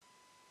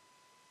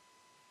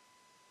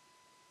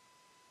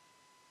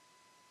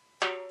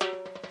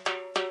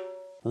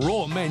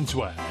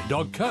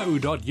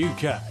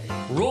rawmenswear.co.uk.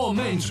 Raw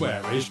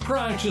Menswear is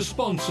proud to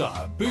sponsor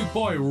Boot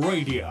Boy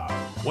Radio.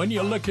 When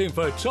you're looking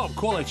for top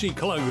quality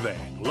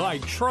clothing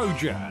like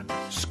Trojan,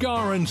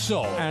 Scar and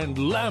Soul and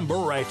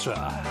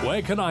Lamberetta,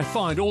 where can I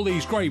find all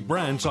these great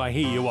brands, I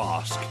hear you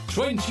ask?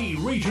 20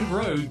 Regent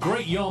Road,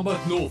 Great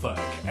Yarmouth, Norfolk,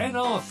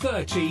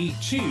 NR30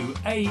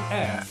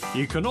 2AF.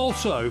 You can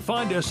also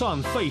find us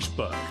on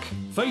Facebook,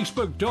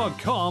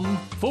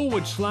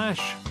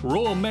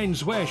 facebook.com/Raw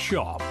Menswear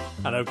Shop.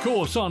 And of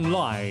course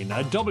online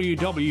at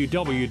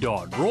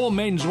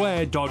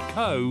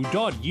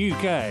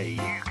www.rawmenswear.co.uk.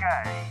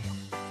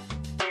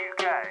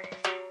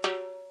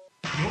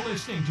 You're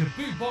listening to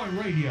Boot Boy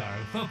Radio.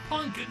 For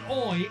punk and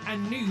oi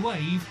and new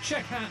wave,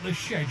 check out the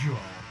schedule.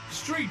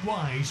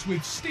 Streetwise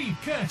with Steve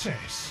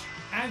Curtis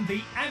and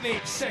the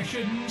Amit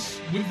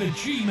Sessions with the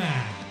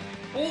G-Man.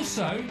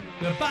 Also,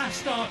 the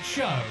Bastard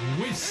Show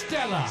with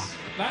Stella.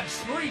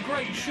 That's 3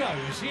 great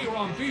shows here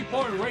on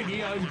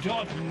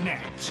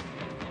bootboyradio.net.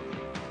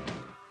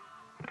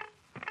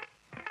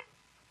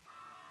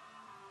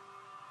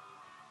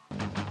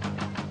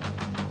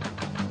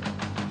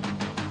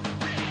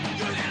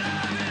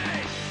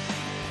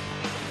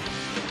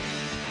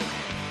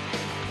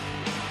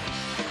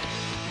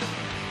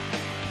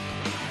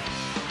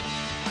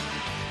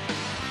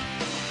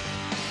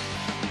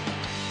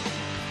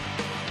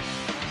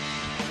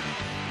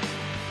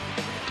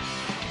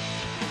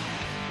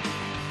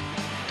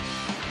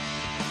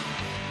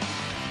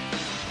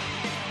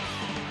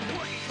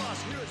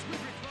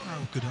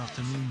 Good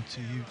afternoon to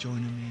you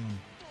joining me on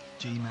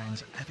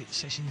G-Man's Avid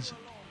Sessions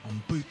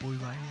on Boot Boy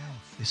Radio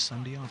this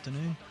Sunday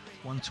afternoon,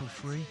 1 till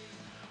 3,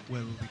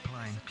 where we'll be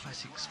playing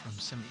classics from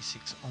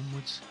 76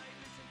 onwards,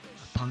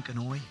 punk and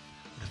oi,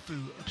 with a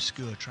few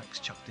obscure tracks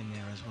chucked in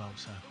there as well.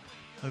 So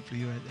hopefully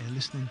you're out there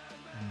listening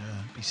and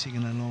be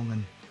singing along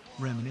and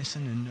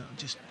reminiscing and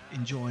just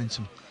enjoying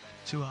some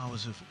 2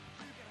 hours of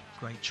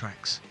great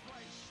tracks.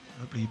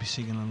 Hopefully you'll be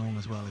singing along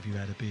as well if you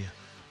had a beer.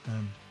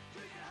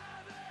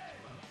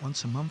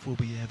 Once a month we'll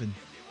be having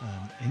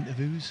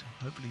interviews,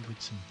 hopefully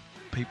with some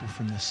people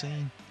from the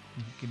scene,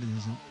 giving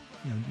us,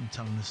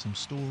 telling us some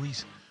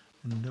stories,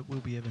 and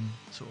we'll be having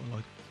sort of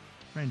like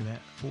around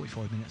about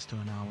 45 minutes to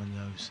an hour of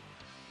those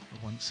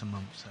once a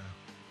month. So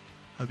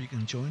hope you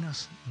can join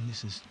us, and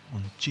this is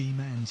on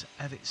G-Man's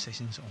Avid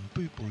Sessions on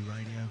Boot Boy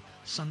Radio,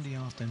 Sunday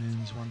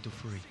afternoons 1 to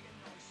 3.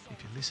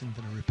 If you listen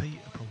for the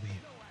repeat, it probably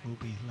will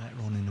be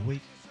later on in the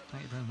week.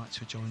 Thank you very much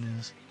for joining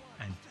us,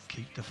 and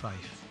keep the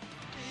faith.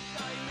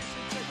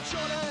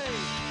 Johnny,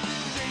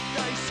 did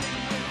they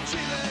sing with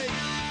Jimmy?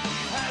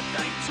 And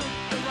they took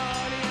the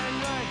money and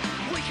ran.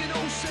 We can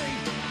all see,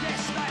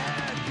 yes they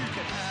have. You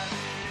can have it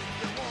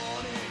if you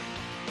want it.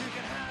 You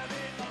can have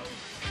it all.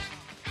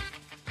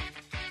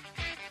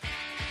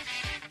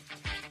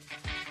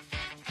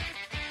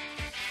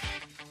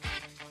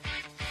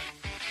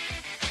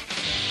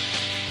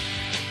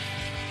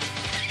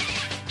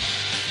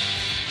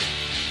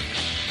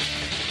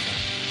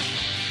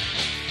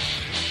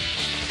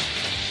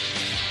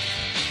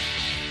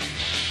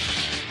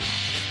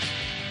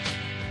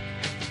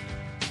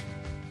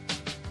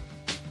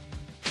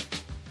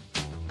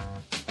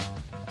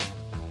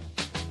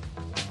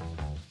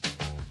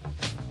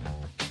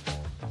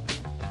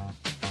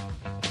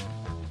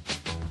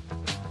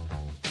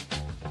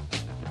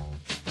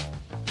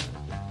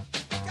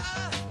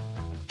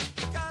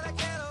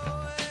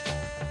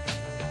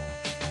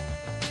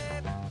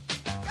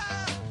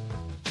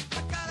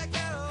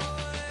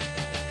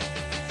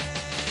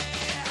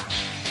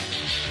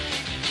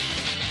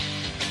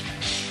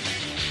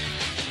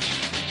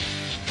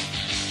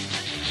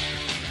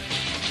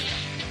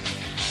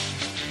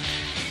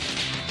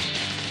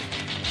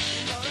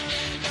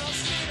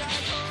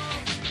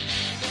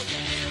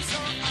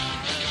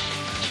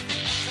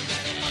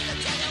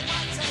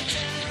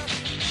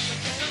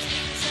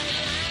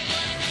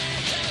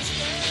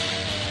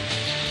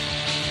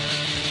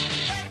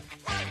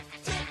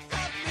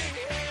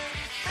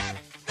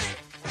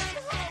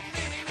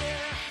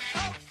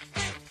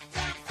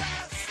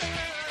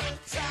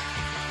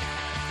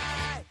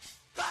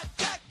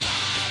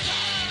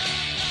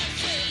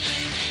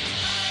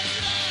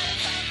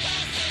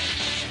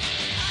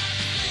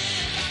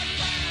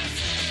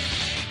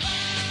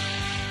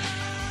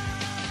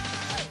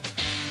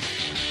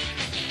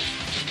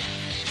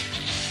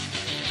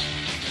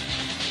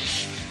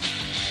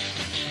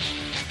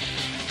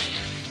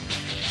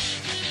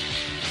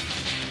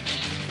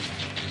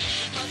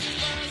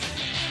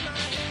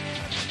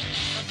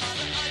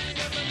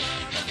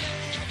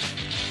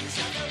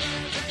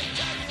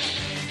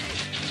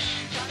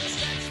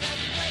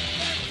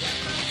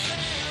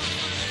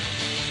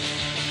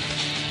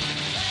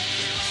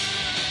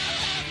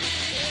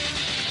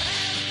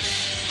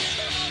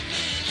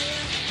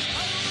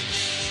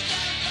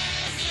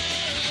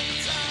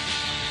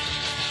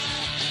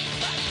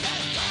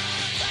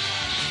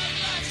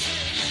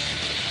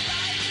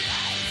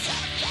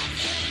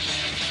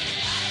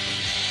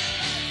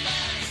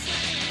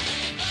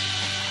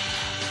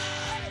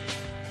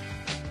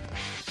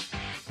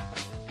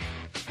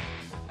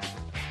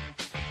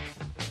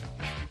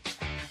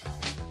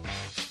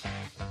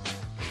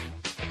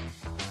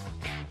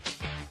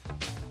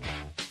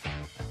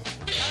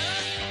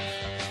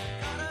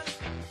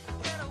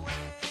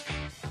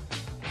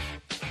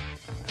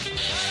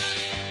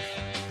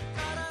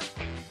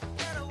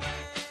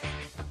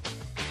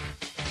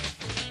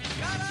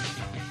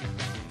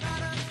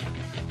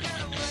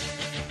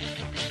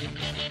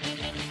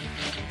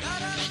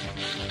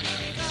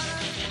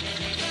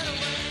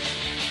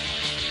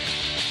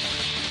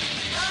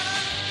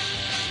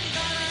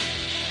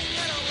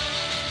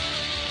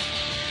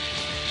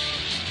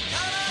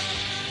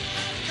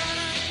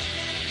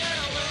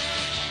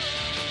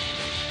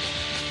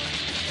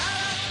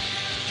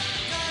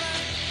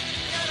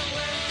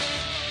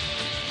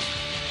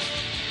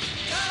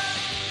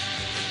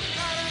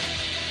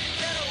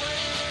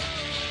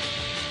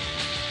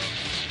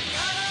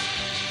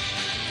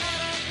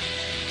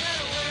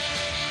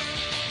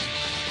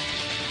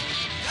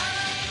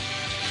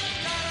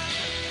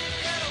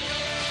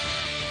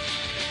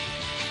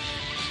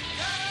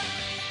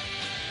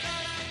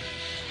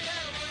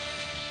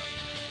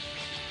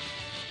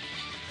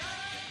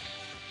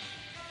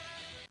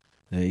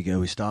 There you go,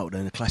 we start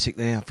with a classic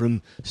there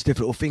from Stiff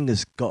Little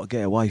Fingers, Got to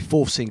Get Away,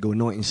 fourth single in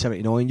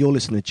 1979. You're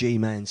listening to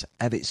G-Man's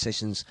Avid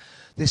Sessions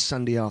this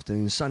Sunday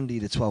afternoon, Sunday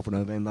the 12th of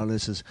November.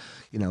 This is,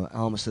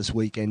 armistice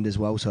weekend as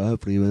well, so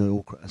hopefully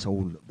it's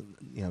all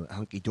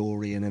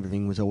hunky-dory and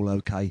everything was all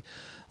okay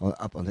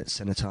up on that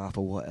cenotaph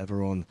or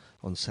whatever on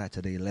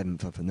Saturday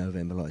 11th of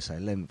November, like I say,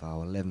 11th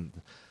hour,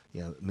 11th,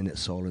 minute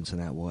silence and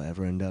that,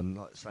 whatever. And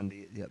like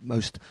Sunday,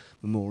 most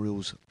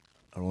memorials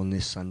are on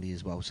this Sunday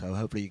as well, so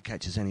hopefully you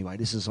catch us anyway.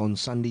 This is on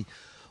Sunday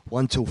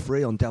 1 till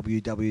 3 on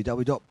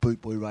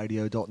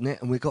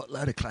www.bootboyradio.net, and we've got a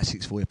load of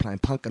classics for you, playing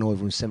punk and over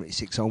from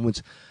 76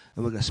 onwards,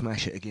 and we're going to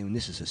smash it again.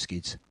 This is the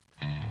Skids.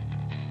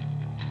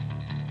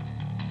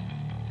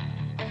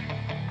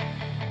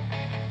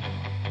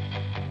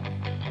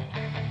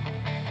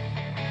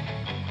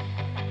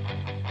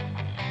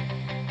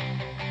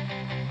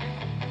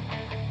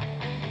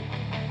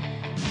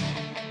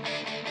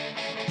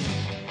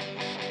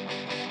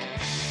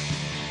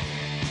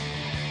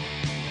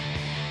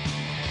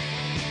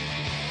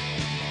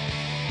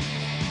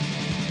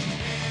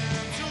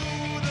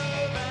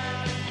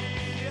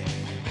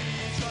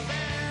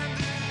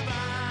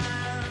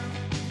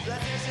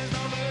 This is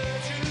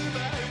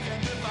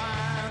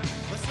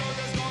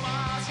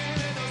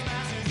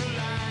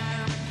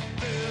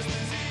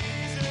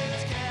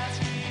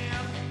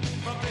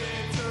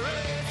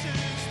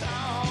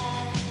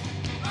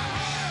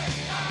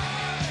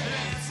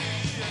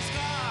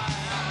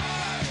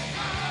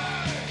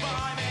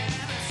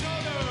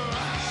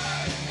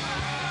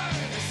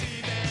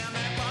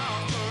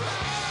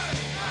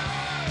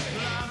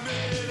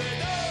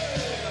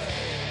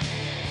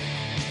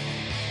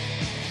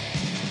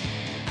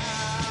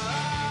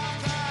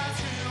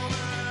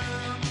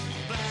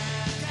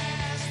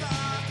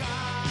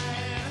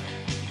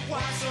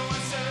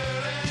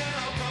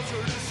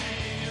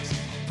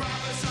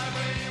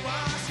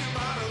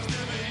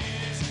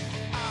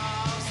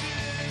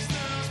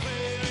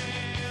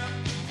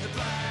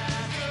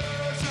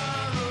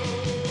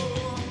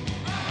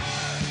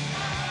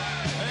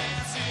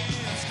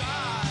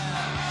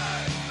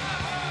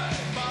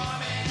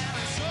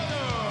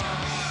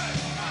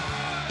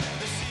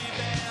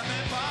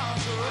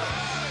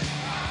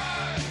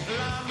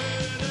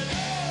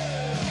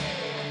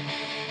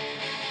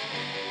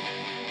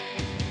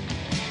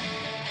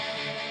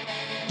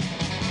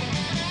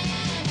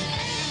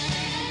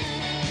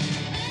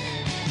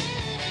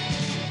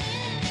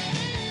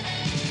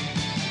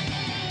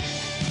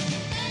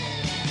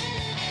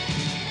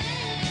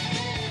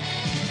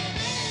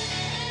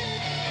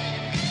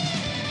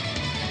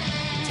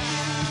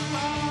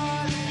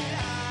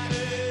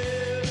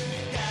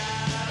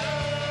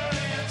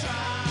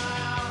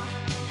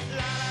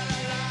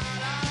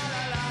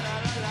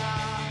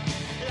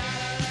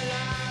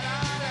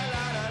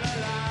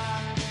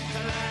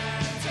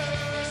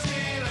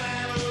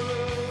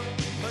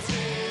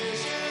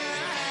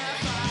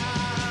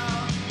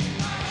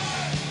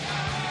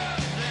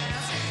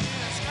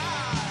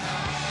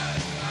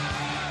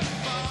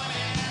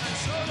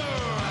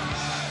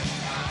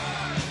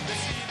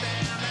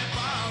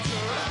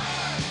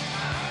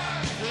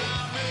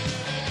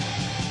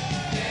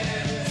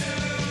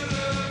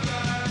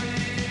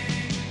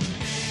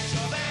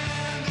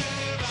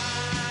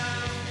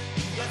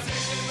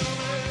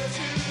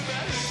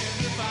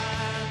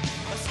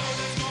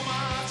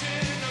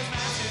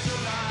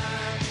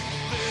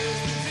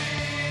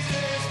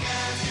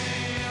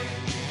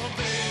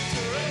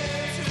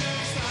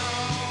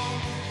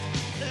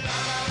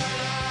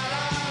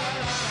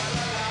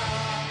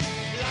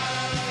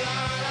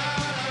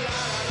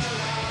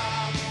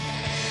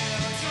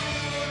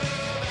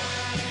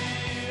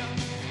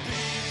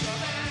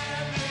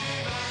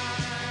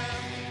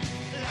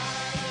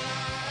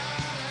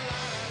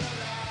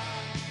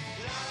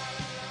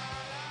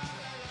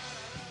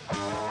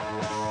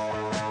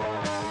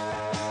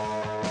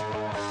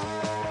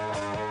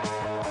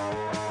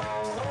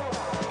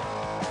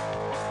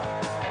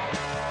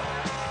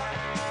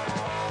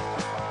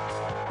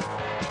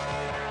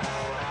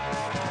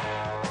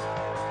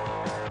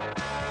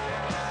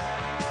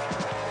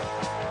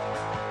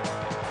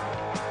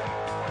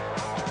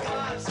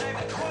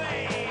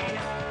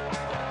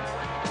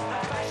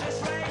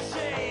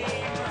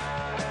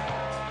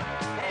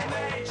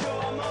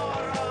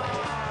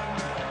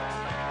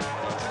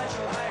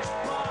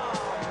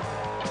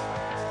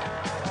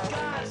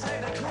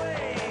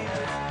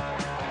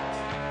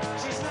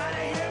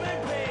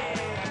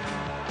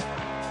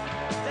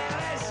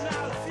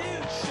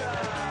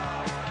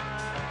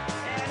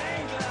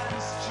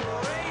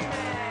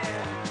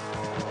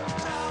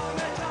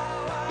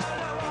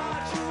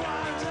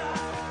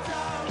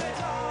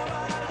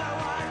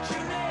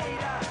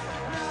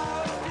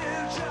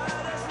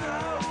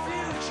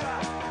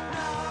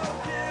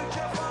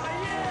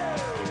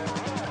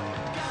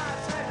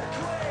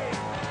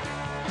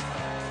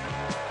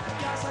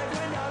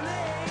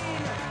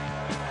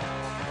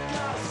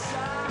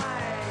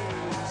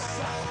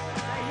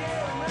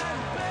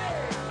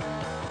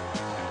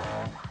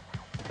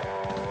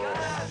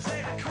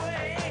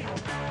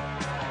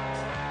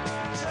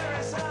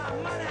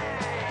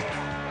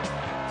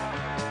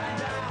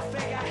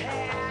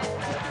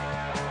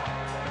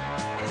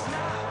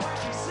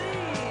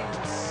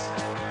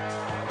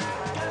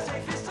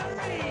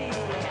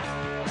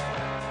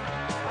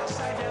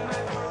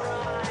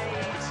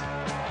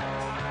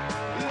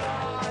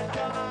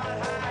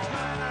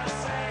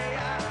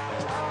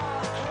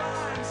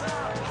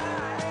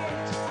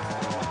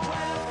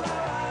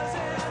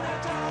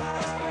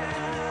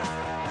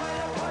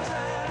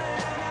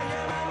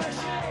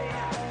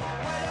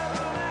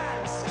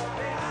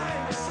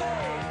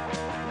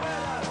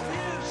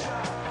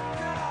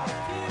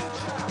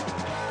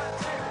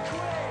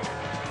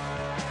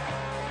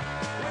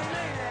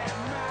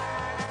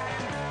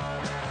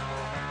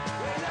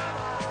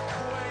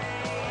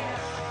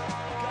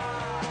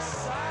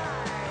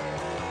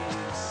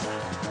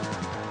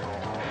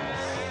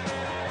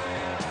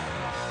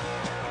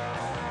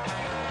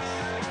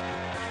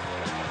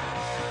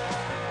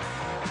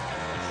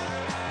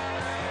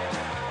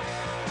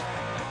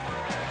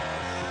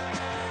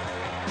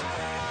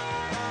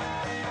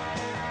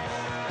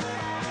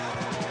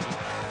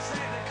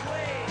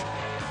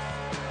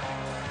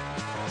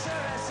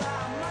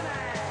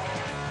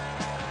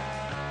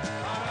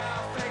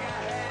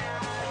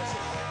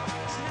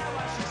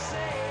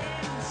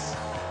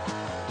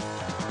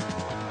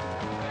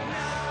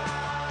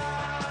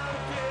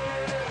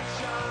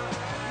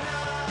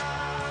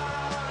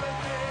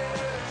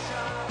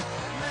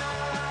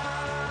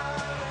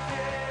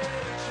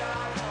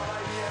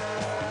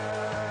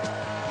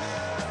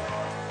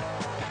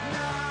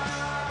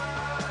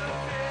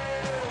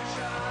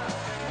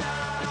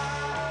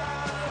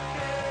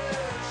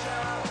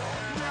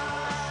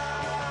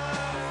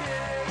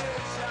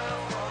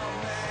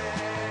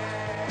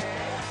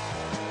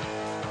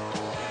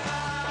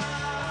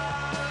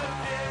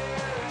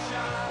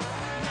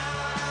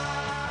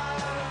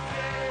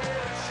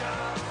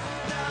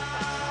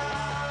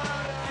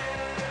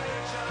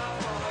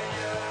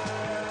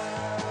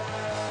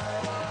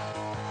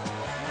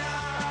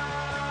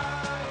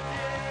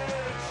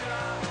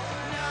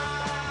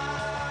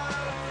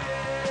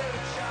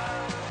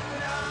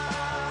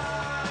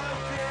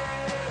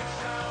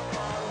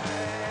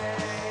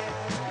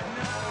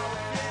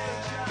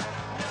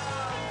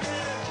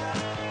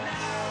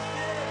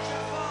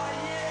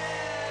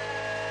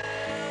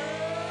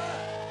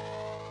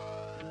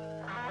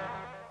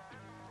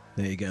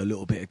There you go, a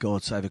little bit of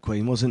God Save the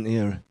Queen. Wasn't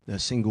there a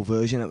single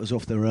version? That was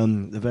off the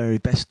very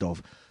best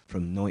of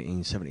from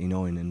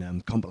 1979,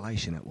 and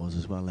compilation that was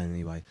as well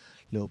anyway. A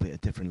little bit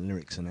of different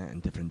lyrics and that,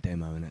 and different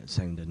demo and that,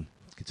 sound and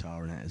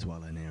guitar and that as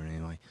well in there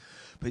anyway.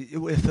 But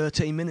we're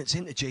 13 minutes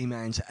into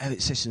G-Man's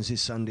Avid Sessions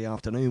this Sunday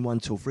afternoon, 1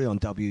 till 3 on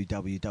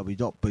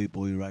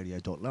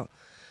www.bootboyradio.net.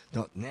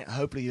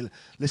 Hopefully you'll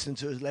listen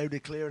to us loud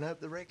and clear, and hope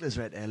the regulars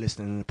are out there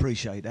listening and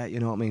appreciate that, you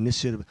know what I mean.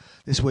 This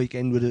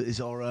weekend is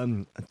our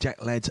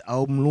Jack Ladd's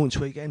album launch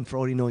weekend.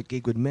 Friday night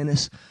gig with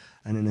Menace,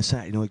 and then a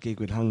Saturday night gig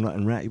with Hung Nut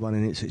and Ratty, one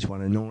in Ipswich,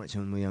 one in Norwich,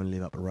 and we only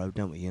live up the road,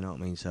 don't we, you know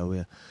what I mean. So we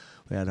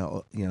had,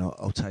 I'll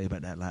tell you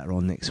about that later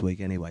on next week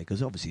anyway,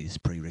 because obviously it's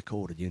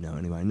pre-recorded, you know,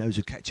 anyway. And those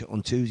who catch it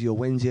on Tuesday or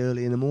Wednesday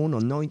early in the morning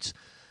on nights,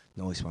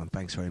 nice one,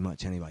 thanks very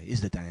much anyway.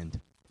 Is the Damned.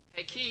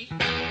 Hey, Keith.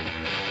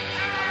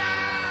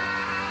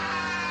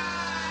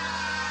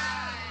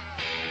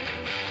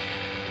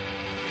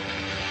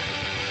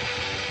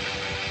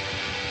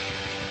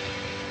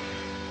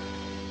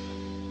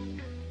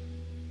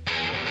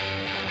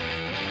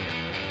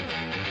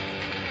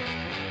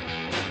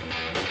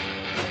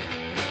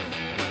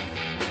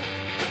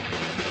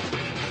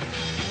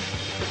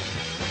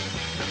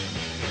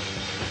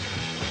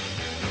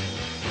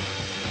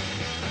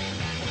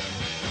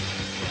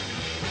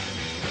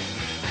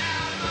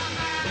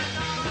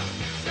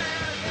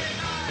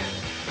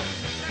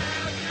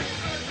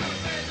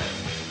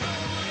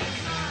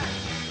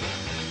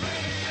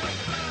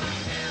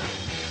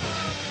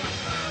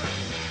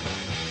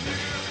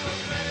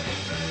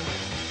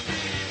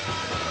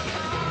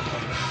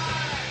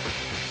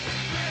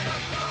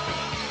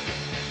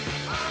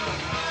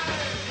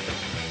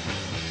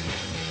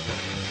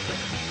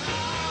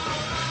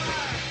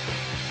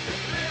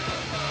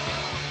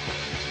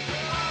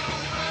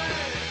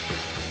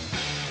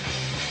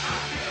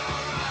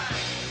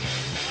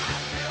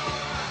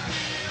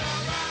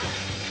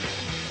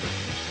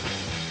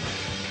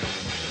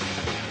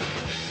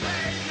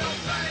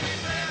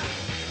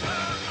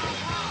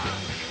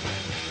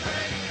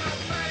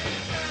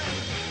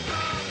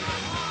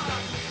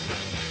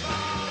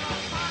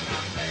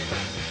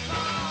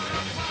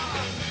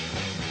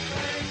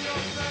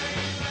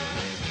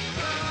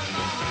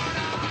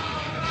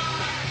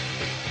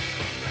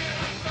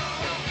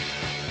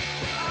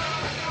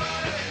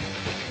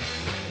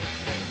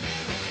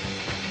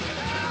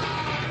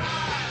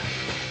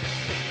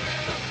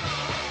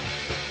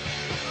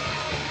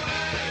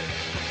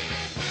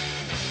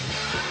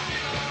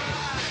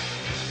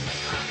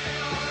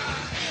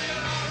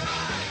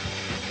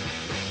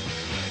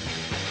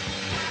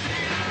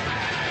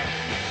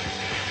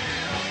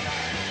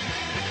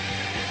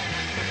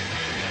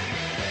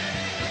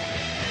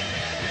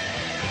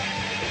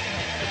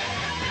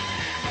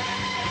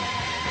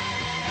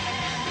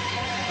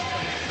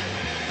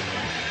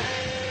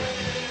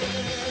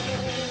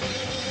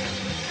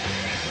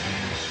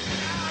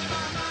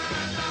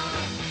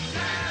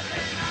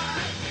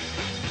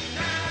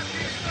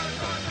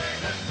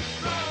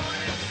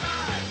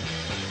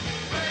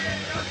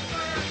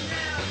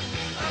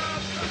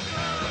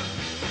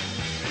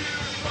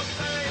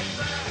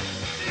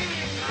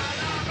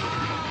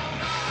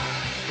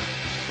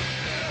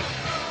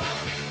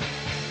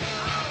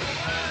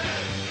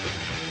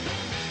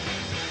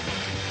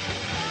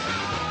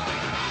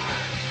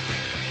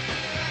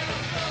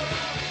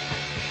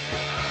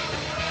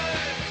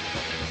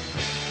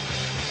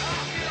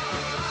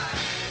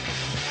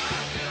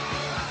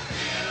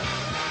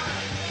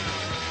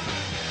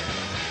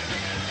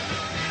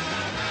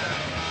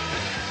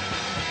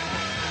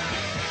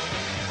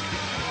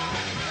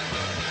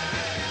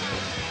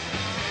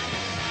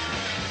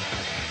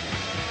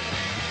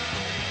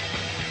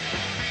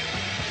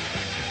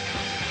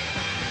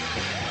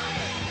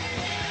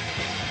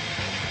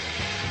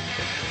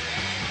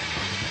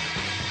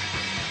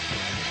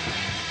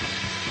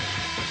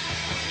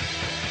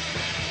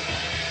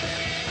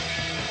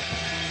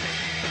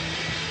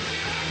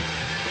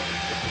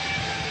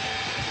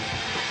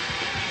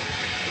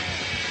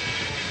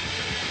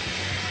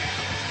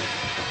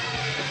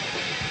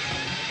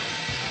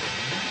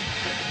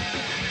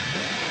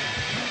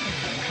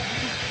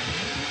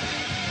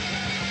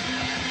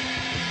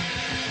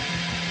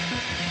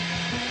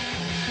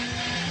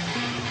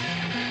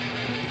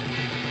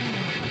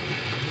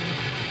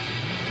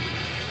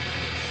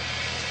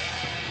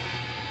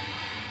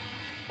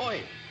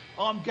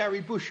 I'm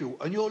Gary Bushell,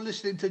 and you're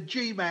listening to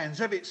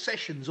G-Man's Avid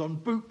Sessions on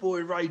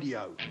Bootboy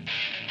Radio.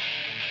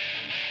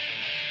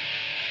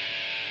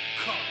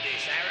 Cop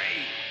this,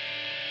 Harry.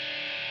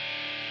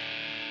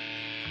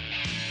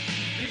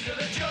 These are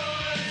the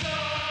joys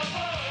of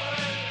war.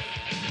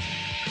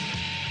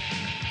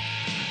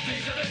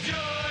 These are the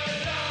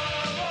joys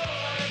of war.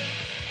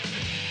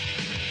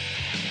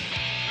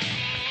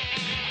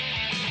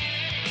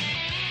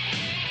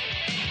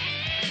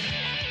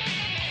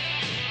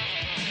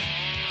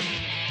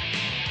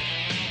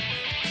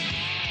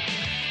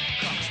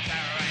 Cox,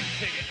 terror and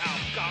ticket, oh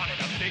God, and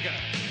a bigger.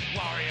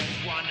 Warriors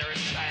wonder and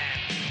stand.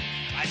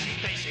 As he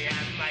thinks he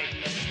had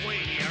made the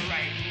Sweeney a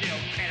raid, Neil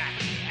Kenner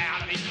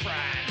out of his crowd.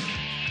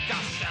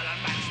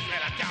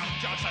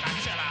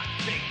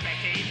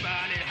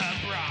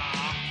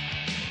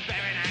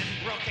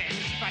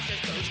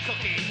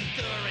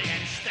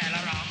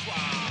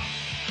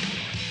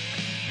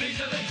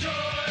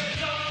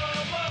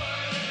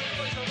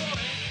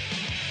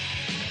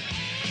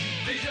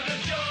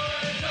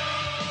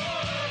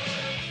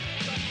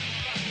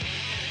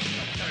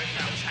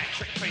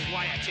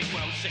 way at it,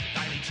 well, sick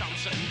Daily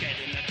Thompson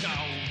getting the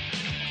goal.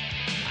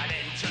 And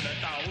into the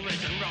goal,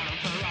 risen Ron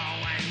and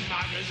parole, and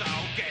muggers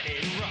all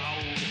getting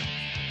rolled.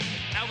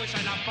 Elvis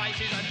and the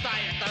bases, a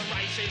day at the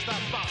races, the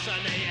boss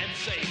and the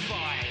MC5.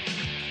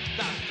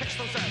 The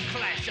pistols that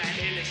clash and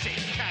illicit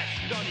cash,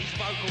 got his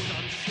vocals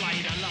on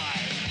Slayed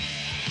Alive.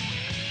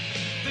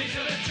 These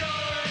are the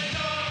joys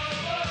of the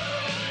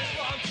world, that's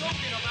what I'm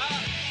talking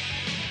about.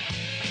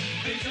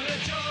 These are the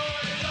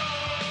joys of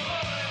the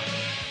world.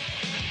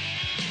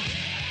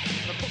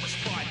 The books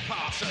by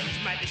Parsons,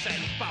 Madness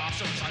and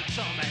Parsons, and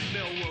Tom and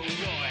Millwall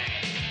Roy.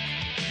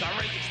 The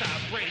Regents that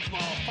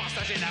Bridgemore,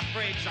 Fosters in the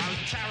Bridge, those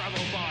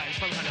terrible boys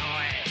from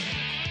Hanoi.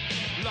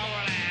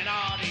 Laurel and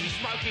Hardy,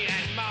 Smokey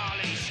and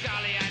Marley,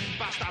 Scully and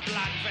Buster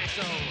Blood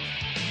Vessel.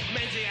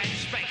 Menzies and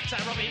Spectre,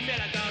 Robbie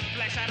Miller, God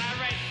bless, and a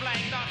red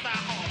flag, not the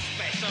horse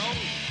vessel.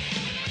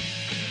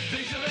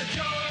 These are the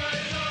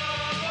joys of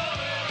the world.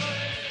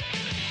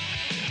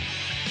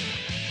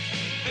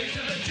 These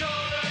are the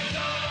joys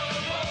of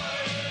the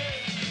world.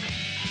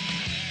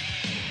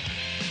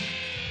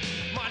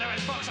 Minor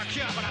and Fox are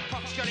cured by the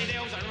Pox, Johnny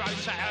Hills and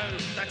Rosado.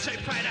 The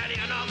two-pan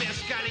alien army of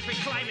Scully's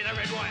reclaiming the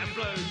red, white and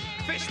blue.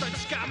 Fist and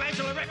Scum,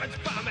 Angela Redmond's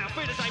buttermouth,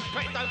 Buddha's ain't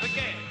pet, don't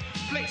forget.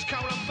 Blitz,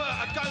 Cole and Burt,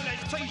 a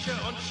Gonad's t-shirt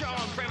on show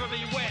and forever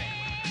be wet.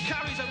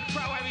 Curries and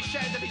Pro, Harry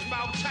Chandler's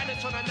mole,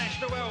 talent on a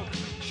national wealth.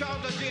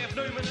 Chandler, G.F.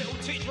 Newman, Little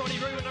Titch, Ronnie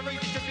Room and the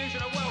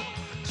redistribution of wealth.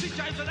 Sid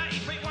James and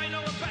 80 feet, Wayne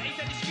Owen, Betty,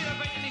 Dennis Skinner,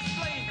 beating his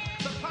spleen.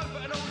 The Pope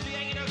and all the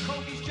hanging out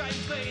corkies,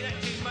 James Dean,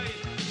 that's his mate.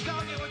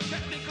 Scargill and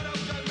Chaplin could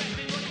also met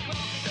me, Ronnie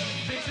Parker.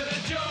 These are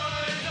the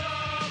joys of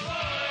the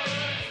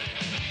world.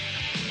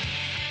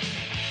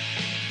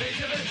 These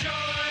are the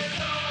joys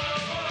of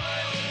the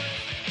world.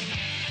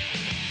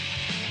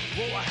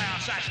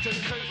 Waterhouse, Ashton,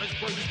 Coopers,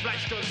 Bruce,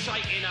 Blackstone,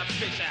 taking a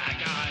piss out of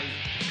go.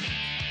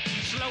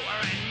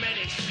 Slaughter and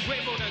Menace,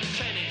 Wimbledon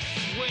tennis,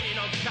 winning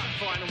on cup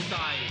final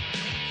day.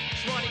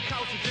 Swiney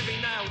Coulter, Jimmy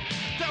Nailed,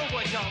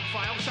 Delboy can't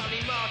fail,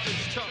 Tony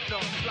Martin's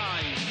top-notch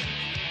plays.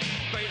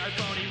 Beto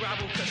Barney,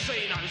 Rubble,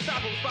 casinos,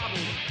 double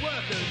bubble,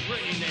 workers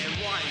ringing their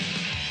ways.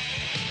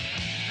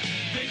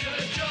 These are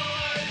the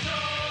joys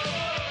of the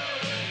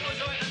world. Was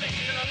I the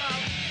mixing of the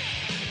love?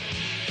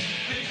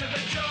 These are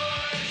the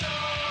joys of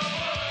the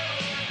world.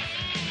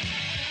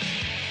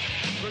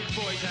 Rude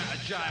boys out of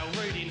jail,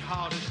 reading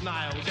hard as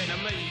nails,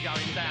 enemy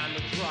going down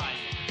the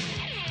drain.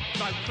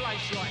 No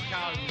place like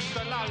home,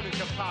 Stallone and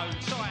Capone,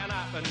 Tighten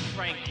Up and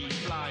Frankie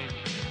Flame.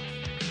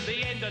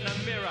 The End and the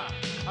Mirror,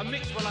 a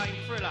mixed lane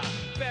thriller,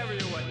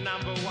 Burial at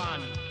number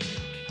 1.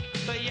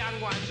 The Young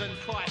Ones and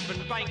Pipe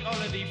and Bank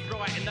Holiday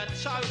Brighton, the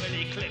total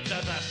eclipse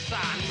of the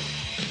sun.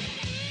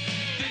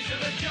 These are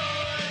the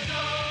joys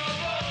of the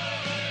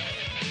world.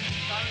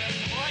 Don't let me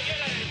break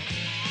it in.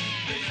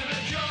 These are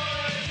the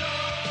joys of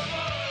the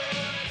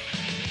world.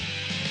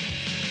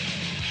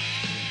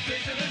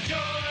 These are the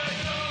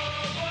joys of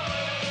the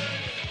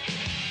world.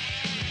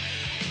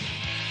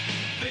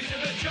 These are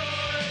the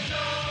joys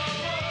of the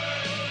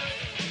world.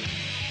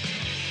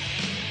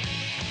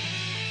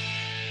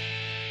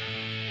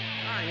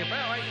 Ah, you're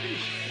about 8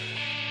 fish.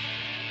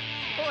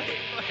 Oi,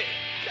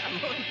 come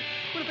on.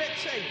 What about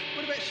Ted?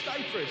 What about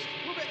Stay Pressed?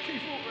 What about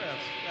Keith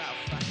Waterhouse? Oh,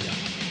 fuck you.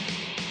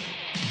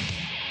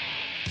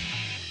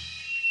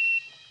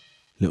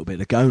 Little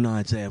bit of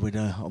gonads there with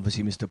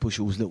obviously Mr.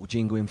 Bushell's little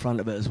jingle in front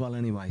of it as well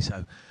anyway,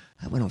 so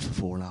that went on for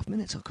 4.5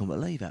 minutes. I couldn't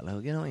believe that,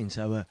 you know what I mean?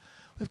 So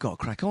we've got to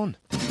crack on.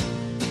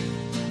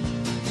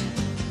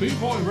 Boot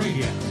Boy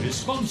Radio is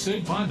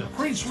sponsored by the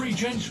Prince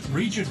Regent,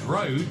 Regent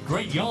Road,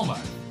 Great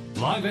Yarmouth.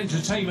 Live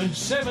entertainment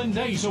 7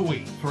 days a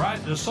week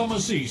throughout the summer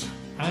season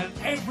and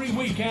every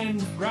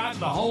weekend throughout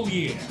the whole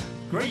year.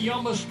 Great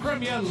Yarmouth's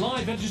premier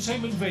live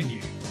entertainment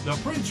venue, the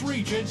Prince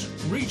Regent,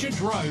 Regent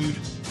Road,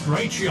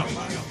 Great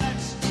Yarmouth.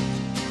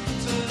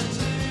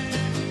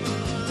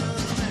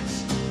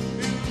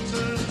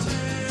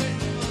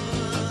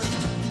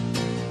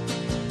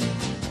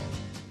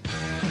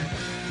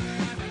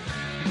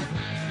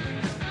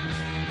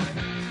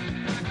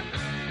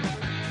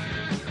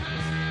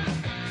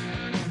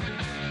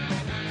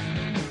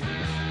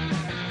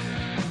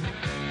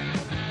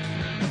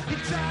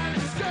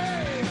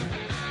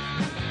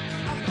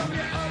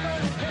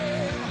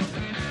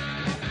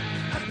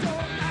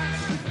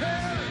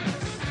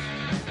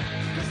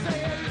 Cause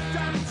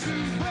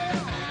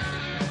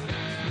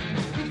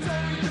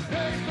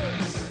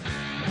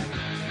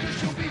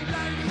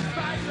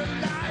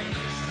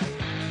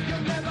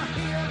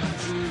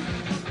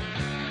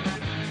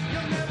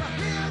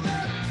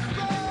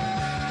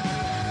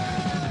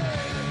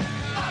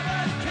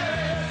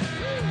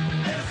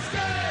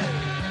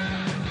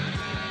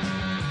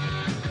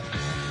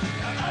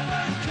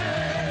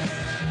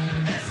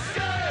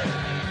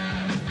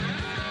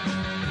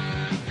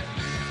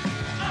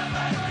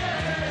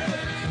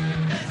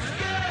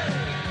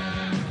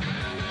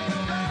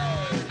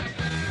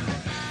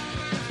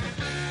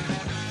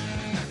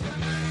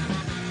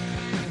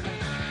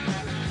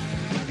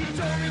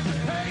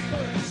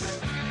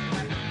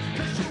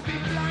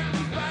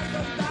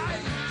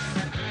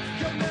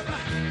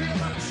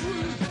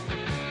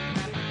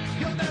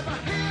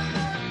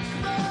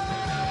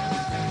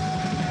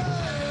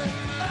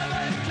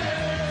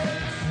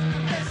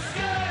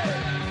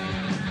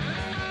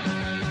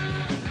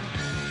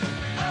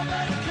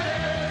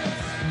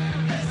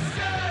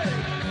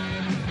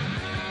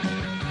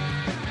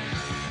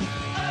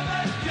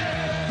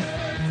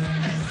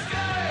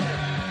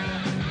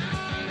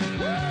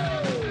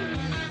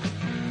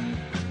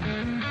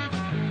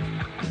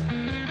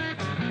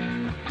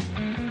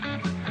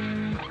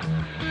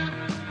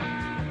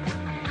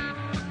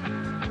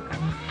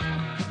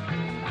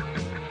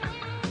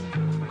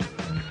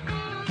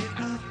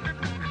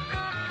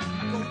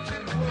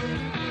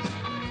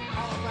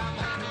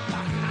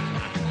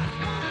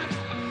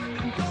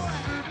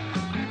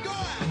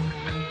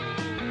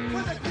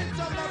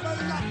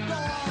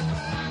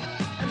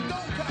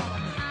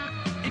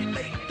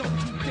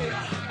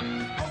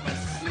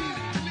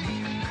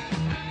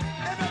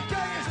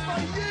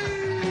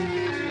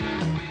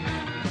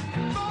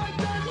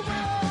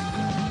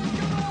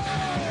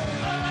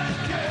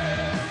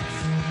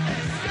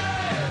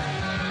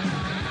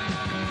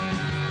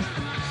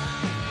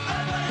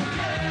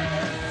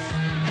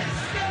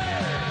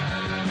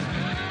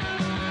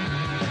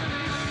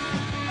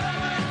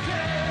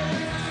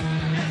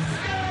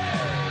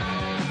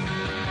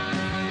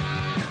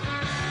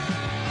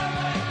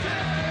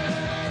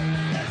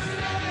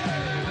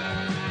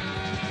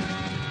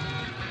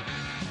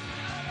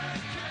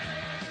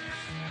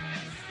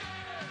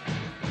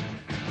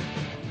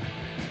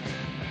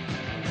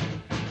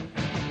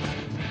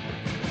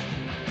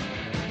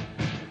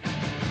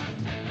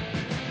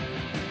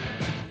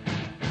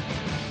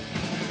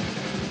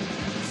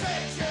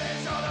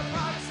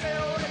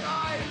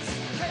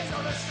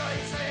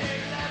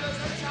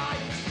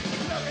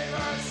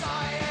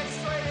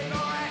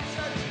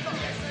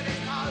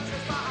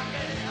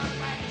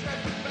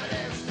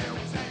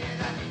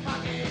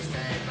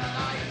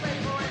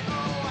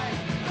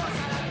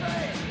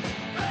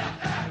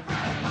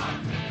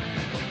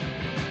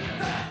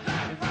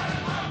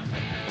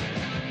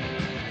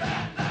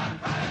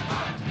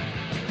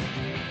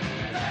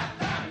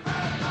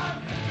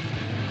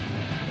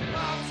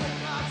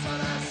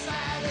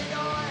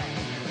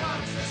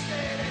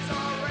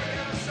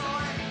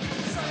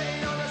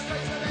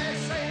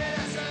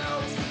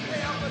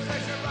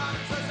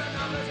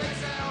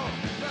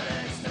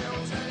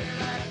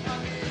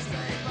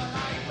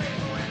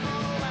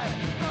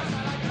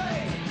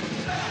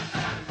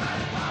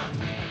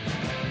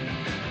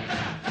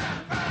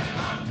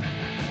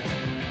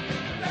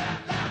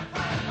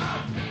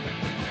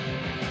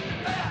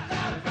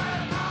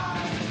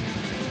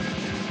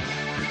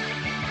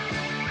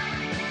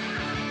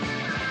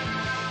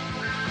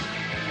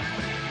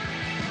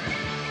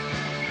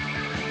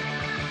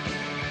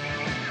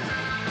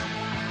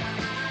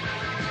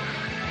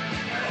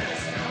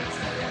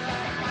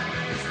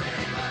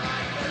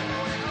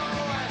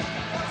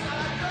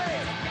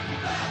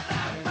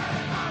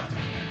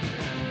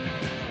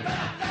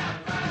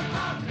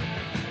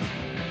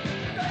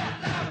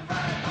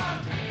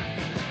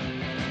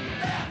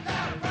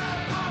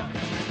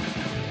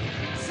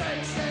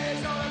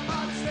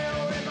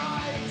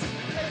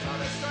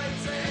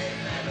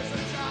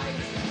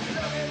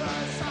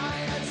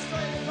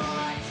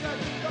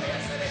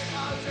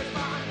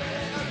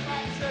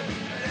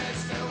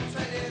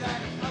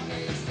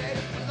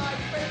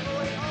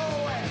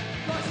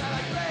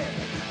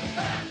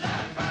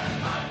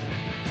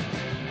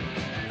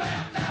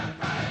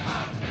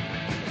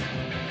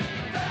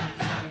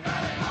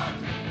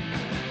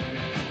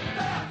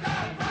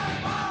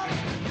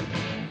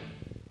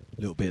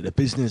Little bit of the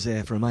business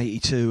there from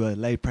 82,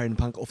 Loud, Proud and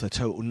Punk off the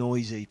Total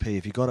Noise EP.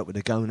 If you got it with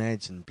the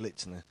Gonads and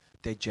Blitz and the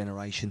Dead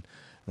Generation,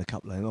 and a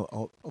couple of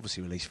them,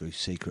 obviously released through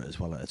Secret as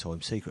well at the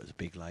time. Secret was a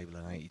big label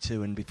in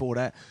 82, and before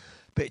that,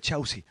 a bit of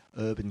Chelsea,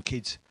 Urban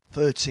Kids,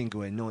 third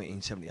single in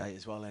 1978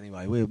 as well.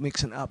 Anyway, we're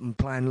mixing it up and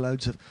playing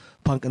loads of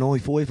punk and oi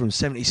for you from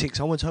 76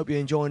 onwards. Hope you're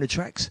enjoying the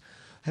tracks.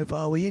 How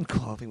far are we in?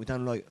 I think we've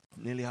done like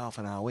nearly half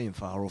an hour. We ain't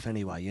far off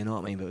anyway, you know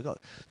what I mean? But we've got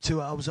 2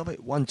 hours of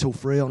it, 1 till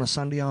 3 on a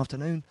Sunday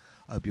afternoon.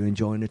 Hope you're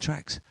enjoying the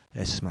tracks.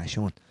 Let's smash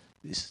on.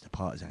 This is the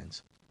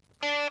Partisans.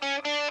 Dixon,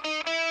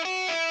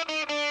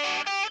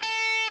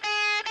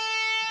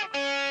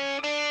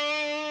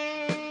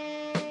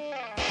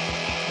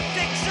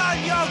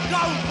 you'll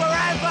go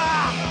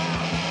forever!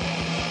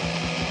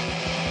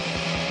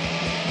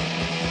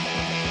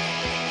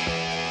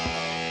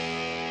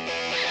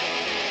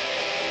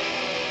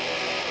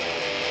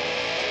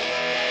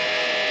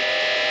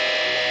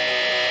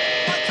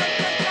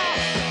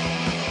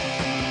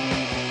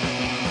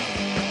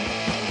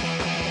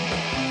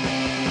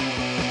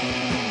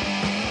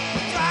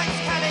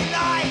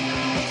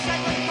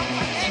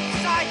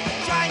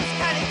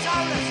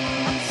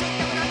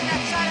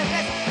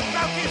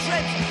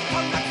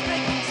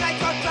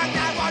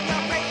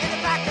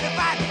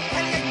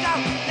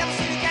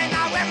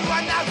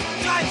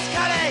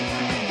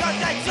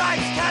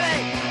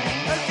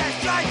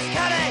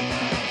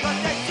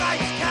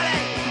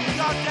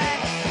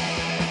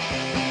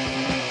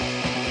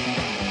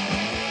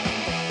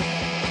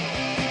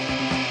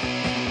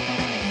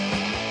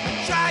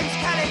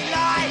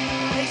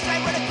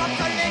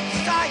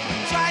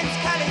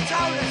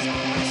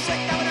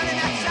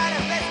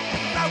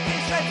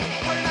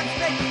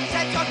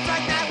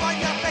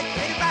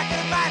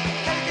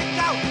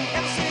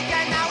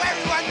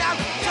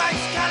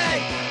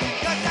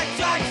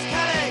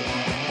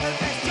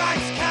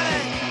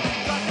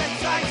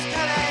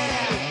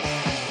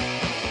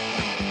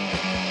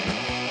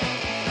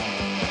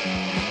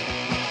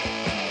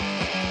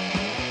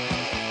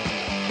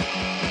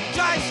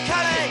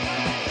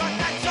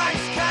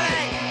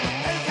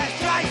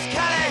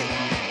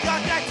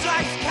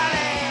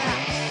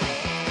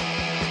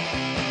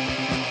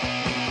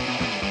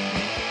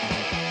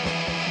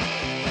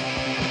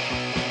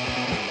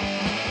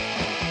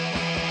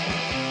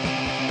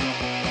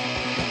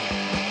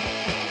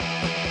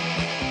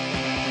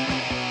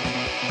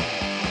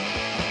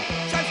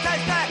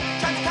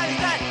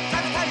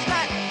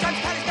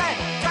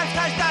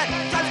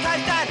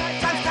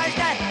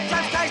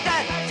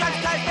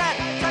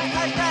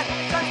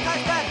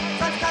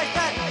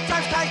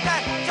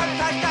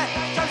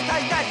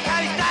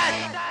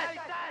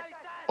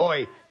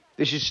 Oi,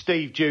 this is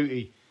Steve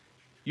Duty.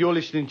 You're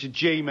listening to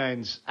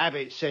G-Man's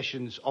Avid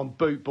Sessions on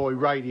Bootboy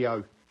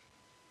Radio.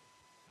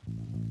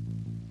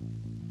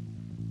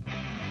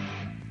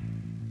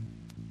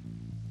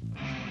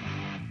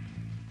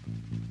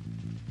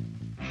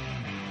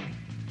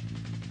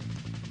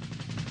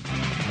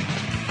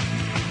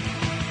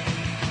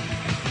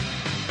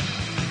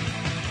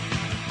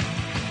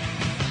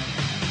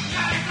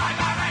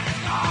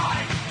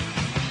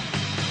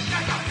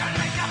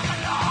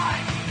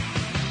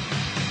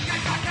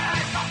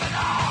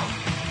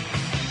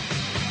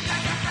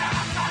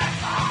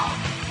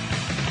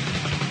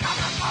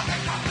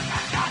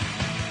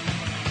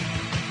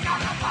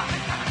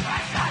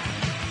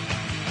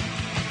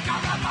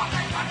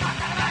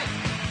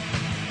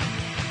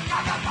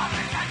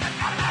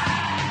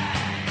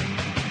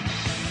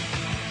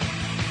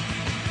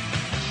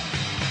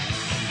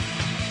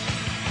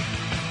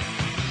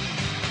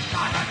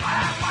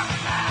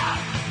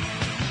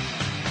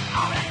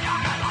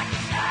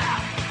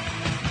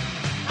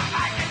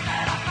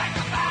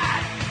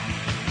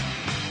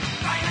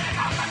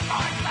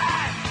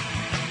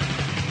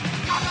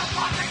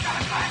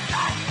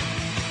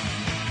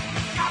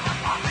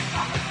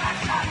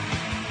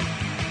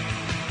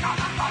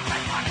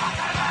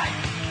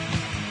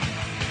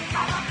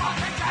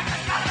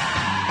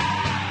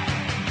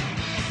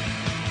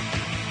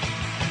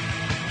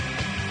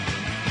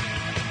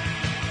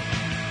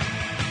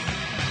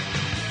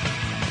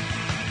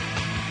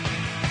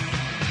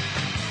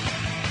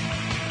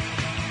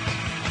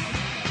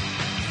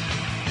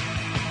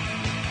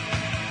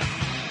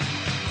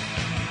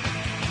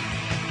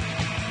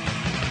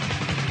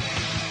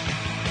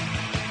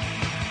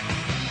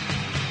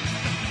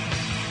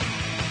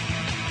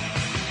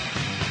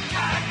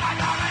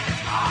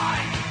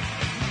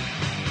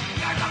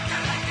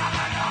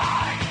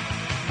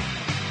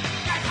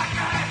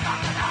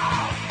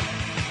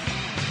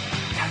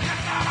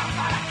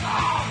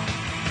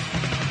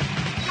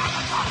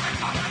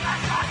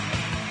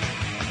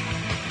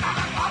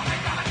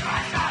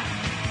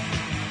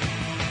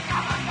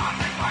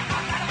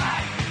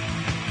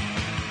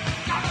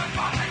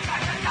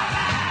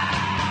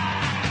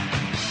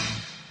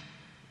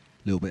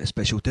 Little bit of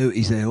special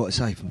duties there, what I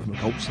say, from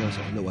Colts there,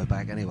 so a little way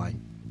back anyway.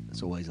 That's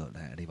It's always like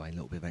that anyway, a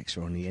little bit of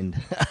extra on the end.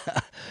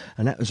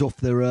 And that was off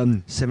their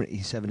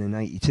 77 and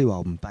 82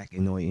 album back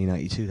in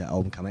 1982. That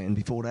album came out, and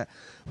before that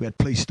we had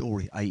Police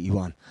Story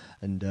 81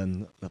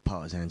 and the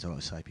Partisans, like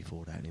I say,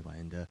 before that anyway.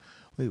 And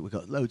we've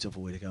got loads of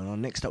void going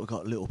on. Next up we've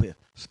got a little bit of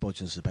Splodge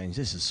and Sabanes.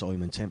 This is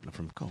Simon Templar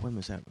from, God, when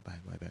was that?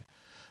 Way back.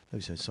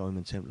 Who said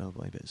Simon Templar,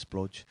 way back,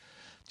 Splodge.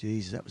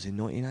 Jesus, that was in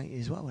 1980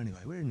 as well. Anyway,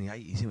 we're in the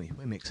 80s, aren't we?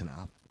 We're mixing it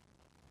up.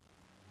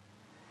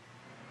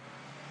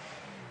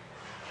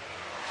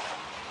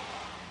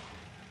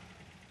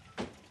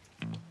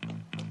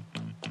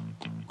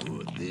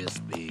 Could this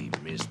be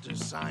Mr.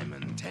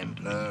 Simon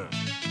Templar?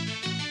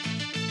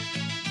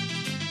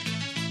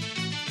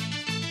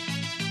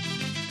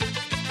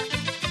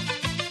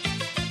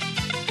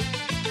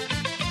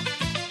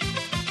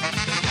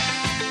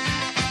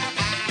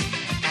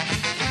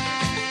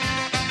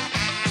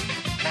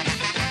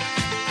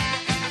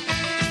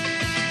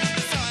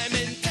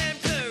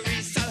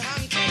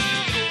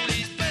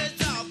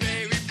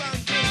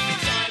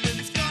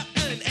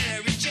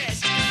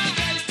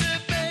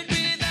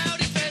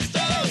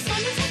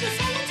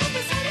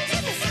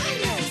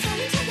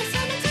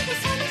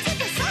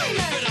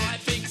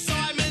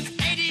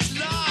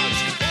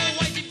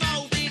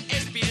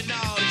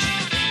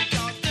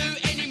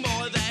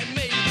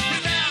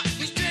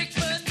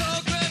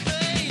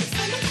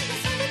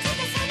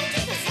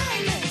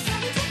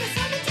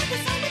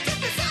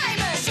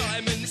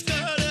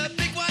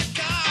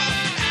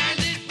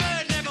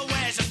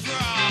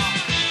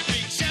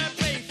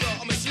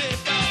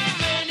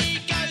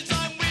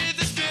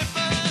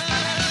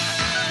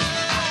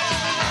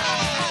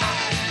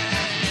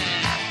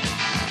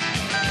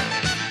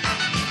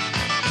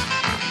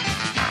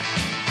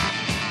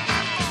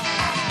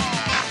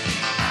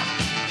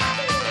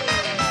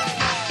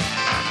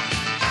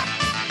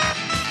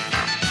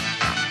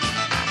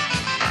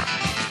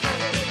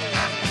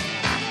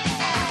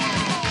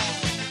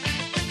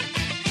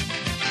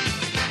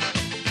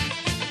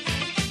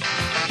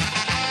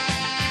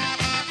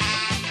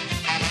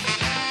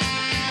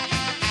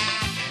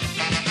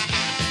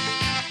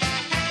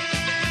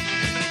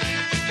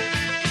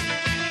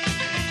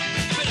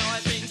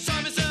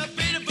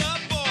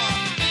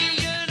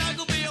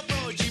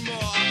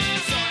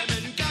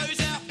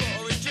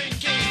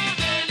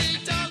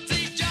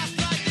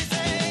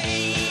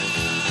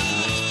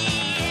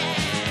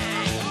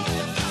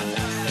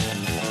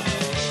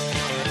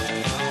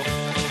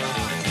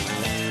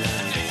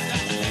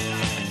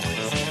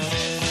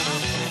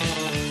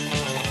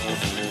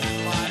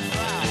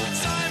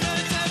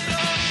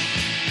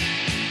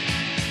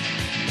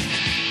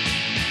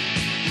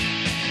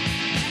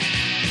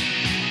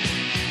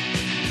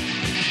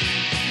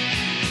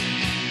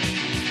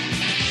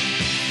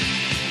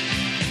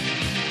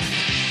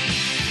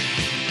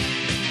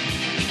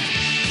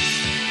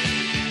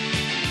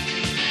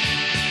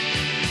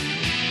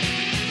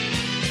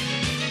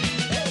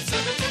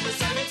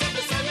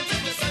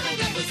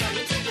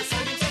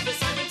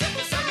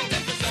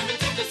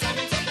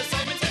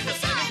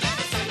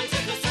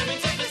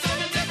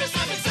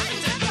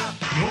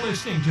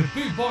 Listening to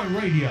Boot Boy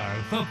Radio.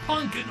 For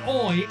punk and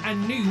oi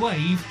and new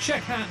wave,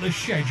 check out the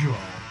schedule.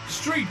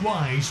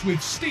 Streetwise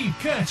with Steve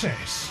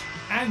Curtis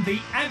and the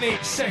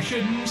Amit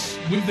Sessions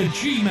with the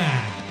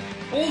G-Man.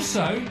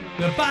 Also,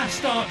 the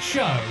Bastard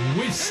Show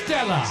with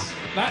Stella.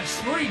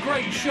 That's 3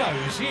 great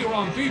shows here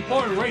on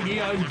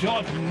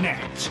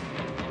bootboyradio.net.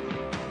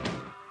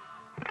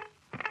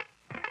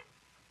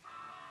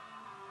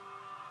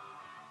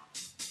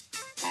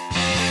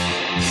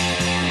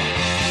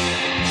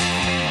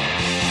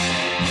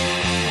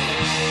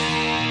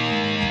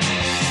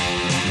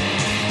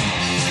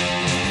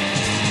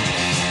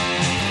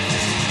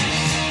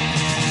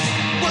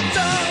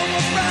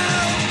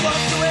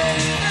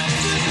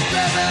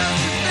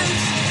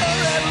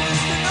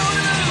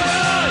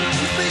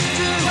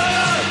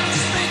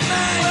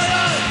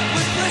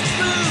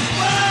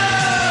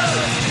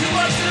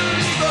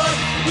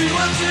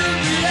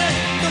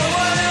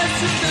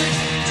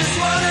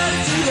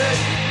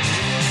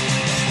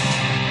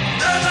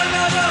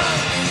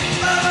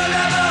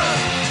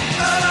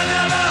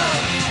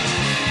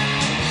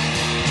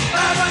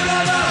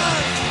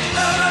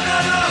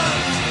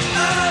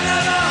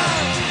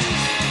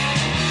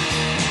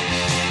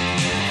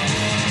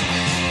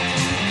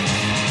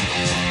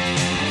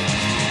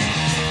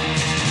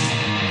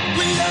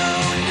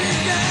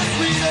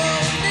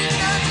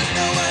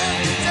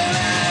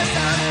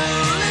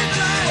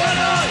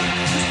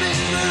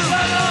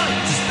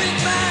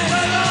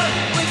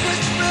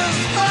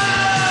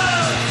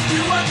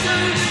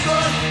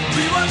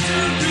 We want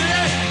to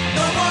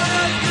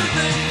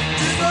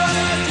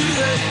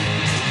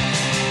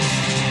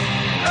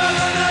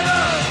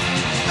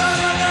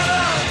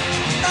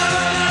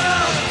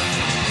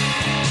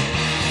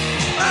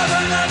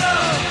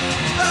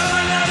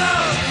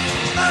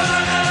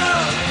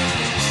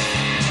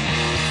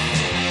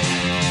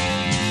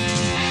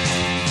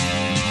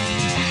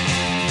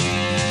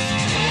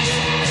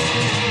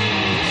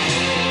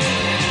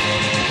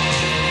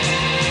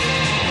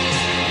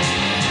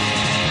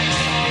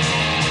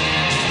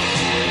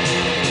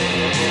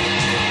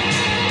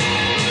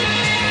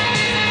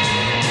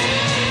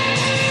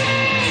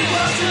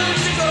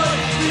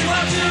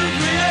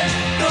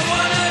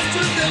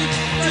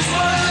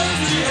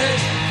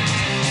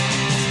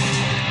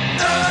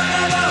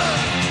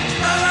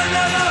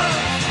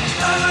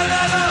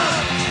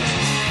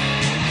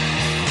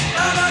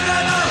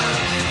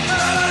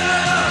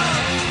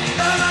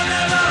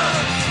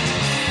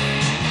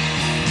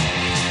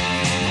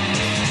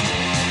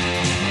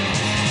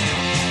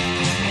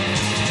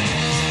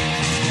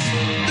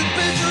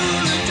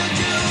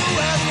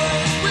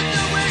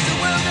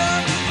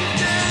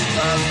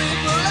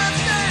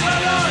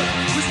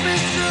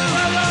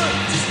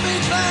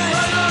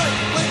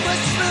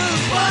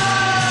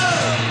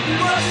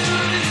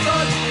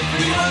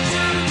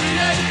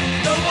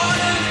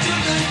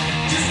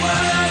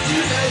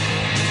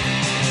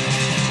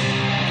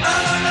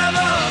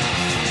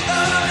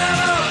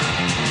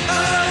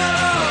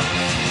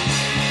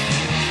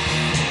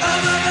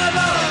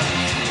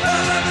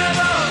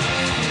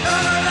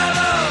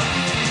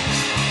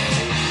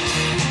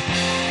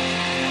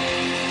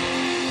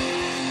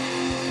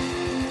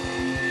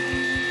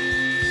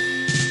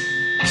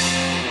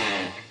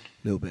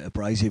Little bit of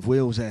Abrasive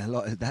Wheels there,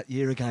 like that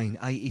year again,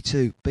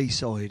 82,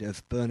 B-side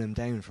of Burn 'Em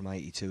Down from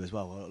 82 as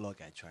well. I like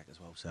that track as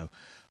well, so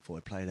thought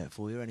I'd play that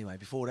for you. Anyway,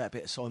 before that, a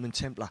bit of Simon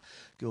Templar,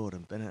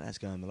 Gordon Bennett, that's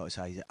going, like I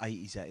say,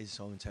 80s that is,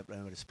 Simon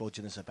Templar with the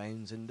Spodginus of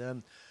Bounds,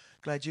 and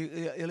glad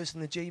you're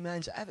listening to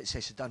G-Man's Avid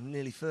Session, done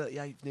nearly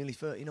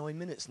 39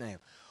 minutes now.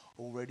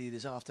 Already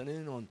this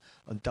afternoon on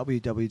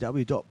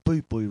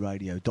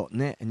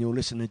www.bootboyradio.net, and you're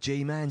listening to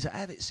G-Man's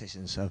Avid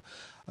Session, so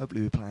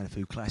hopefully we're playing a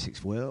few classics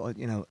for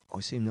you. I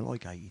seem to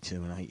like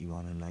 82 and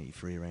 81 and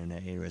 83 around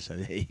that era, so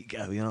there you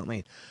go, you know what I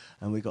mean?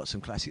 And we got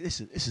some classics.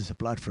 This is a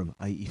Blood from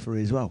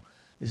 83 as well.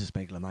 This is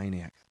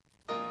Megalomaniac.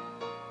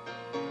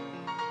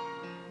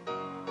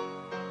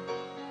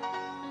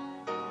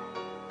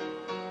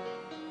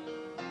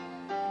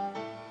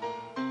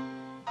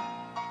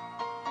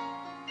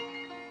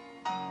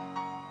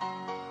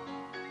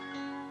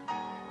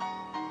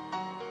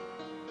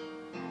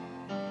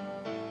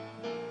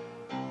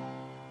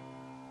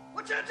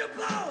 To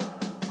blow!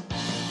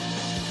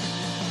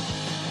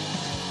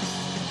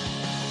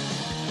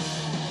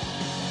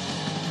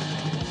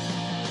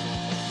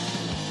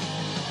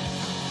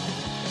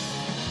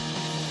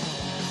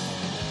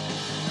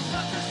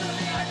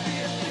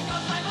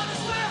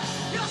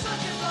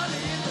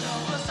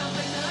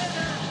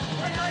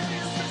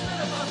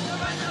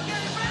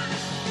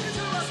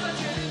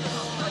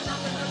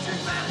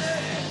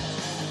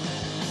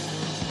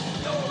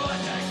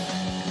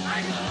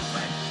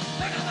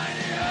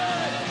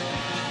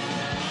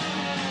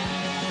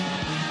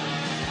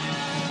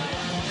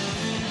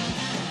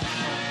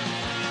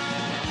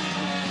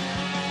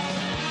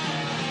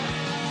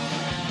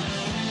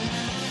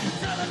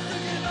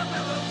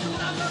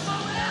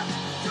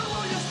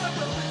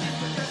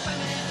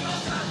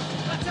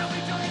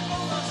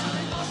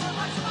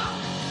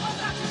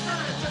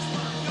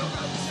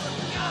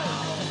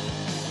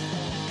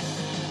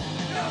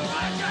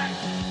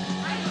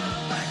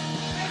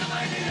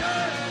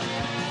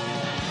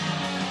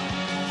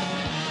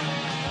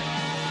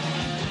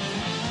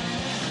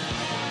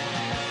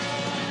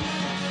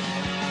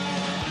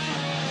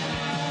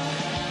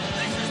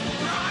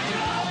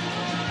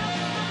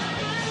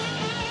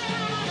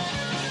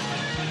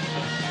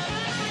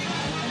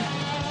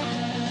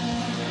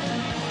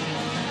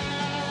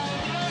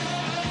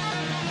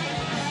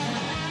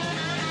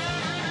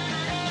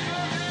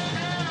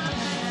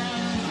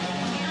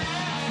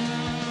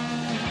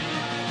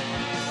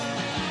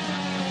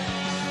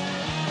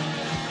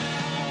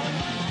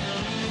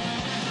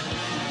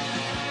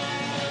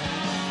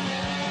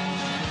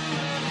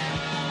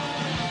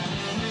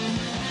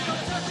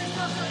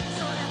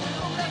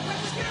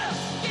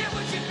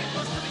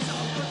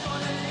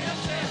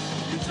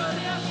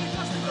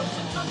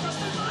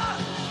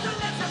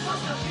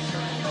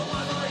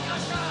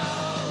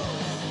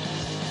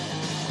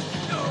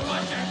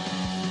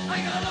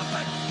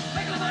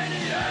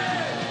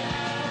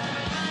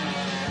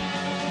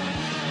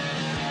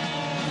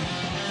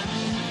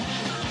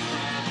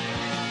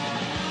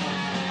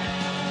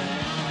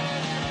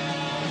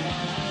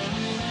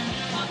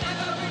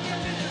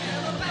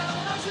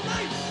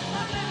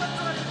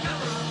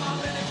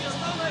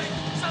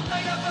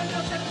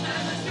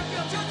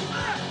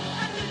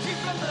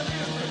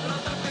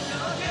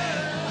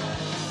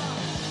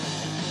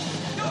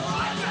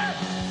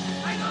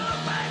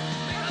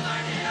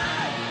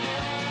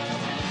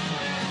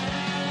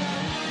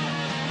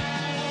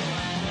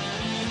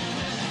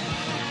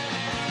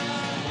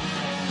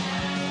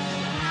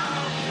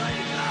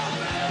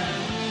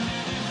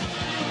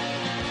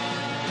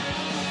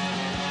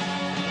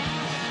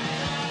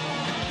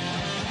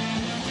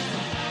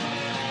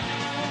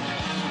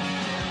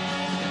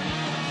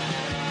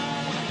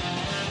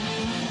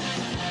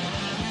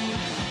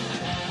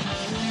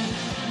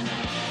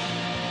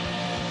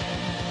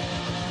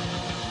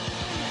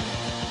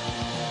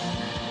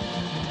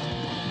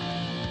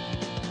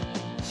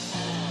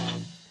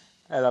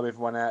 Hello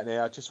everyone out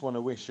there, I just want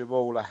to wish you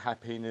all a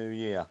happy new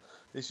year.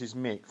 This is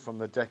Mick from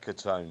the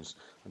Decatones,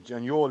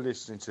 and you're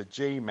listening to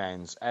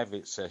G-Man's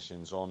Avid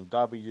Sessions on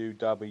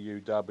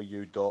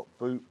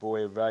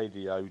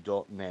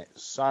www.bootboyradio.net,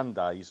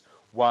 Sundays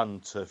 1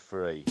 to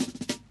 3.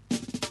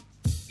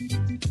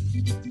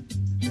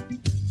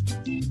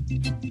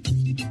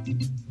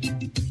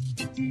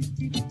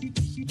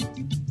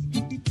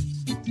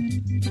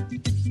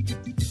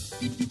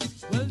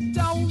 Well,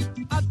 down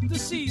at the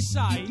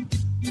seaside,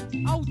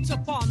 out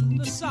upon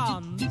the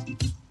sand,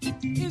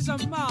 is a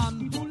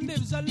man who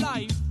lives a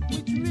life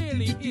which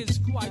really is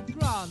quite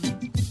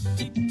grand.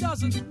 He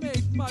doesn't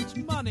make much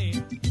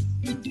money,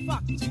 in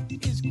fact he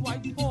is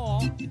quite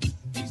poor.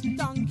 He's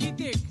Donkey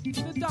Dick,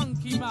 the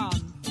donkey man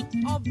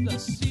of the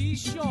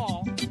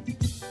seashore.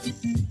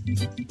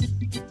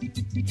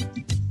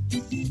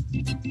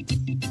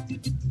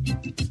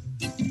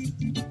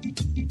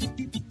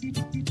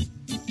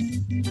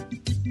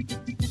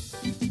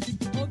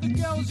 All the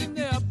girls in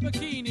their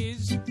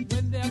bikinis,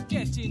 when they're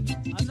getting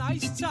a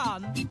nice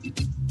tan,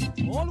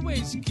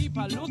 always keep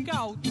a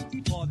lookout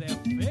for their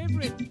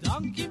favorite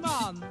donkey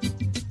man.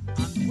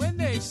 And when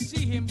they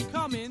see him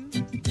coming,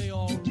 they all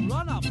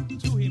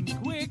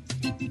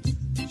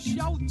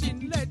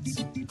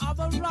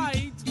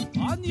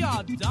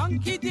your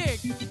donkey dick.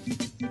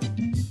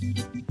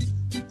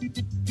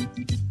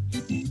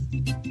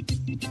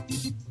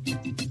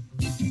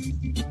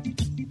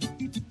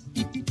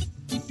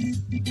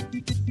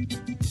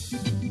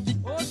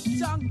 Oh,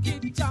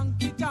 donkey,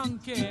 donkey,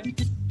 donkey,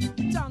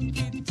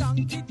 donkey,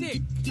 donkey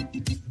dick.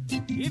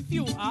 If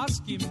you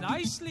ask him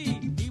nicely,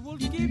 he will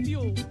give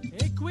you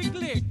a quick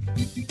lick.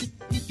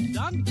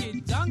 Donkey,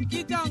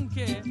 donkey,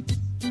 donkey,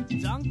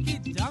 donkey,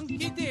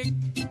 donkey dick.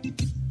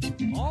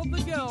 All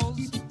the girls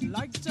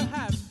like to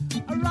have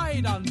a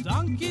ride on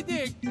donkey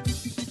dick.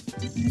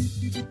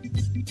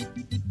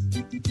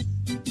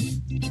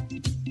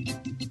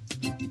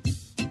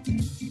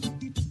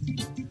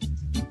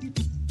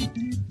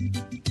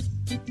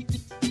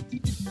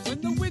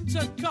 When the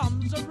winter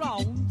comes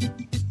around,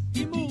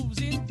 he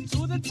moves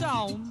into the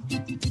town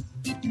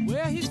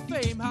where his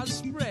fame has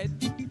spread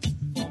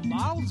for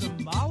miles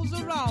and miles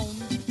around.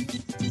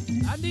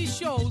 And he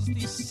shows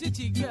these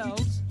city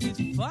girls his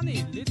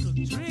funny little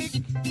trick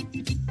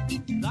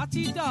that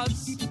he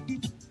does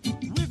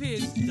with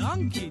his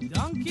donkey,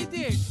 donkey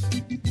dick.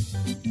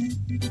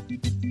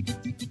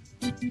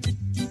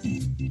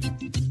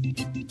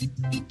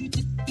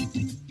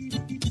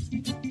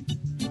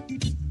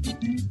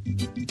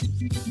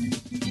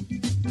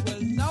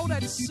 Well, now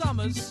that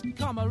summer's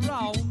come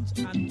around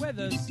and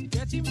weather's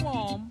getting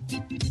warm,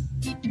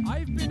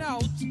 I've been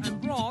out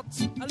and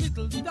brought a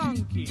little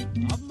donkey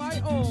of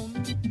my own.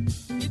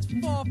 It's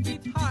 4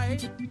 feet high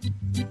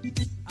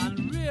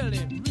and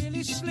really,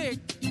 really slick,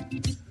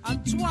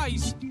 and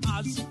twice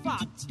as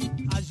fat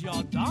as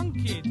your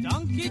donkey,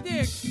 donkey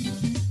dick.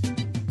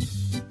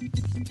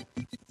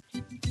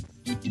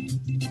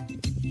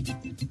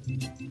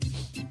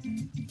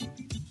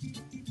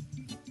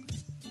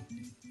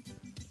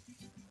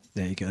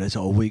 There you go, that's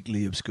our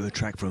weekly obscure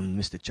track from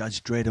Mr.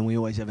 Judge Dredd, and we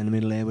always have in the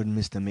middle there with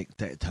Mr.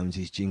 Mick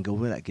Tones' jingle.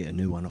 We'll get a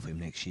new one off him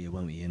next year,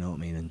 won't we, you know what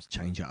I mean, and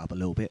change it up a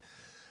little bit.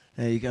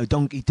 There you go,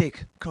 Donkey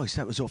Dick. Christ,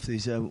 that was off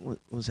his, what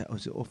was that?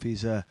 Was it off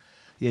his,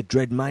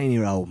 Dread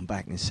Mania album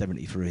back in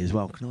 73 as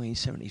well.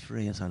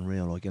 1973, that's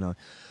unreal, like, you know.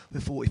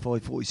 We're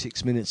 45,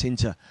 46 minutes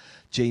into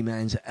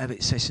G-Man's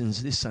Avid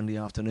Sessions this Sunday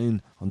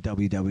afternoon on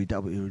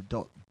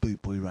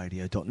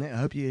www.bootboyradio.net. I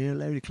hope you hear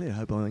Larry Clear. I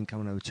hope I ain't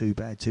coming over too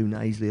bad, too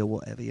nasally or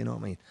whatever, you know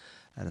what I mean.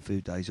 Had a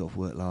few days off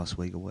work last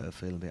week or whatever,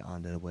 feeling a bit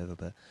under the weather,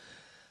 but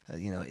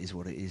you know, it is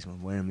what it is.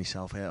 I'm wearing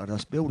myself out on a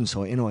building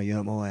site, you know,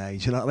 at my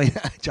age, you know what I mean?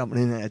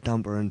 Jumping in at a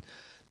dumper and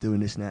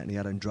doing this and that and the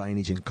other, and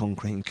drainage and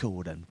concrete and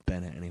cord and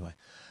Bennett anyway.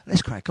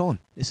 Let's crack on.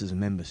 This is a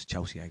members,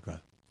 Chelsea Agro.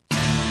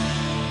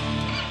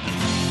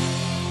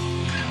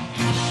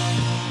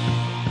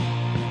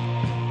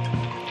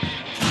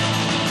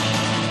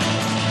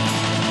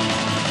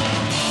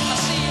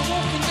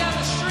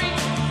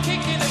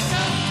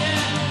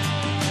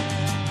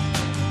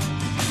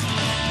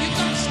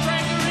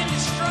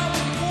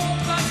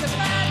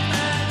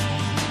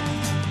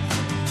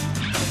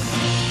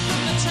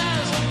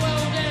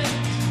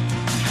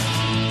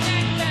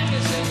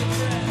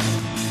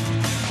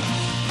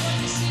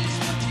 This is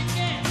what you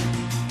get.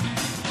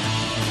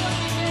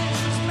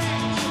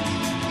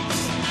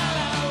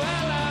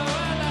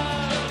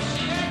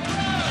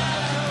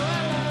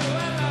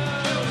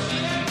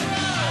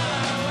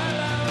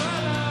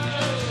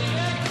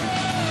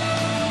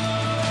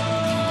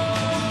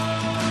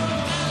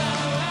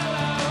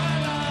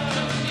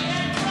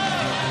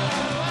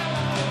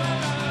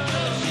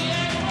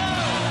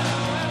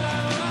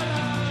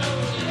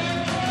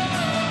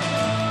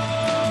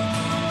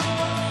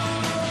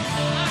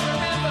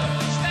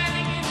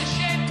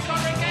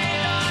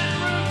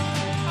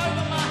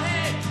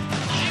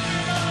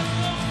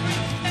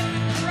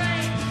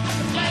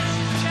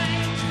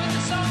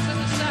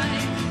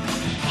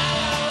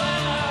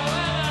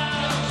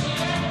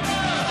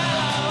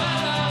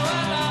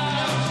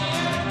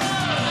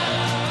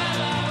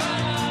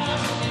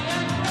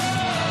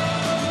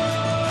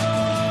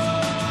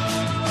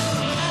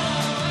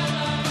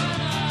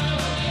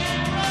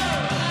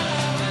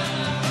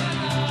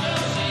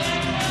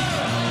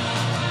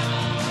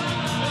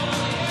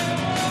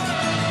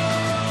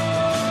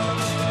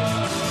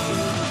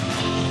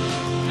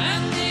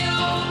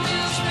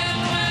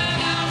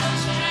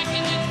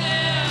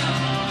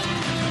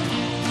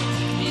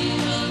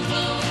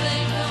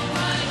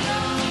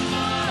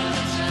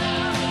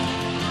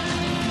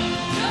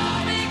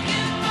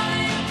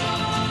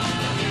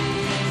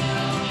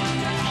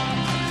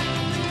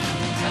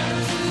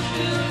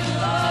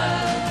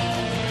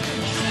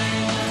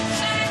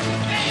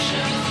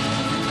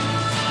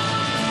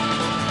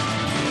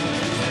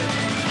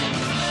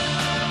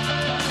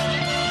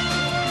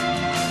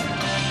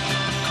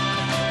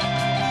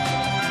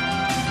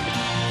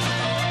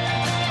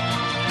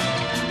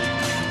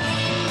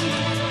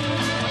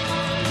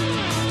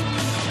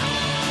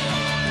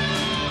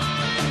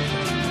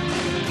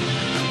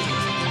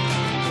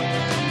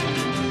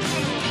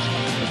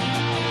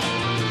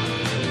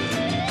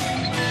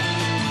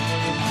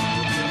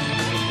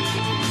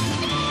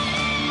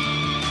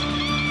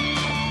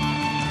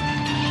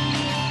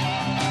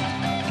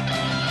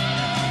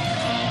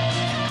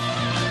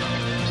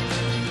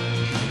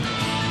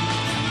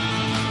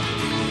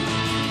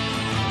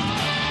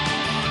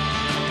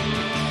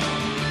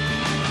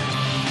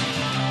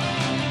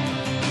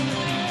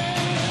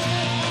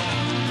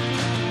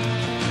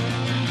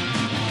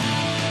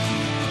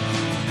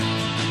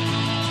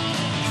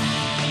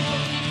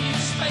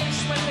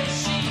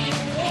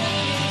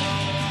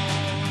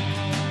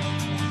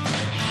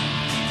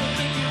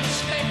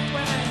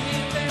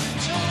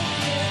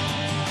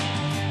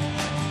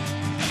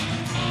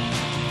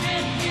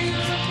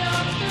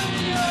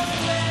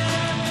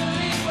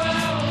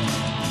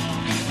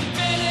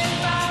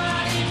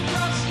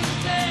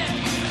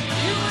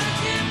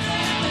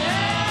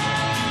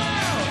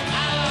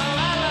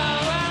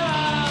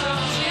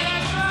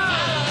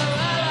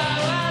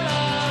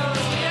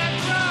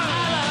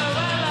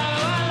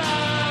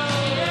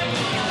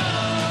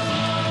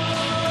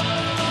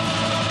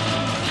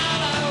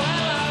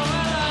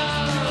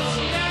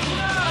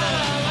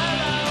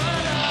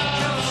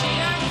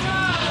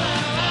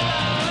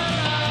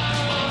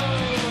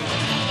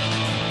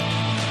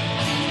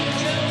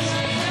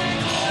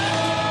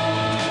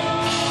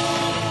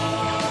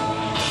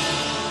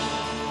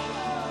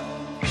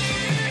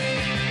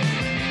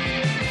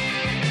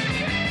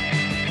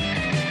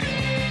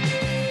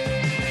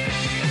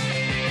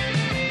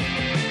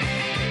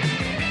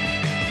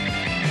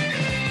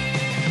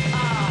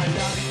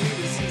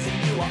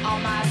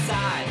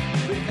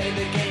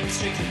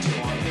 strictly to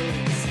our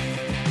rules.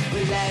 We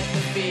let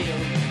the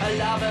field a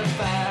love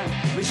affair,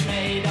 which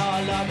made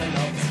all other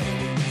lovers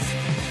fools.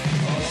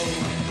 Oh,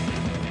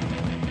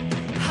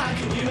 how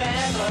can you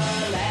ever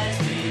let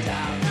me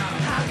down?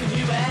 How can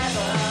you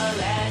ever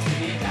let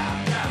me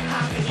down?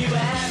 How can you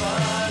ever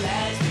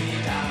let me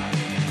down?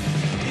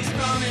 These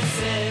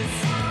promises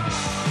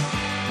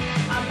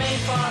are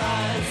made for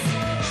us.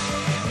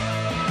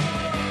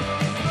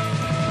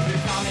 We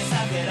promised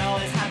that we'd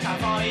always have time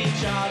for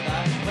each other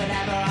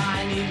whenever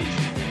I needed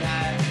you to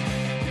know.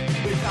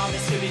 We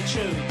promised to be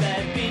true,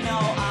 there'd be no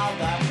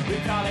other. We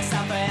promised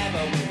that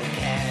forever we would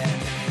care.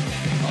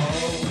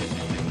 Oh,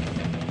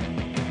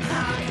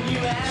 how can you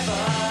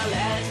ever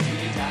let me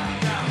down?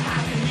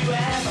 How can you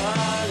ever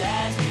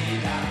let me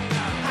down?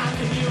 How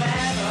can you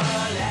ever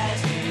let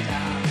me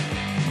down?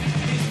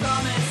 These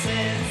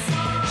promises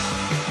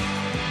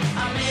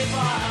are made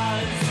for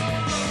us.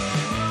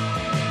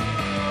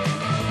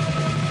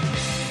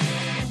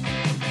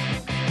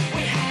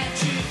 We had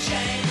to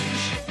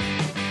change,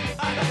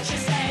 but you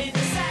stayed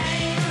the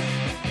same.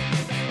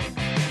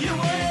 You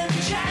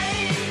wouldn't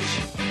change.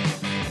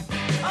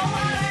 Oh,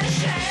 what a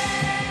shame.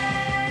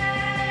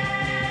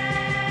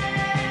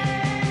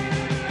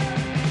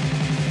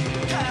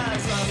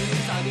 'Cause loving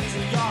is not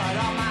easy, you're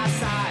on my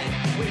side.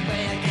 We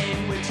play a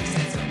game with 2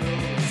 sets of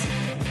rules.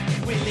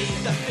 We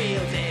leave the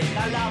field in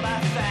a love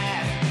affair.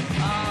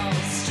 Oh,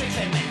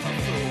 strictly meant for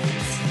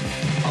fools.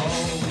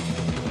 Oh,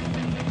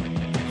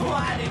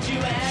 why did you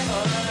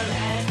ever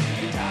let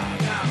me down?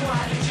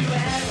 Why did you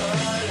ever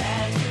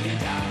let me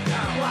down?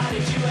 Why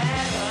did you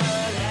ever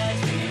let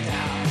me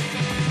down?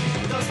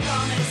 Those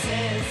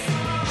promises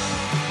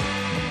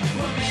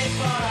were made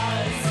for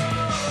us.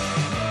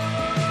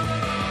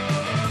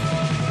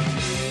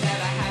 You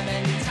never have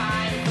any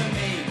time for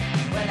me.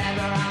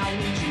 Whenever I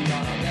need you,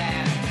 you're not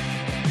there.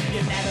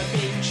 You've never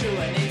been true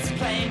and it's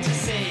plain to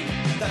see.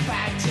 The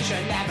fact is you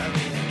never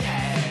really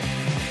cared.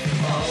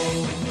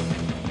 Oh,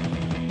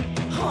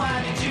 why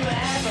did you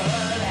ever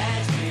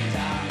let me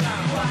down?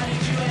 Why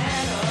did you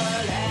ever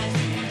let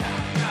me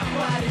down?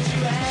 Why did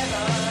you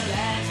ever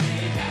let me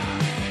down?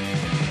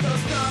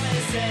 Those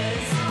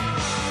promises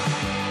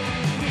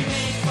we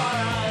made for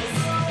us.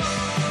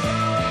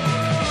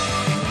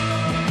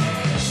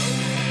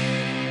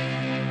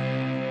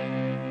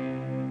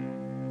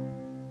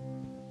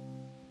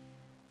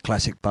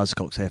 Classic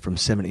Buzzcocks there from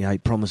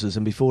 78 Promises,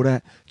 and before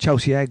that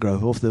Chelsea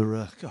Aggro off the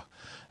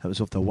that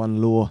was off the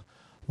One Law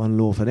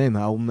for them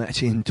album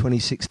actually in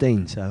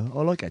 2016. So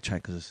I like that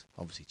track because it's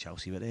obviously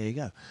Chelsea, but there you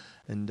go,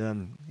 and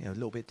you know, a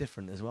little bit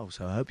different as well.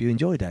 So I hope you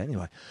enjoyed that.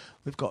 Anyway,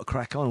 we've got to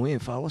crack on. We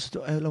ain't far.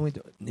 How long we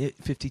do?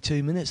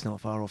 52 minutes, not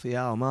far off the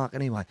hour mark.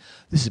 Anyway,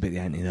 this is a bit the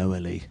Anthony Noah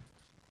Lee.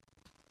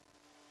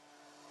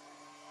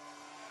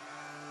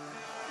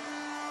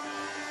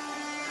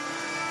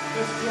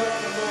 Let's play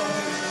the Lord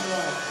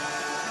tonight.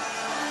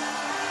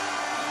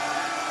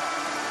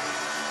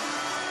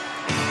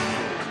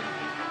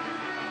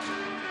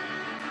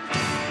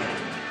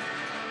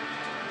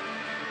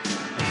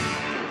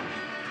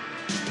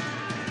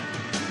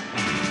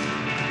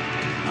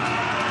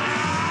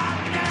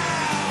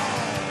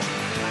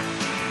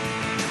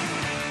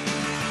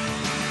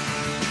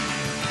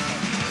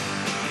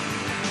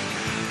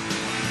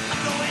 I'm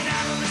going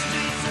out on the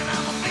streets and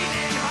I'm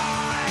feeling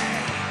high.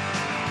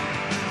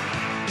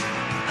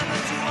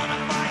 But you wanna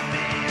fight?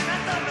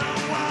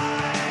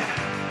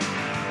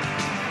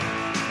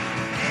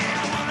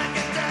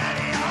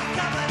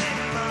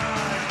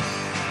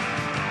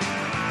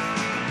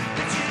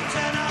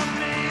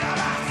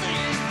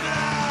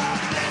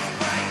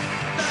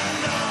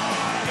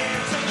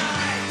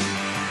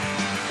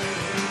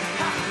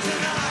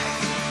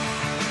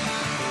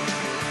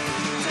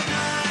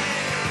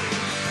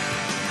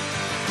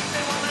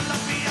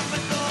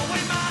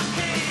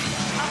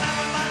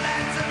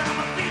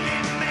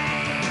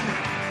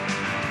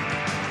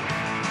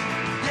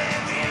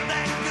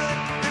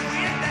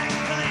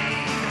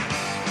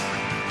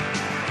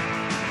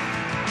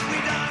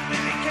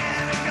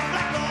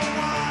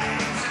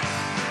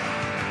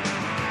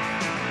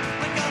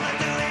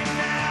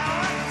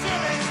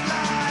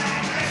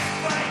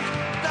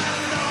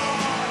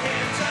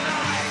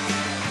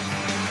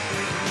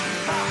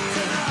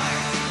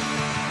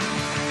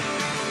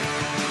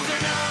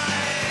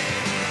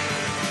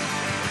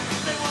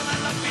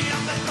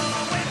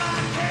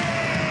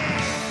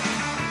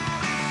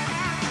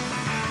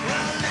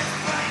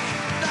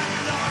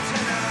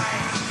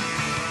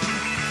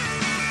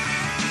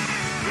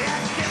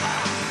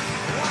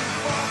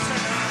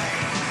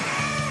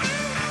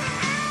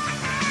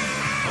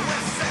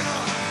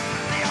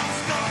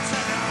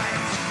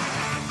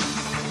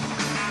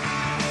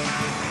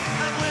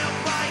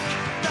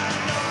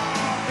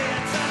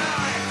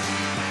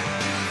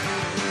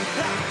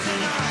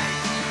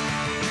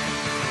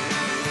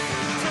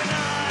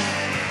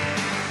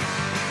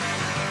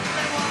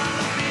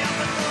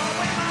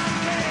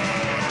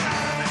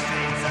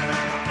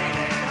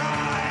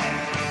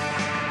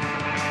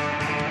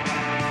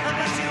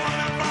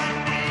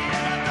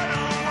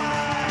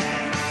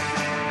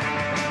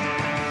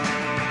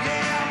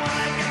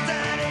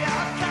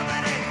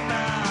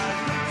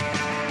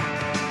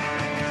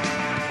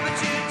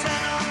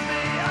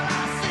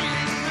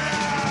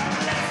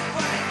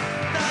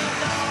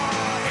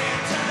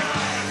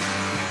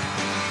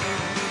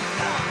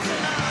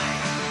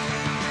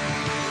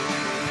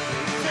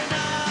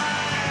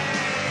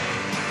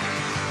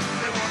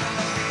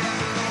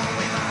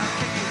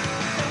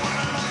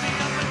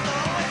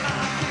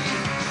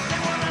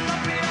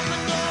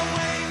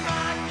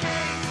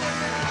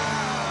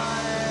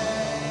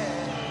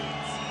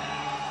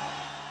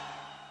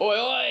 Oi,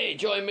 oi!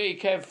 Join me,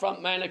 Kev,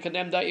 frontman of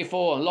Condemned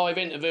 84, live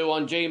interview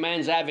on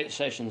G-Man's Avid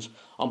Sessions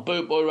on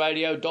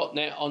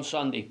bootboyradio.net on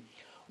Sunday.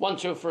 1,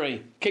 2,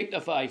 3. Keep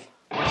the faith.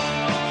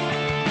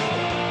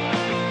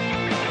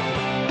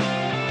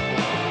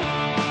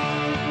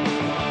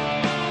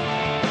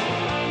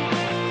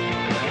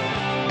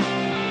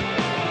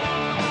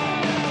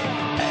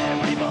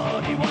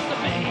 Everybody wants to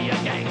be a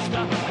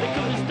gangster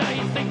because they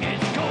think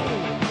it's cool.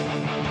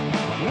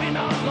 We're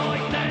not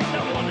like that,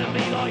 don't want to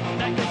be like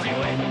that because you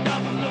end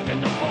up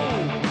looking the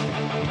fool.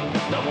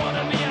 Don't want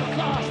to be a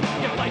class,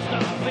 your face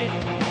don't fit,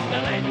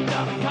 they'll end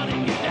up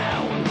cutting you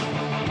down.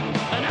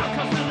 An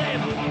outcast to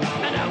them,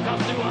 an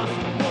outcast to us,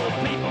 more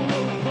people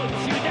will put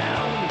you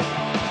down.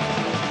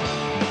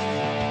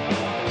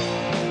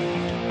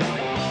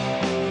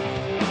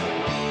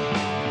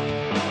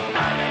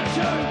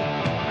 Attitude,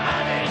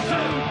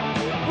 attitude,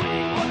 we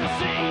want to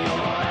see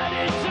your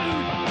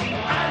attitude.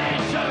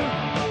 Attitude,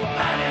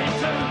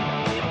 attitude,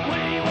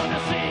 we want to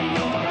see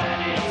your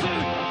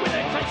attitude. With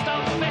a clenched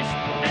up fist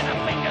and a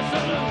finger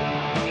salute,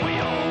 we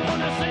all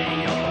want to see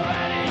your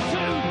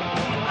attitude.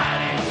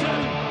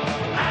 Attitude,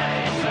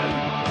 attitude,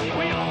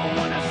 we all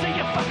want to see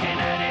your fucking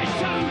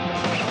attitude.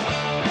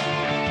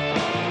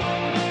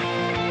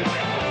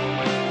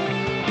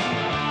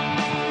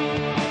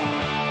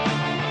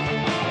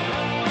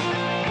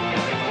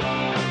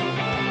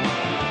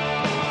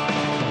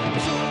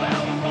 It's all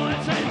about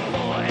riots and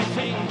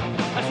fighting,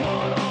 that's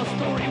what our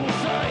story will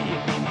say.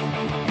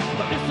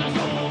 But this is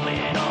all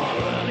in our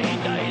early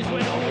days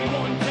when all we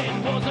wanted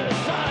was a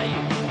say.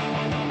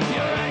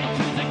 Your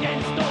attitude's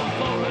against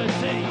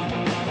authority,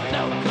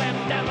 they'll clamp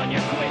down on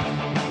you quick.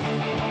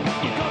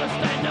 You gotta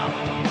stand up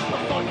and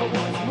fight for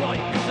what's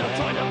right, cause they're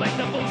trying to make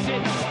the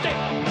bullshit stick.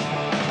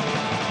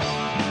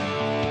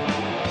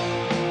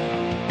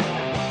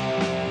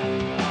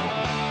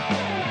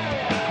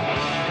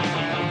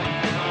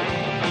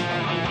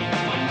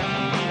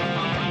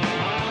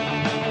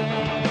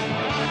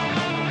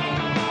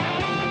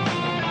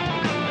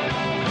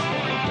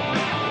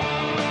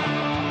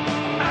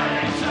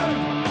 Attitude,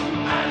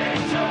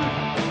 attitude,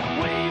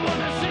 we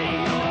wanna see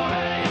your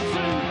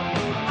attitude.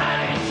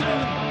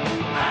 Attitude,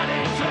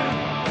 attitude,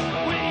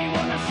 we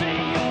wanna see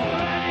your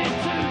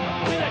attitude.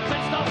 With a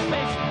clenched up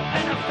fist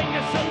and a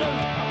finger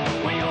salute,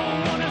 we all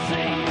wanna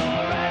see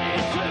your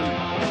attitude.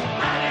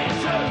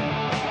 Attitude,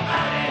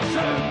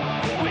 attitude,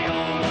 we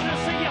all wanna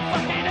see your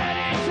fucking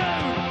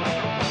attitude.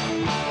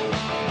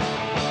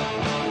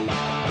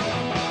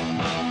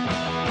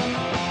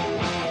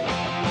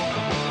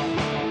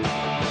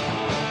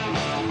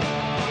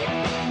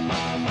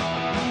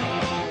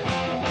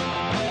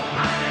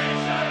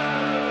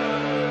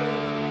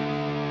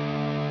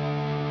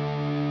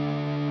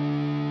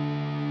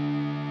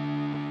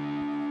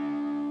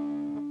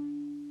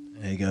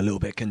 There you go, a little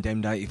bit of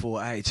Condemned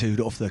 84 Attitude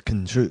off the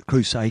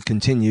Crusade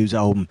Continues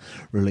album,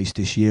 released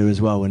this year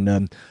as well,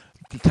 and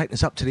taking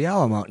us up to the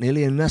hour mark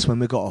nearly, and that's when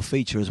we've got our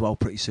feature as well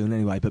pretty soon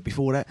anyway. But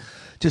before that,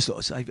 just sort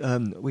of say,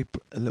 we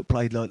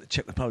played like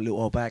Check the Public a little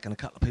while back, and a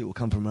couple of people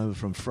come from over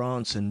from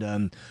France, and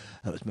that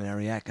was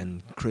Mariac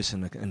and Chris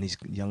and his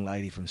young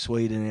lady from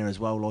Sweden here as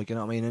well, like, you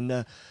know what I mean,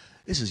 and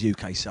this is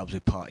UK Subs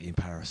with Party in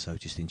Paris, so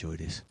just enjoy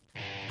this.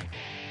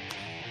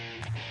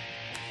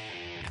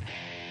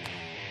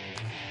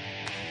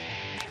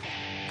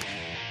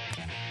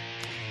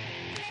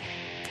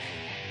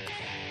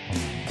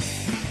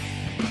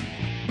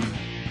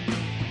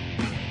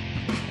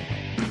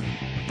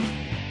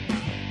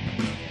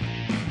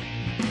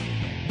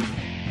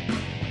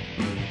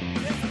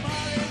 There's a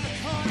bar in the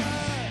corner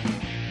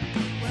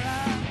where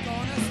I'm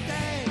gonna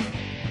stay.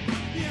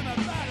 Me and my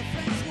body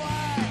French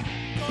wine,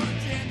 gonna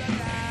jam the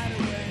night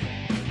away.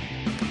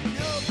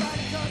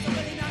 Nobody calls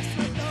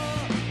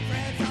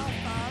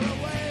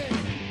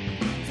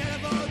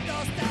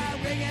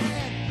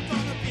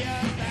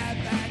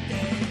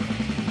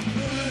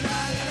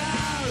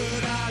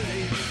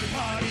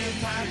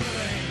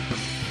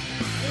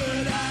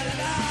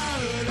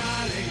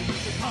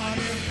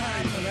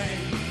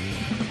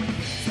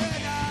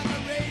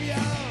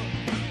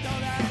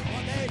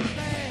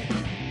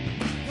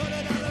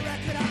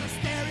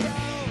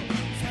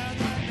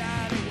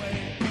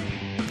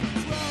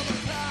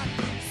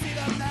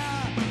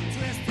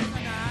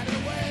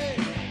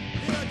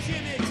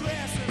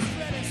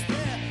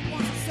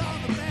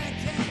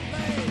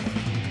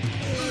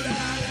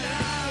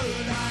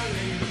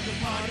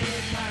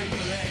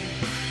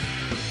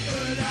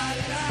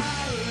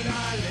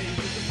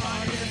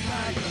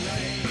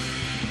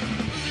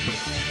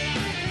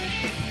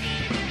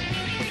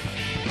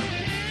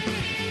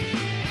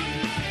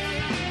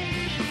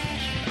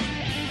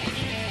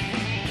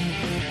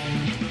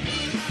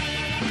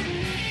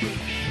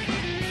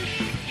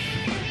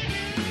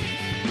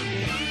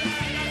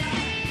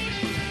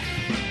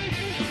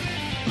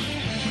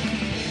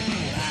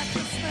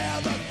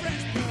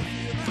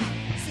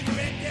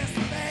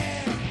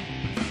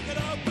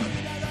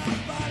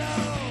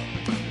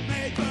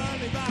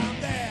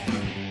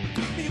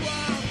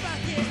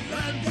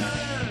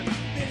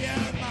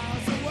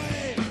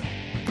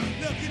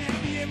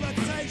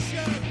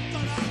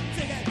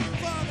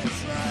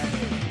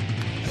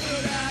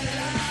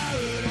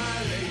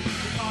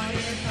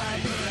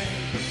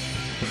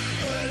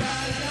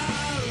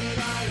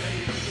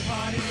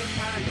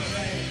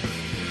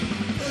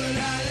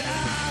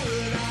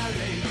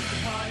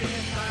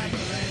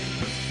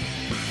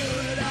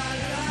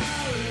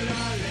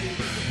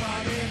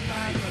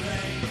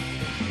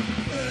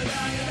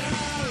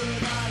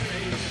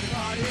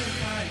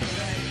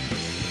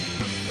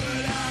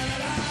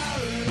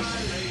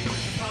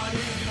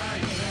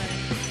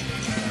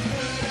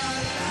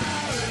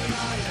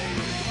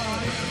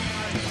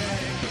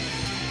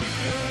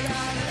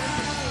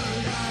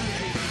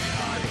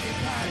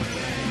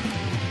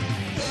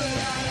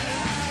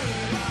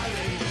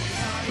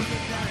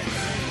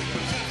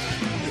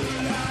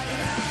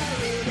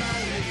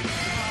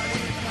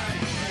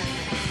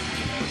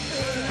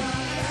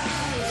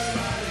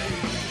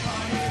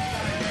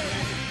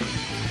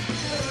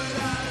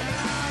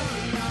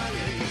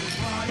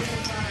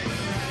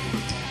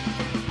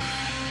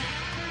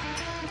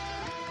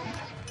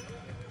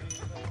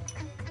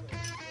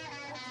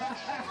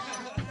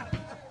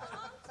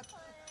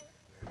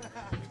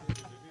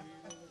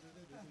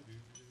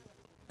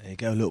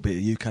There you go, a little bit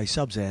of UK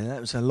subs there.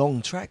 That was a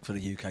long track for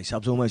the UK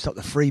subs, almost up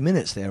to 3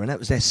 minutes there, and that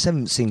was their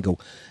 7th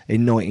single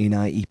in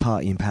 1980,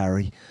 Party in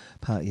Paris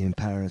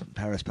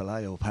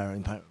Palais, or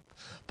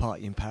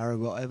Party in Paris,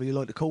 whatever you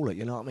like to call it,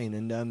 you know what I mean?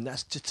 And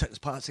that's just took us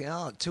past the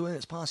hour, 2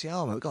 minutes past the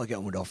hour, mate. We've got to get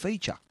on with our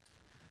feature.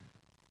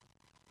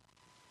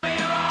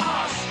 Get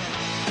up,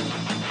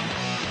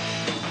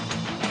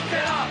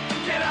 get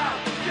up,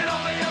 get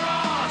over your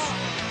arse.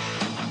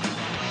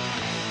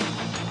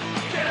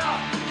 Get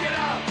up, get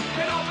up,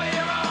 get over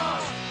your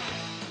arse.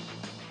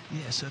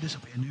 Yeah, so this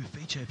will be a new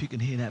feature. If you can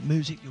hear that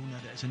music, you'll know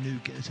that there's a new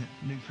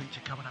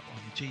feature coming up on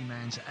your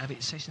G-Man's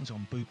Avid Sessions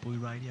on Boot Boy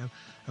Radio,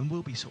 and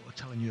we'll be sort of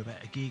telling you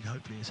about a gig.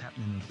 Hopefully it's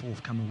happening in the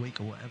forthcoming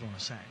week or whatever, on a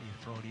Saturday,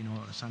 Friday night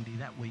or a Sunday,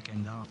 that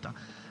weekend after,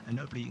 and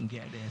hopefully you can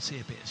get out there, see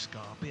a bit of ska,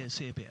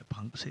 see a bit of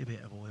punk, see a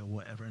bit of oil,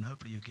 whatever, and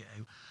hopefully you get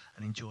out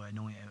and enjoy a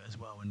night out as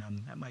well. And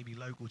that may be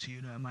local to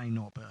you, no, it may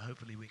not, but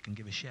hopefully we can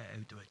give a shout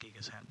out to a gig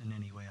that's happening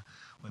anywhere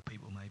where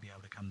people may be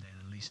able to come down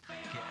and at least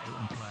get out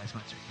and play as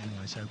much as we can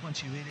anyway. So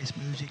once you hear this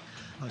music,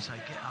 I'd say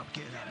get up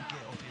and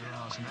get off your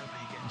arse, and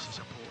hopefully you get into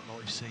support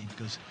live scene,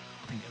 because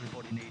I think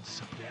everybody needs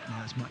support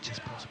now as much as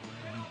possible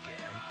when you get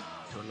out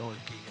to a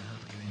live gig, and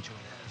hopefully you enjoy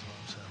that as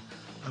well. So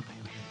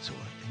hopefully you can sort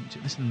of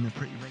listen to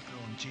pretty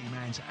regular on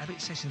G-Man's Avid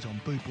Sessions on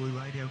Boot Boy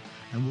Radio,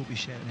 and we'll be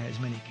shouting out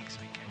as many gigs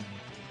as we can in the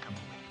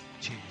forthcoming week.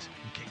 Cheers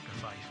and keep the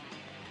faith.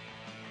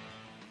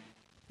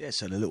 Yeah,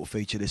 so the little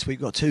feature this week,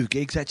 we've got 2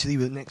 gigs actually.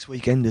 With next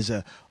weekend is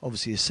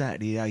obviously a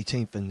Saturday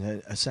 18th and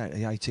a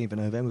Saturday 18th of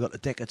November. We've got the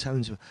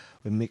Decatones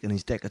with Mick and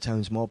his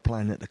Decatones mob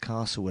playing at the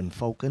Castle in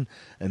Falcon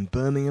and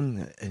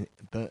Birmingham,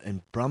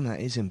 and Brum, that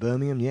is, in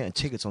Birmingham. Yeah, and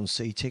tickets on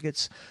C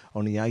Tickets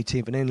on the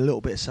 18th, and then a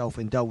little bit of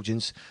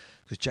self-indulgence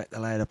because Jack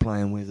the Lad are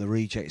playing with the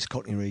Rejects,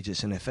 Cockney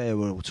Rejects, in their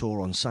farewell tour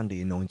on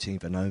Sunday, the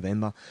 19th of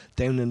November,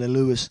 down in the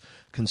Lewis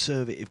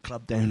Conservative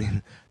Club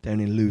down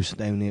Lewis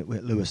down near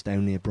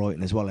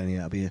Brighton as well. And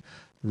that'll be a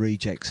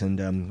Rejects and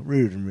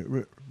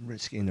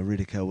Risky and the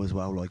Ridicule as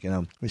well, like, you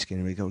know, Risky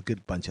and the Ridicule, a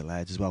good bunch of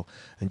lads as well,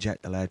 and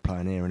Jack the Lad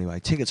playing there anyway.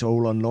 Tickets are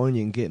all online,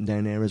 you can get them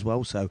down there as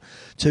well, so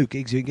 2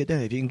 gigs you can get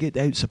there. If you can get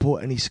out,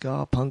 support any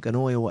ska, punk and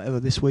oi or whatever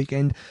this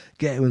weekend,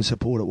 get out and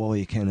support it while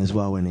you can as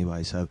well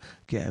anyway, so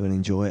get out and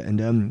enjoy it, and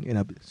you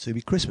know, so it'll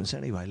be Christmas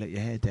anyway, let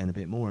your hair down a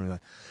bit more anyway.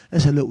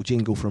 That's a little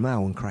jingle from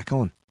Al and crack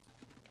on.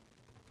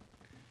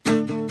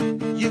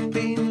 You've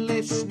been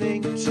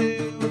listening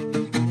to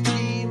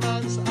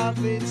G-Man's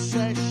Avid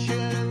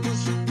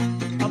Sessions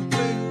on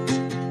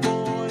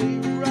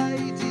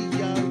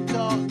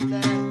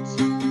bootboyradio.net.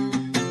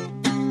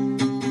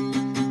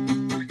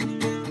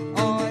 I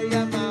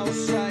am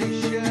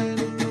Alsatian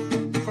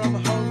from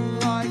home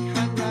like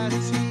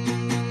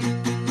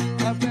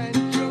Hanratty. I've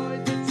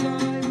enjoyed the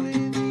time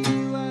with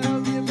you. I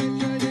hope you've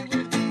enjoyed it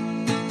with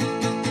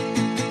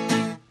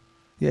me.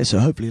 Yeah, so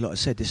hopefully, like I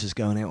said, this is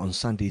going out on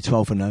Sunday,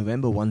 12th of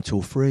November, 1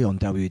 till 3 on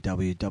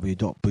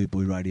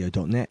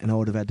www.bootboyradio.net, and I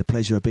would have had the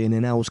pleasure of being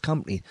in Al's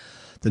company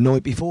the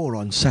night before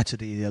on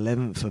Saturday, the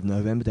 11th of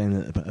November, down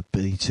at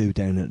B2,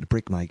 down at the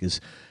Brickmakers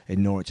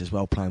in Norwich as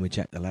well, playing with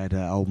Jack the Lad,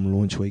 album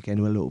launch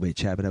weekend. We're a little bit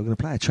chat, but I'm going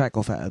to play a track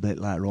off that a bit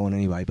later on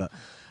anyway, but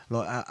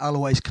like Al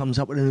always comes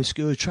up with an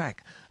obscure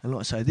track, and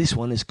like I say, this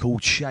one is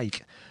called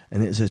Shake,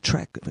 and it's a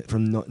track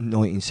from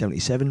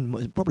 1977.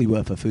 It's probably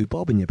worth a few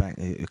bob in your back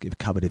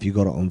cupboard if you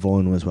got it on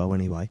vinyl as well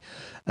anyway.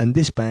 And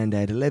this band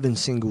had 11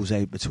 singles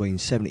out between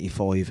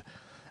 75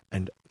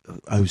 and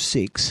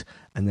 06,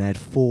 and they had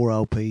 4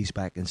 LPs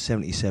back in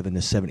 77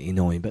 to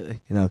 79, but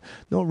you know,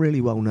 not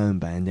really well known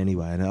band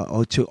anyway, and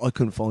I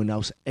couldn't find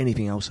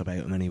anything else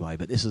about them anyway,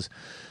 but this is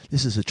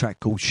a track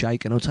called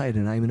Shake, and I'll tell you the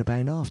name of the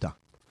band after.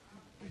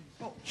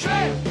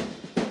 Shake!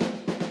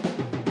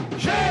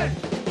 Shake!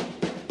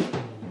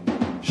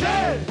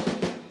 Shake!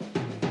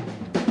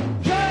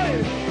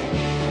 Shake!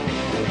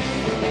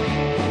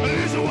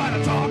 Listen what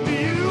I talk to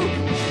you.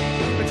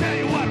 I tell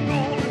you what I'm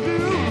gonna do.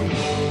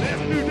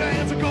 There's a new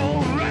dance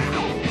going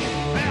around.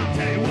 I'll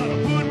tell you what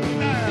I'm putting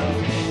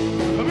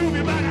down. Move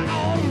your body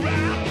all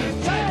around.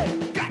 Hey,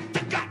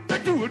 got to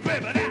do it,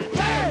 baby. Now,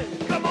 hey,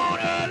 come on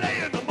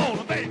early in the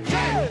morning, baby.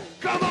 Hey,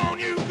 come on,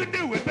 you can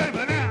do it, baby.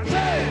 Now,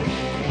 hey.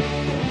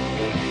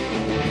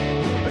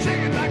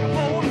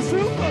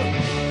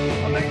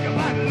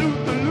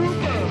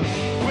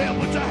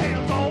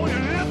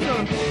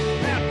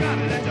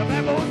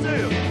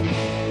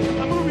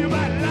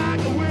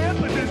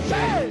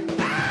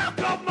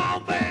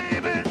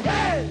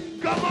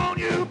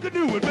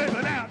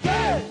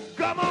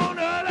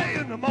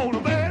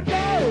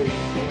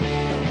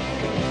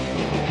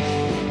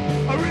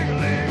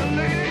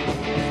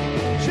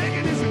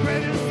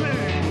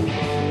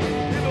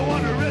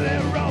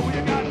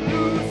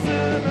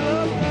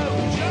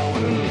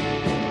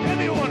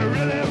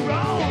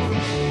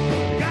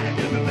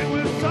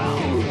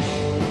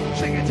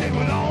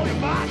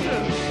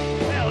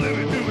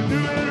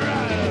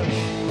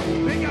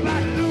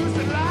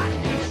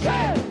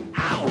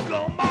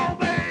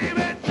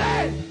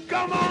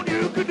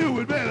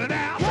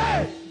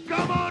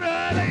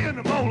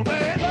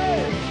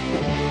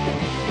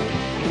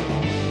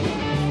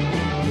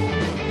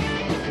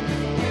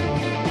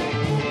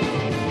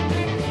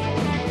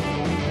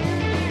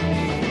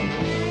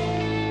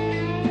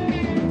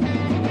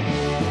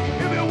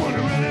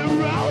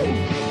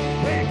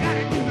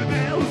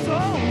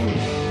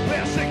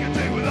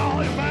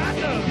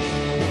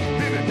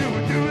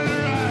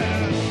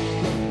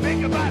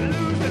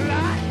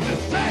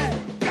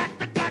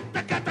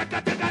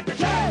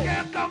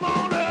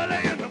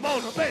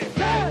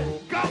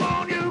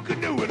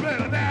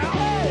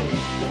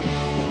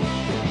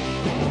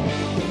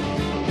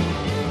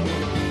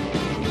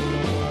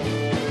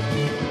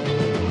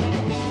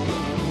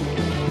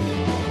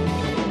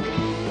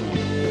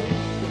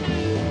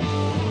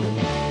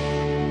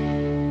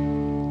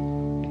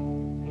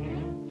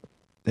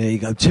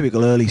 go,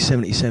 typical early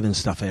 77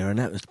 stuff here, and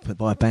that was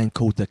by a band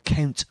called the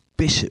Count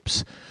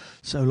Bishops.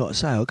 So, like I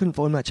say, I couldn't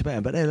find much about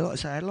them, but they, like I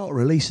say, had a lot of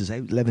releases,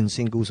 11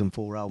 singles and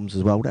 4 albums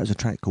as well. That was a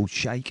track called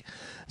Shake.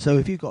 So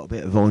if you've got a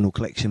bit of vinyl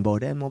collection by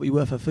them, might be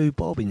worth a food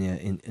bob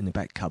in the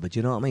back cupboard,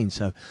 you know what I mean?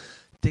 So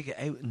dig it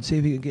out and see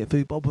if you can get a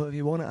food bob if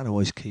you want it.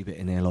 Otherwise, keep it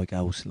in there like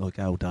Al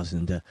does,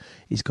 and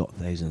he's got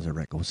thousands of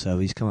records. So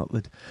he's come up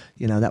with,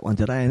 that one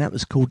today, and that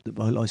was called,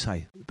 like I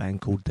say, a band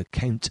called the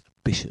Count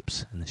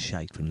Bishops and the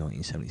Shake from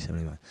 1977.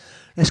 Anyway,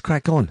 let's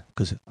crack on,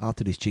 because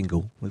after this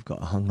jingle, we've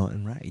got a Hung Light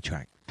and Ratty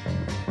track.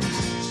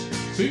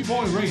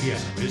 Bootboy Radio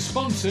is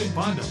sponsored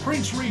by the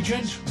Prince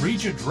Regent,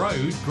 Regent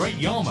Road, Great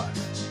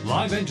Yarmouth.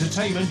 Live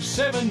entertainment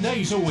 7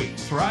 days a week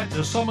throughout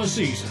the summer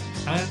season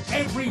and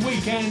every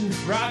weekend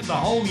throughout the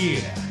whole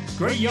year.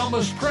 Great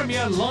Yarmouth's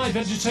premier live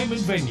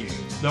entertainment venue,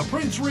 the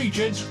Prince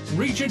Regent,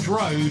 Regent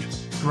Road,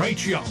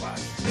 Great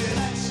Yarmouth.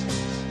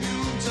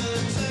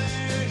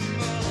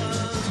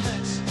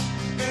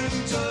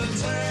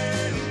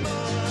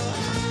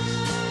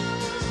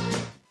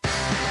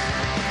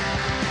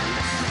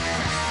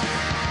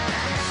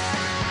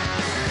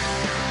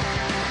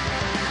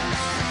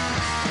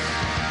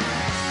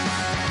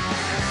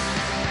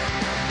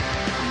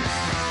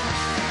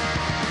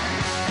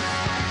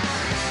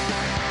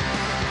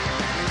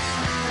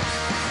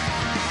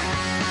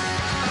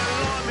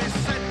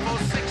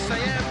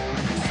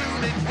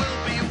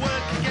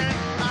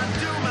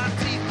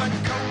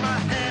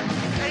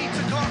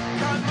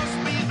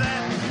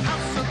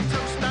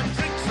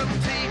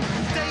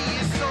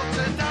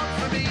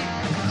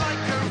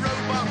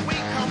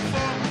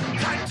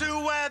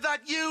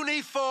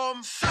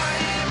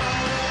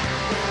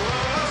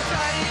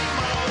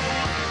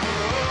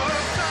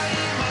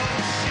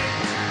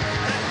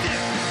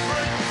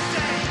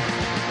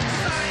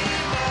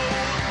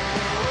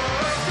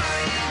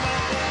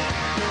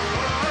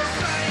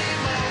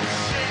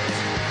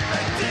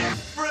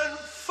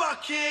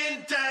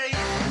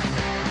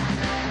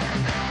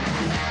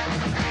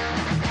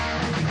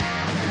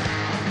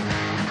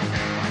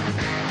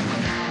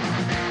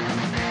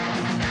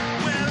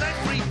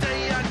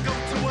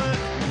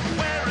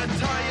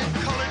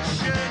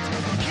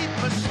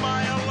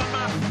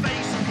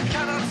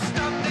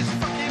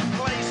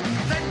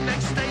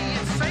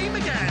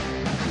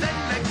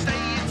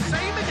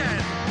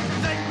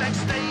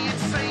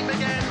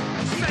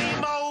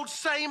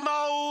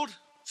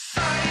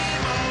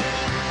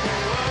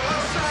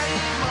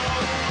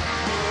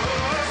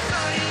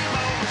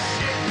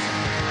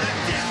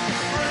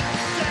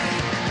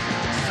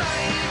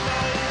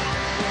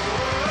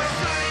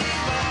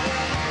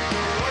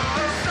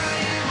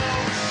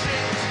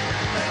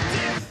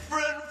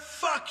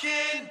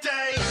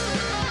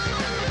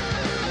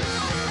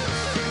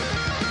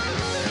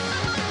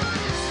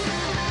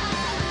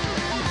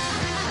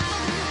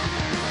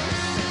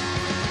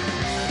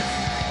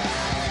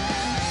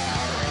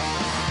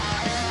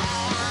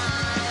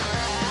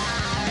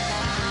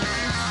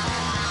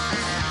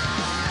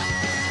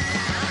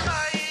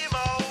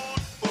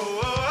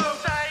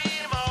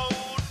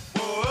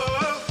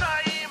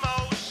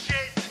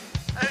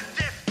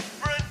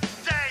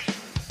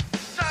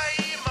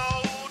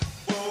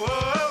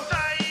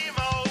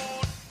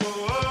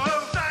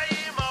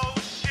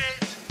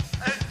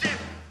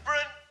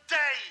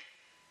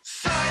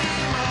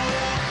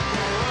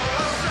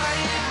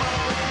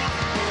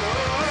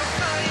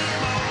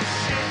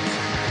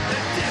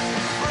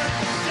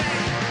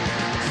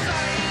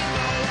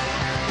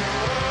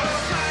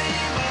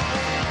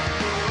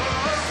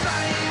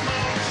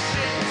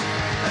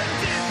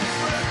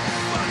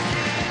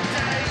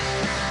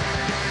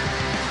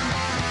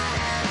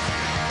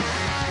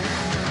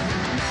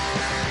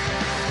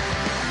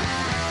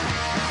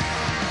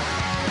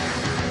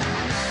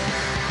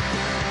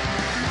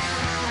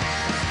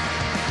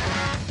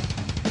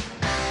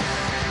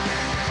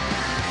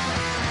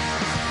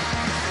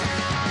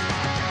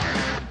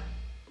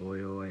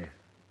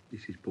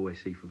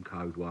 From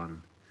Code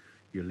 1.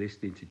 You're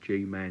listening to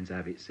G-Man's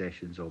Avid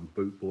Sessions on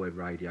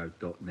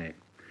bootboyradio.net.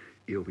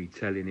 He'll be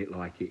telling it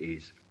like it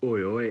is.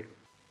 Oi, oi.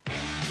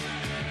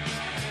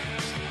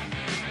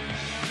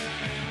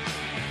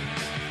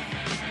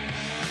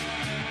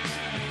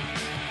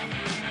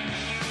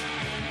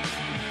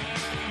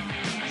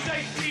 He's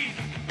 18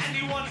 and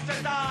he wants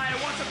to die,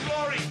 wants a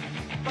glory,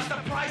 but the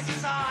price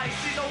is high.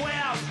 Sees a way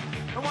out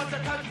and wants to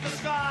touch the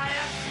sky.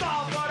 A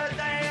star for a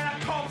day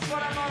and a corpse for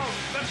tomorrow.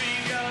 The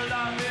media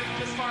love him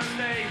just one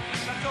day.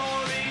 That's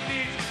all he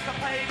needs to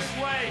pave his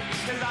way.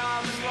 His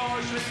arm is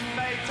glorious,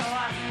 made to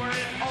last, where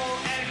it all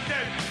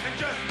ended in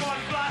just one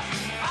blast.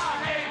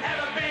 I ain't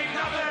ever been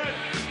nothing.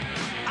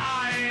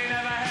 I ain't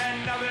never had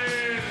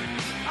nothing.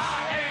 I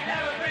ain't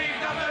never been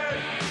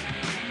nothing.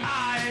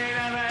 I ain't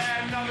never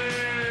had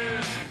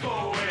nothing.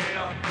 Going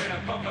up in a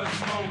puff of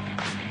smoke.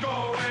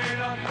 Going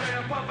up in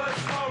a puff of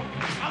smoke.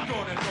 I'm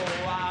gonna go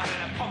out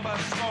in a puff of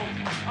smoke.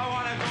 I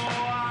wanna go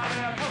out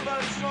in a puff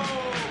of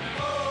smoke.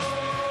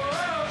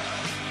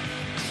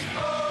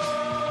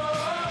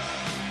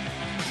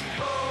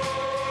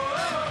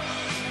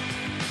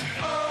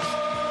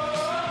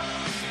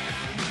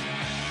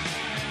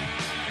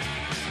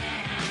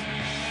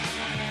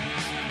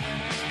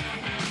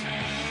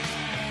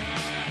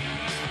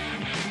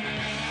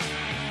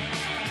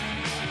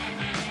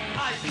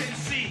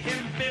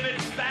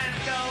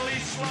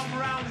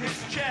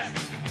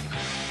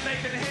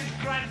 making his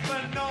grand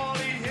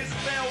finale, his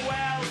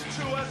farewell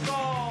to us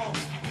all.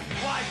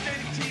 Why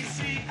didn't he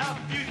see a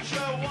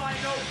future? Why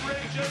no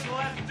bridges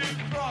left to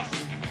cross?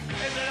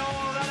 Is it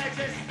all that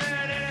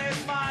existed in his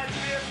mind to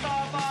be a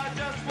star by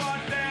just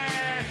one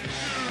day?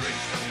 To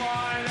reach the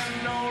point and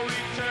no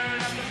return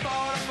at the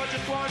start for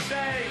just one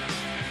day.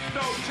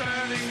 No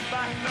turning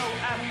back, no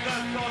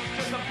afterthoughts,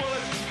 just a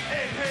bullet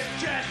in his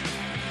chest.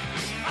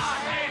 I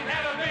ain't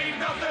never been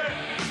nothing.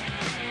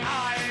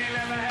 I ain't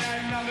never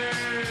had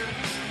nothing.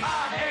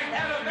 I ain't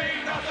never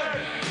been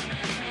nothing.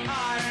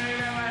 I ain't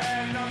never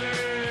had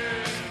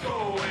nothing.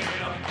 Going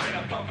up in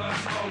a puff of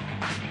smoke.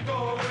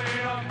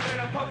 Going up in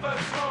a puff of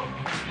smoke.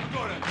 I'm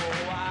gonna go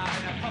out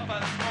in a puff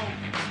of smoke.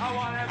 I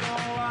wanna go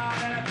out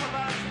in a puff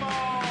of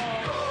smoke.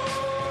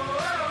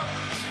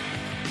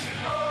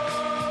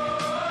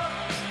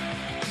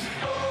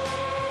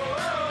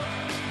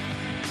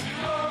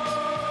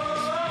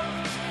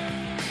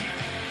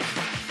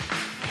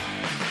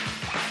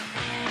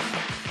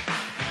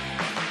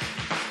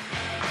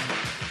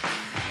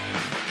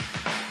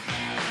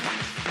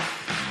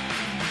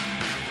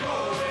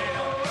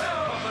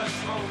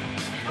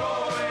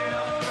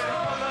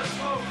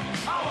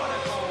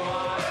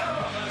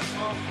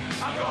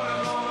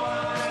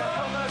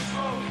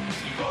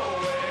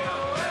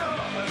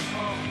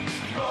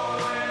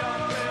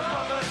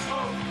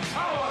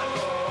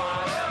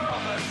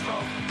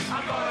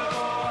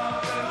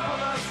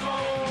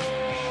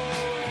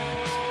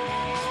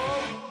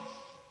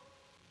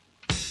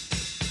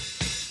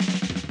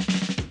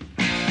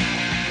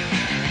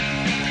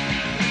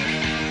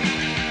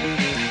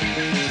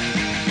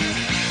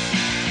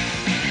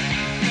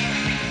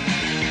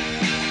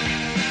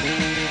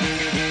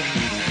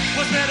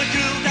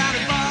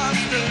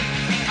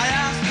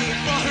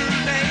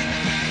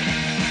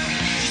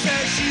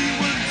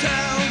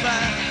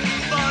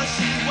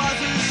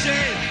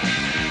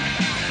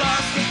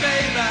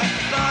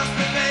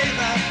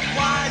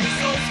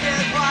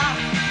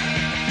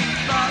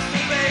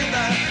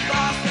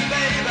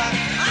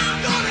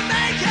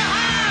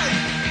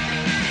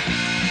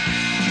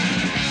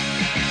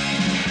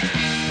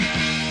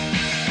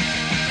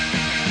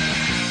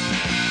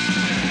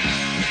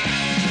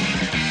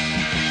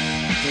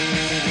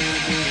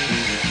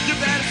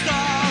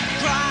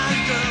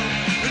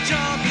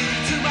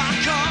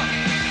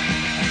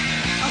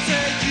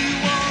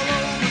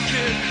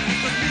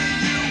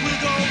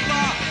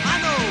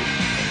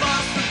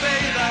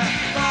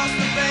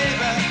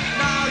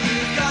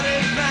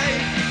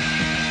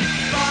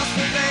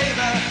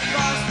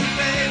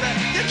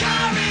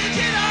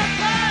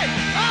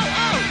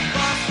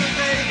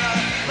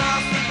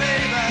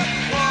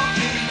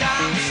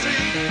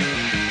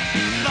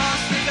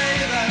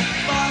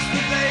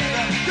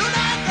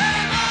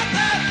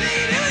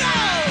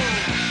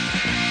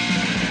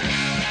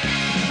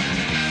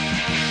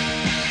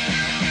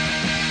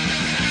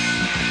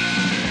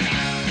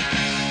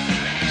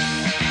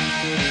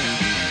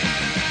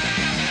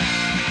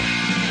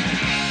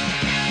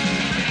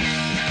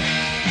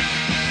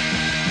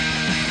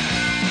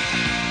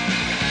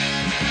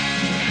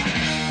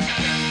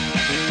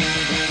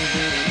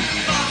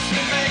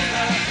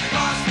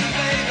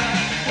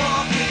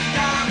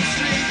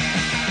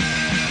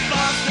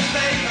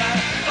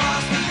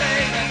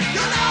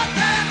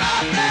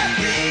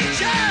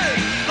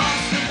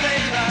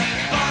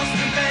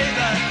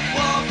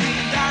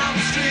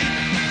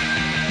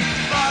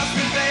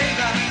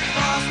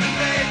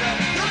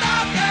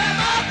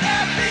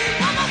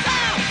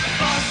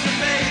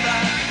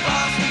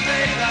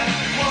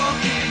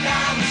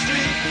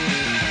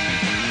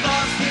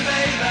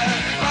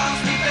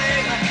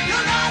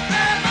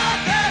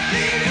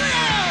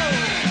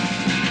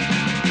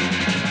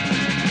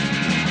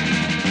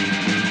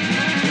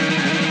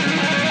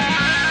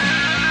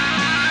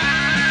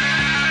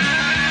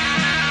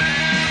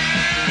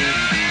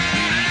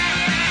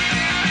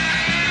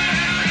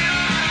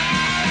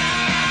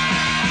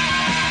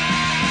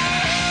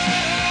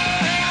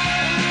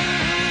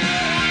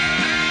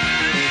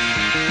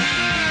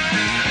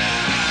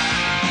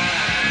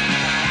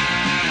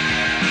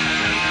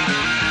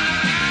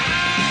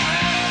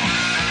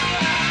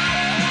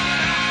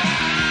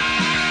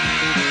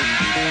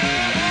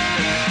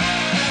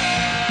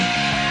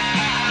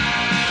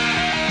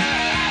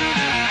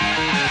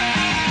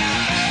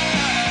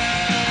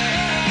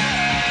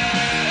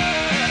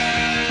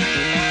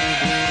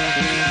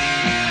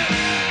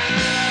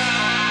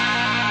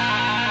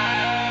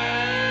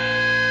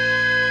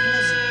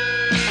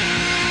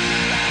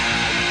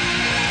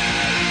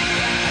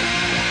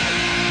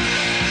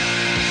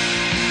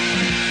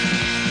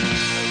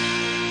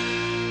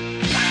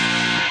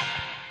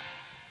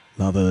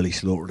 Love early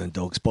Slaughter and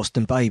Dogs.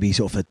 Boston Baby,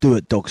 sort of a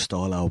do-it dog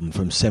style album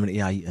from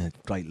 '78.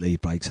 Great lead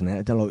breaks and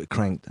that. They like it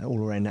cranked all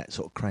around that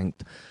sort of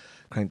cranked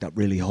up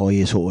really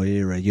high sort of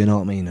era. You know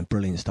what I mean? And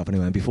brilliant stuff.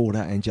 Anyway, and before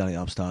that, Angelic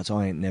Upstarts.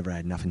 I ain't never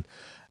had nothing.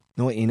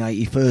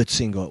 1983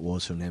 single it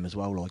was from them as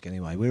well. Like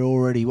anyway, we're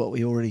already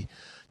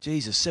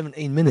Jesus,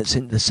 17 minutes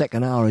into the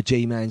second hour of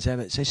G-Man's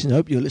Avid Sessions.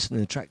 Hope you're listening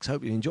to the tracks.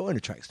 Hope you're enjoying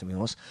the tracks, to be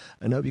honest.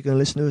 And hope you're going to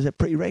listen to us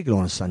pretty regular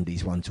on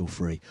Sundays 1 till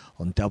 3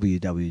 on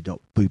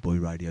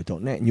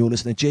www.bootboyradio.net. And you're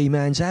listening to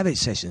G-Man's Avid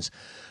Sessions.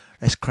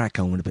 Let's crack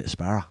on with a bit of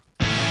Sparrow.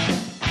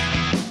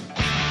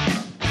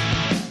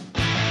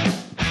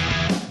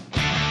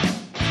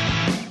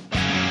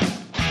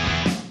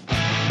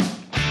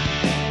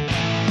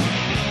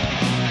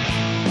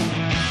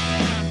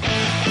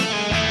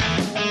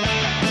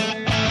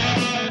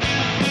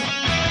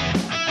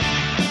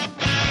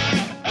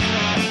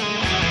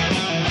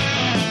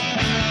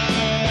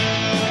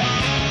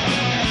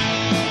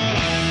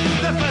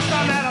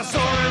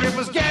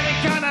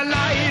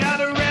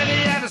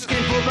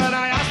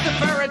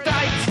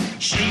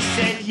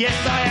 Yes,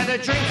 I had a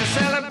drink to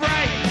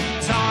celebrate.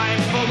 Time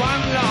for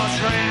one last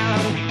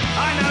round.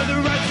 I know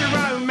the road to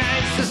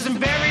romance. There's some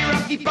very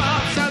rocky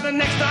parts. So the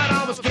next night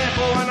I was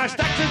careful and I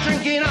stacked the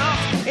drinking up.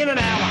 In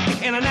an hour,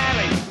 in an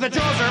alley, the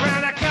doors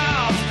around our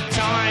cars.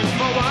 Time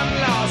for one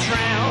last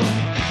round.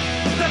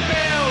 The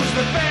bells,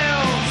 the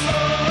bells.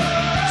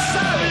 So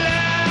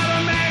loud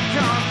a man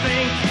can't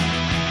think.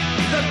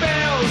 The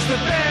bells, the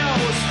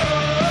bells.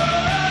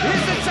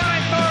 Is the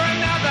time for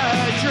another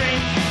drink?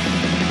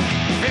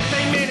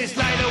 15 minutes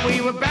later we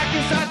were back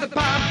inside the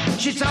pub.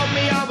 She told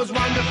me I was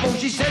wonderful,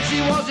 she said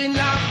she was in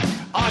love.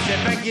 I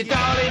said thank you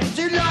darling,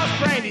 2 last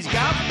brandy's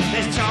cup.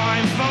 There's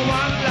time for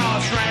one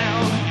last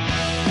round.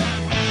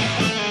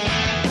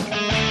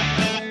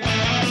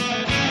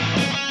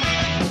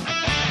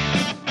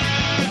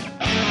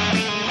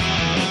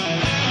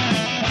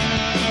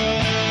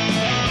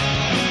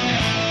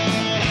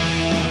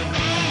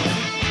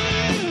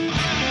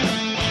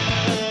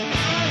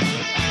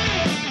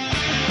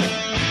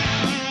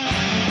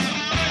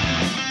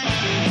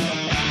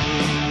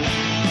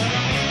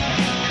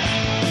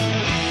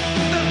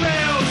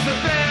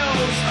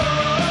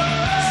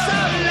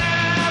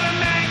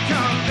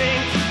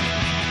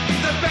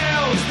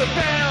 The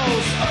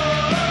bells,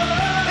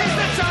 it's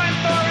the time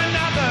for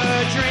another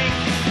drink.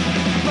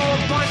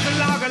 4 pints of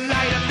lager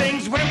later,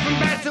 things went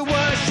from bad to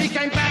worse. She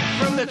came back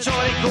from the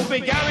toilet, could be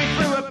going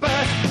through a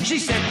burst. She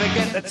said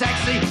forget the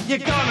taxi,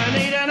 you're gonna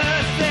need a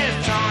nurse. There's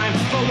time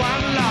for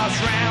one last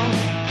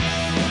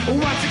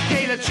round. 1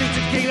 tequila, 2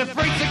 tequila,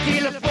 3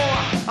 tequila,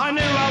 4. I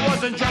knew I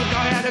wasn't drunk,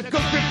 I had a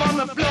good grip on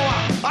the floor.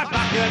 I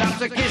bucketed up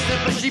to kiss her,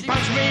 but she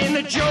punched me in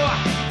the jaw.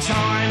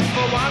 Time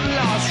for one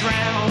last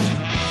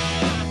round.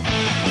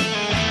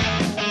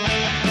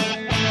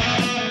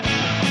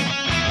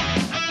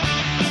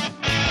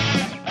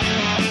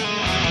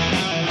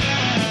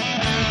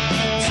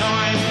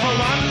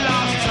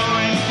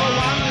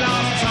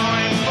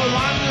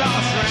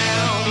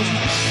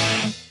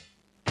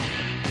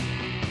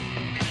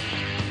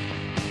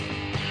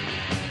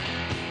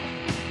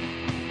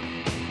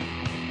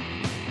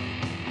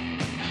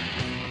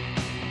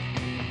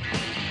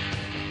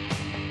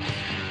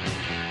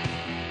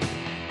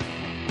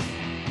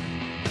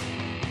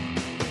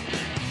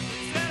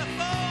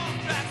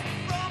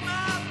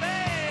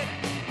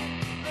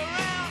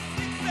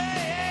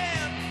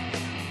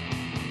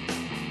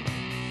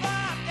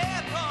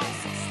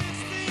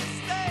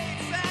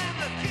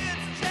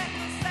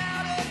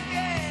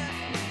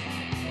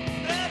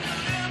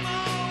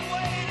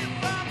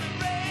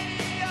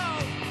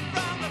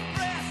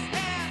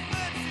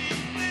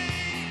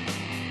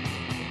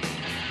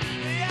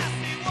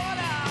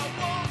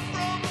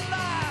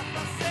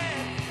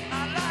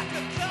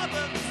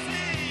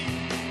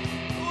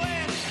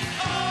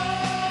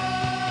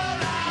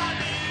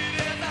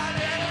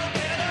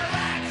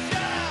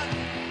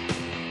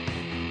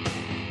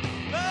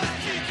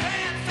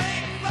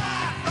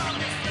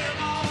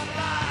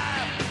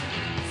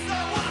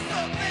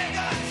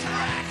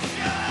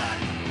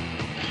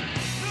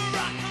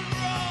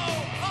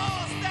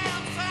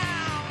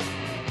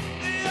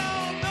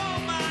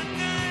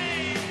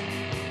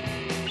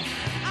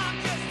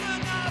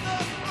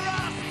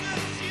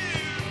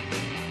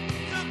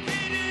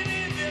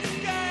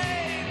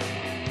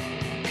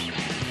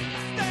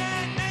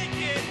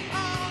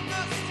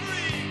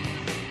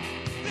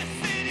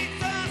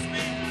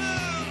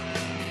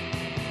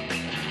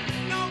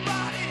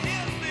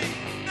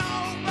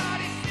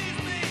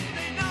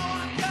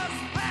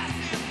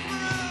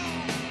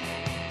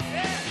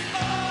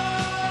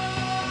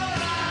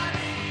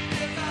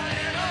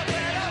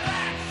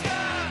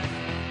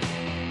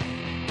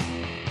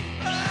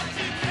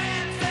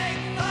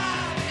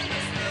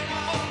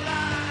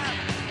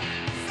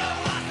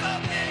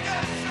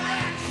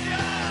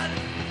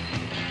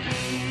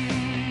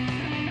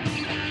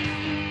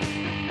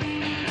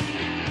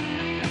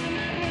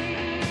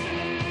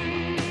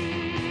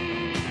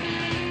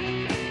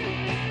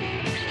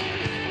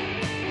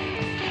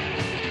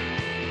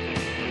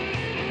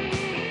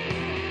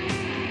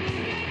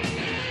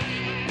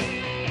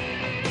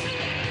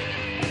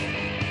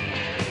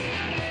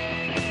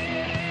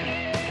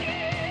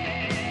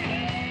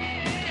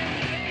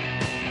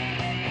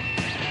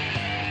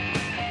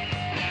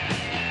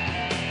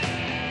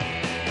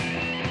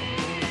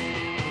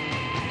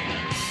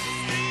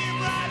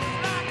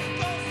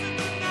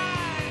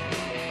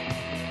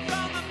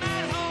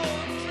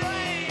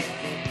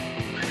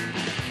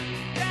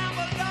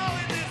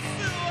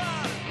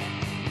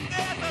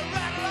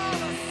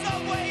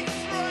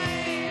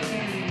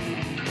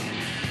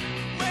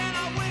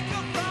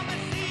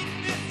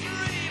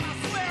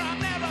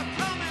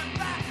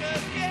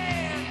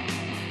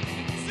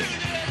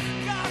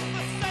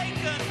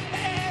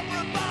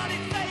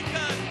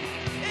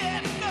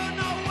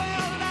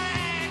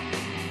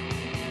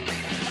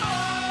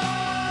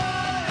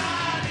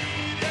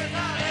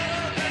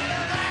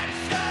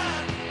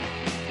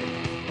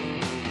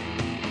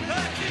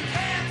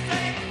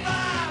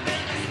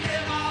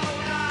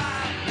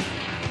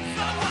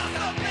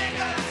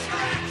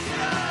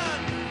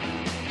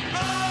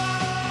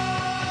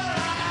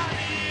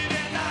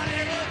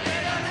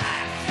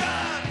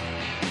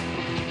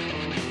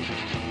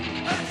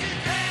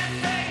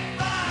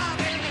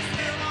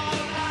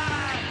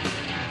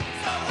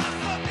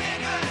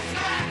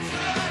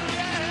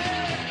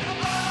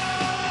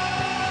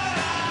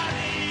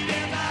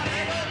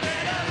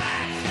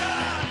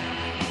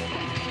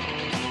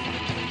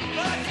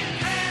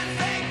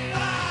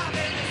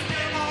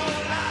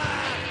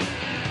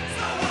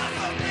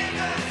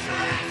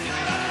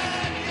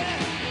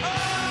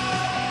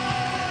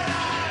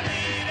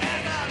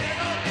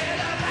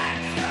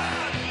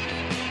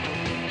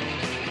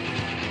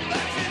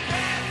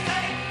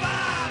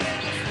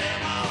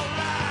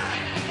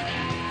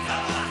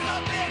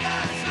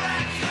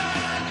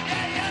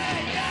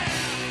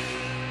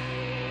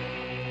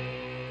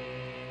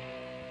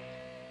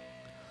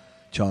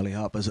 Charlie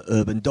Harper's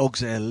Urban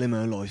Dogs there,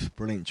 Limo Life,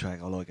 brilliant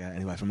track, I like that.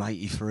 Anyway, from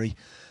 83.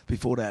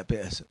 Before that, a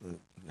bit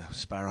of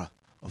Sparrow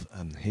of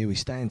Here We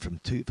Stand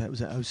from, was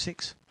that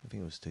 06? I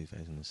think it was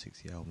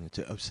 2006, the album,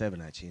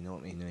 07 actually, you know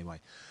what I mean? Anyway,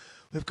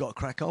 we've got to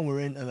crack on, we're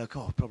into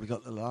probably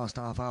got the last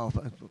half hour,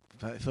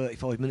 about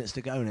 35 minutes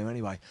to go now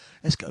anyway.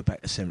 Let's go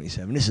back to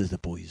 77, this is The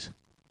Boys.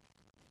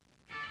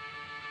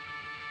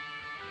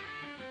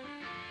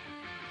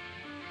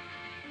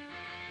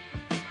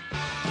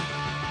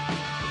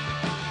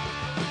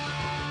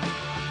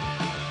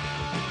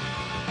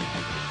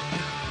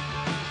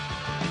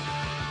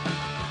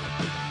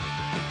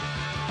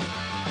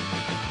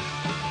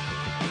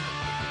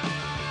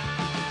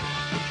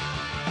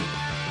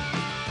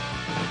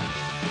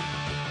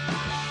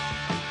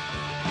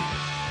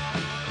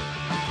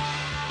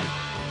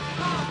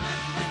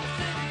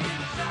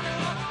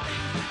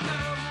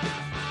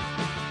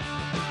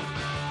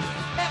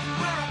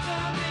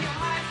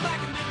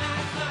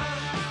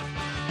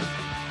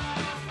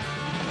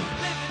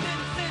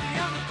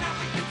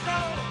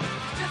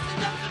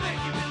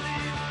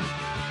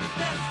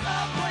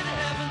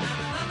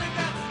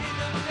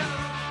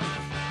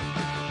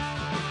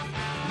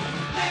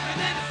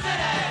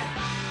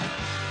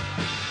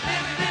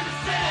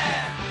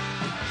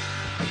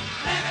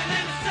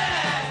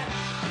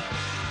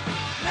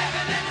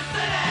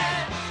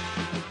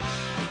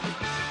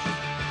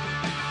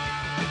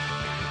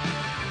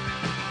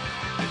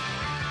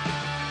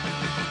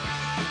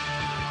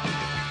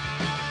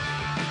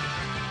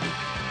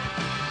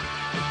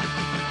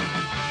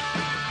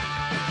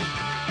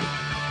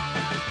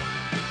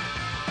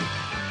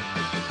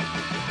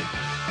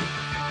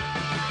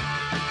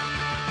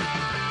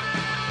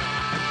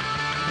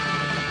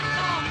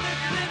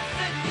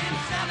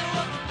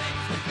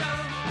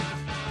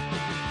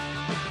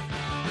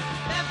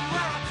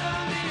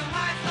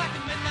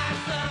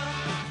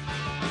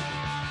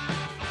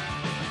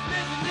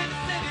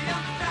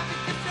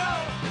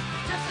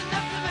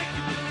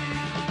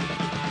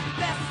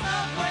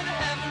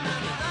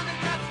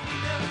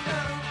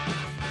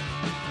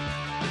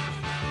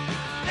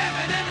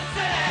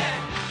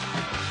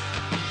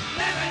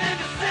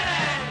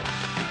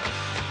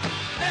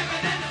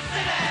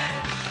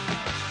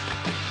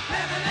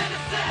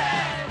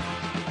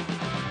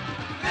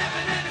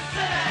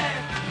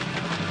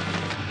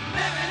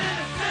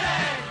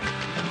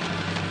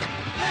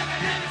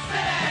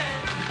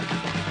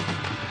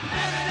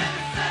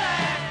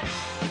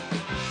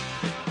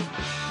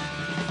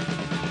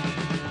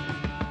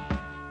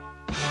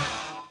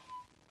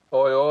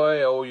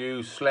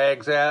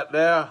 Slags out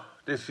there,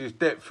 this is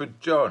Deptford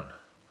John.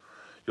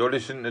 You're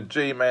listening to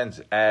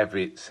G-Man's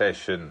Avid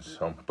Sessions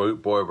on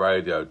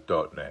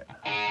bootboyradio.net.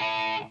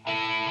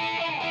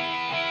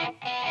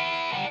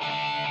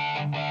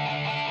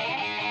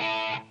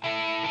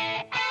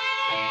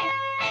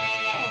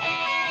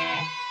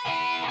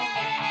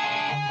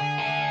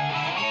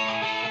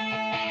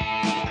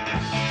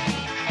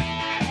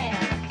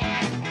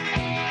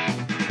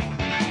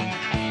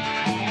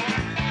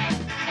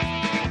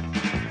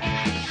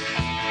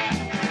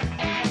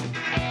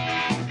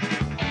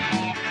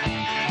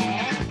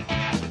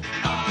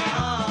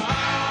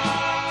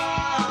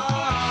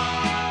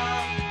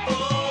 Oh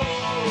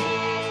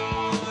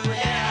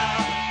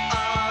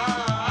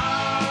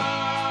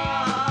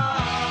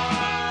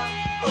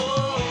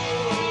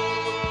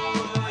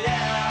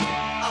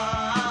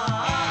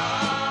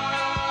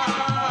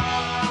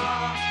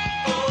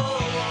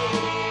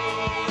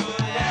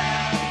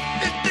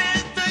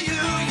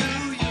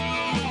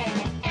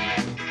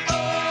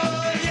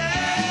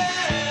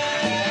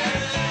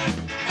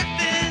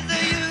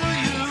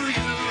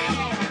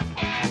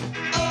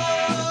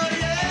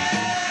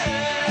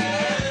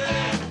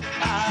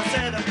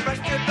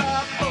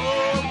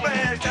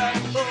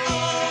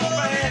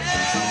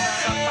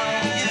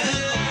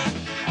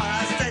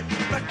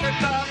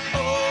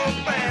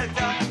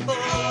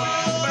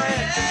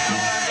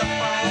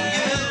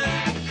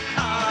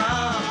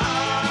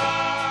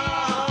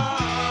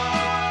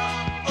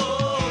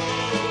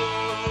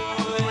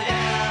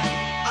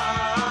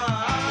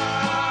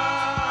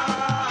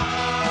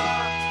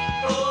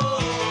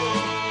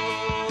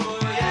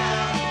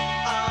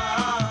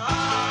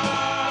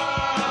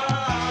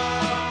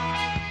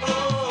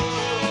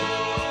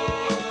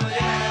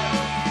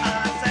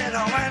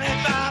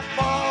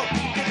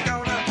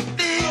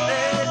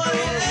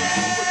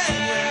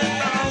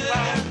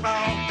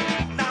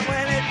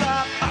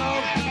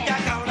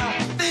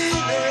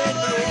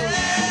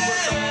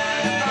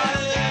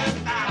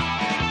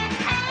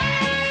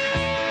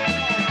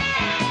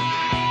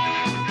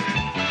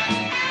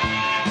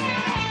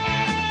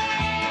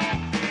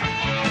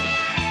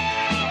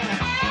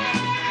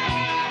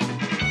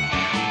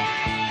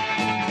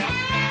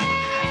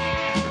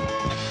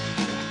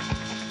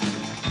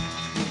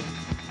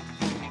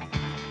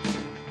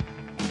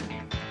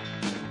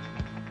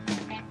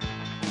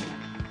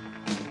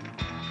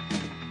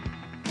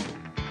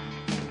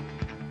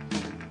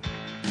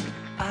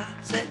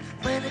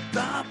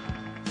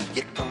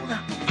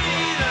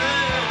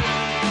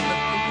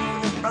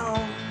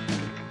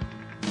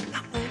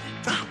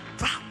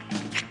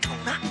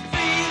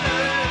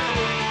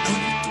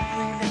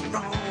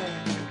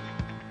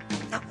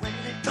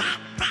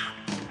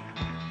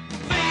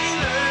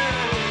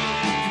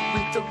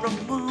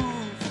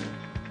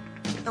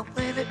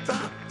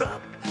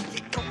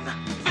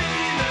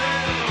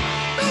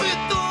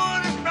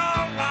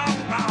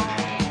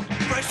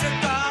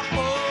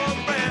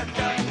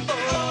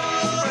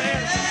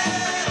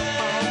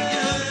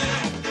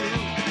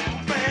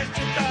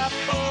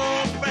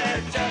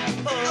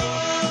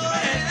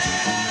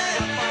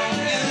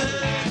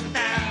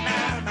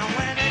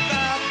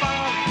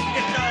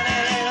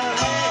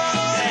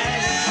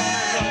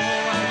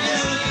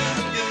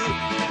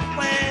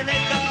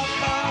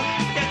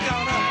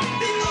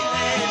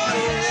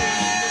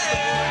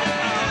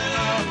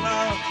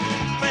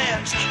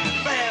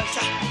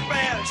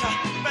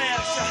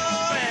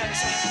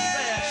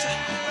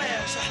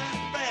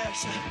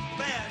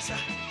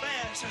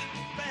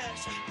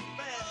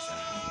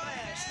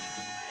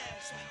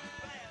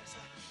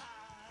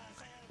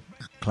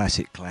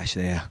Classic Clash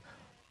there.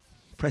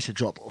 Pressure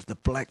drop of the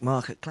Black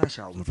Market Clash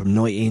album from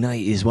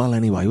 1980 as well.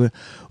 Anyway, we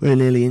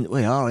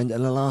are into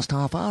the last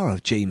half hour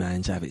of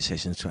G-Man's Avid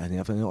Sessions training.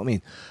 You know what I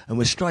mean? And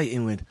we're straight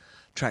in with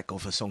track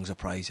off a Songs of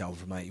Praise album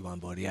from 81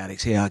 by the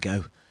Addicts. Here I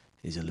go.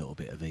 Here's a little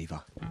bit of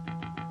Viva.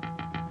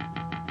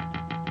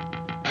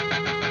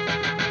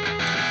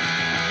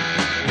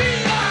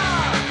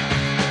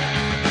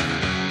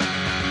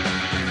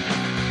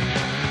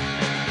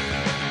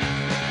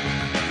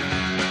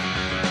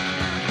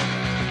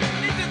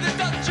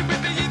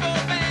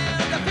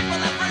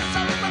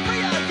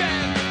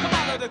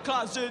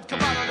 Closet,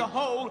 come out of the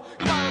hole,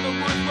 come out of the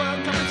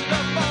woodwork, come into the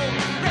fold.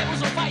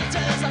 Rebels or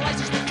fighters, are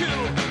licensed to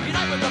kill.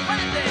 Unite with the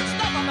bandits,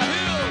 stop on the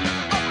hill.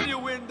 Open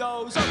your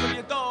windows, open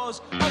your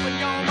doors, open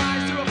your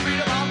minds to a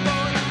freedom of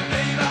thought.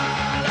 Viva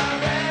la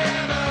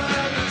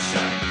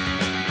revolution.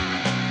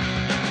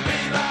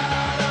 Viva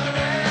la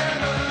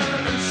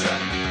revolution.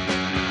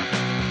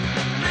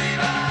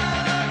 Viva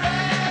la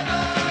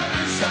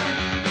revolution.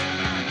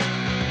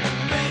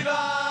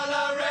 Viva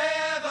la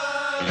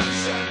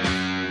revolution.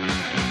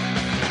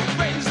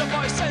 Raise the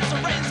voices,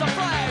 raise the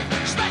flag,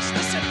 smash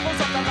the symbols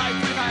of the life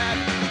we've had.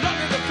 Long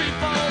live the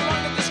people,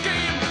 long live the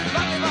scheme,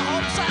 long live the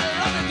hopes and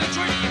long live the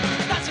dream.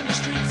 That's in the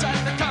streets at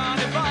the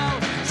carnival.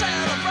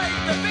 Celebrate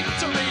the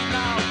victory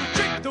now.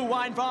 Drink the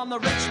wine from the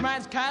rich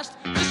man's cask.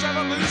 This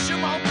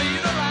revolution won't be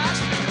the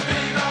last.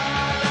 Viva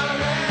la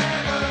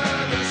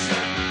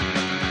revolution.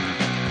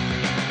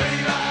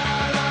 Viva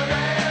la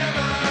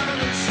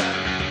revolution.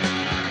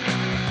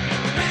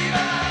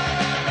 Viva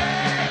la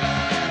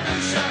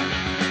revolution.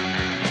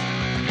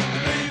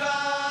 Viva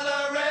la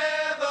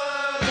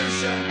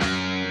revolution.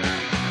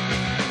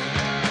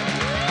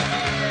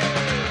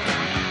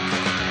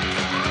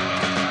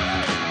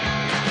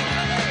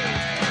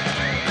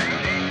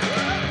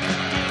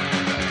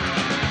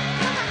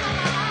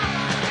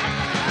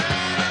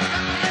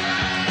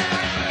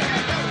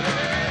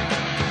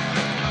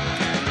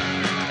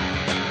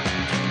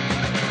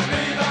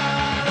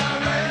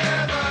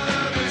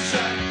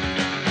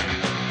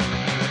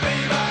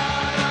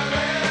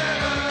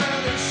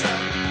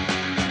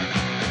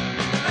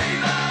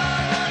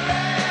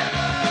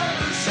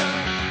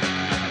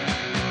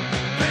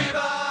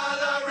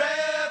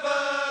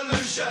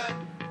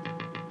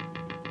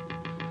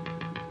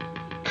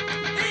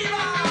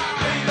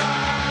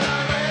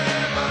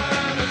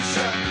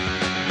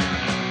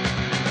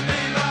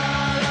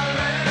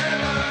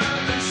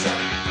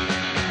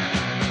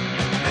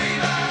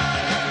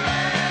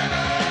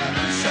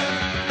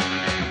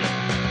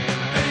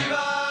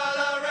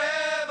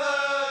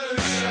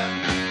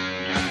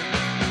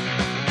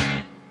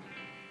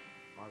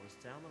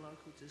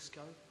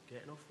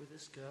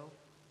 Girl,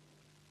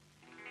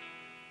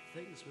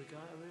 things were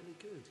going really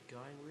good,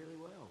 going really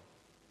well.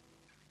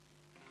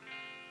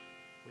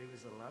 We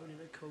was alone in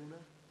a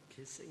corner,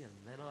 kissing, and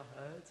then I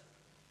heard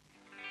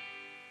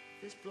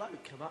this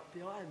bloke come up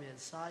behind me and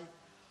say,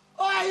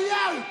 "Oi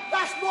you,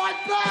 that's my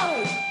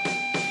bird!"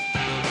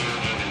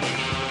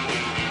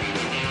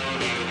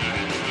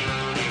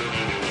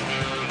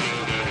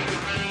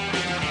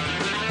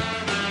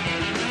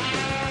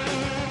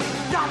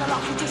 Down the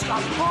local disco,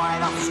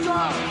 pouring off the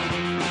skirt.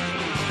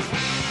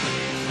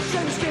 She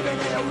was giving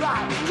it a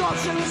rap, God,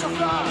 she was a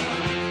flirt.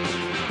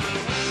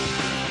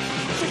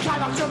 She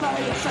came up to me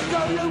and said, "Do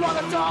you want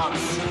to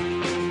dance?"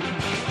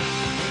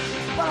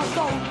 Well, I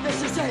thought, this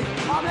is it,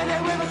 I'm in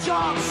it with a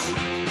chance.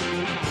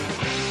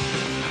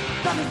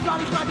 Then this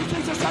bloody baby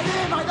Jesus said,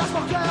 "Here mate, that's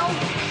my girl."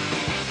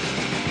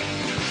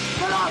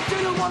 But I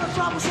didn't want to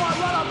trouble, so I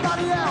ran up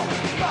bloody hell.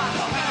 Run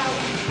like hell,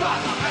 run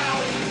like hell,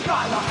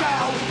 run like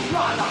hell,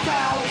 run like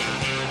hell.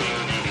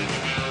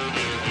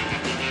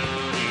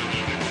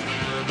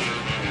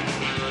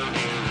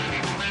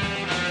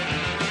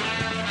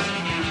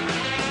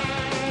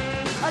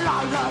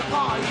 Alone her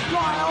pie,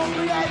 right on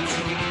the edge.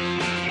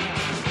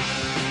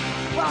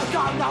 Well, I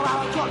don't know how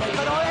I got it,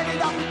 but I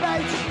ended up in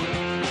bed.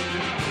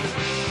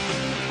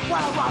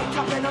 When I woke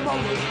up in the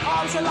morning,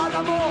 I was alone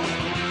no more.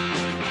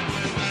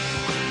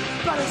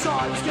 But as I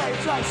was getting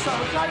dressed, so I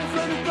came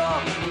through the door.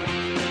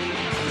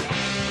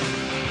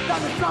 Then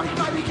the bloody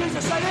baby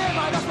Jesus said, "Here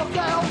mate, that's my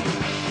girl."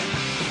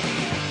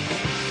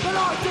 But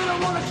I didn't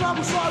want to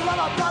trouble, so I ran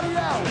up bloody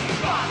hell.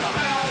 Run like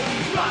hell,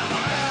 run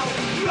like hell,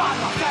 run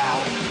like hell,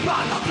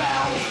 run like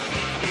hell.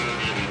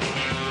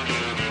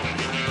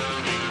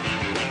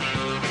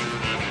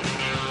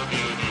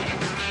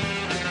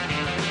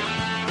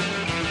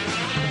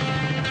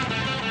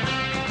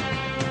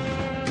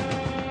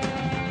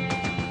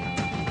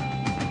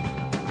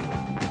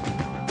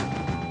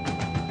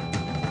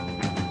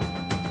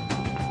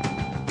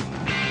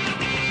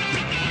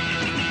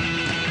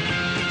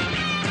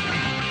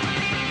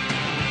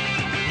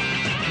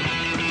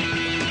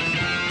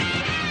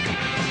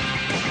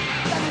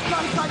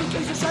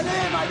 Jesus said,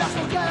 "Here mate, that's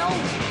my girl."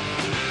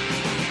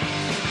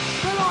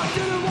 But I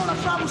didn't want to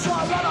travel, so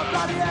I ran up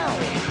bloody hell.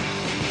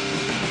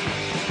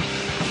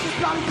 This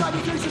bloody baby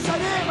Jesus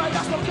said, "Here mate,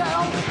 that's my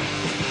girl."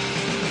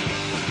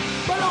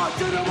 But I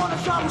didn't want to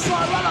travel, so I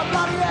ran up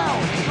bloody hell.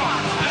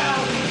 Run like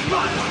hell,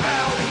 Run like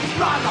hell,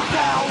 run like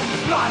hell,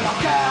 run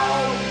like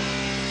hell.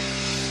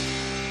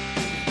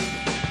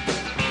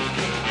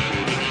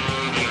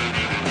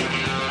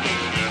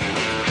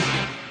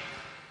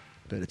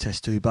 Bit of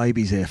Test Tube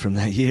Babies there from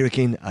that year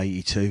again,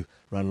 82,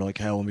 Run Like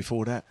Hell, and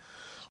before that,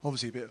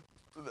 obviously a bit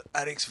of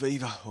Alex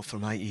Viva off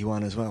from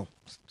 81 as well.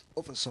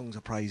 Other Songs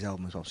of Praise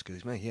album as well,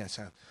 excuse me, yeah,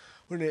 so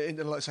we're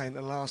into, like saying,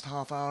 the last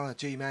half hour,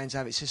 G-Man's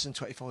Have It System,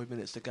 25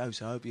 minutes to go,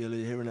 so I hope you're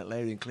hearing it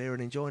loud and clear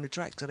and enjoying the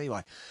tracks.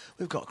 Anyway,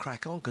 we've got to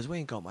crack on, because we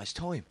ain't got much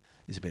time.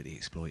 It's a bit of the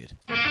Exploited.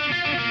 You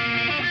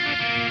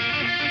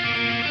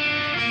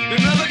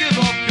never give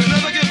up, you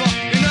never give up,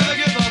 you never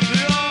give up,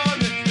 Leon.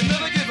 You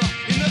never give up,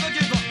 you never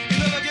give up, you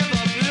never give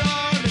up,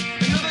 Leon.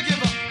 You never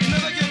give up, you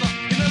never give up,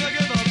 you never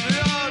give up,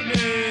 Leon.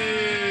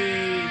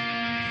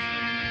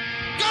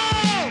 Go!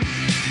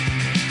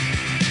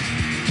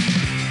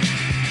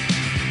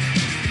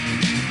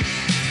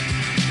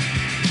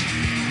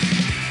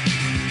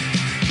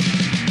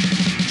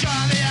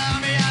 Charlie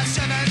Army at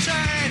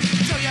 17,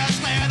 2 years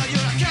later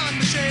you're a killing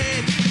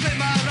machine. Clean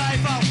my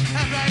rifle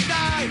every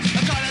night,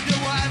 I'm gonna do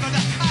whatever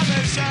the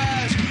army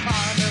says.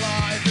 Army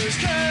life is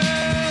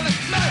killing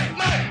me,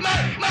 me, me,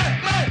 me,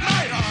 me, me.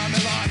 Army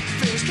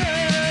life is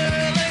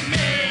killing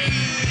me.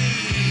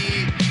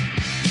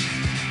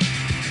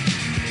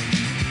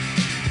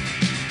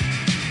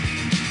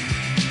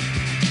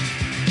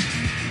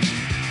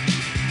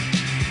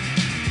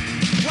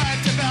 Went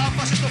to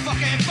Belfast, it's the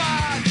fucking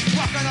fun.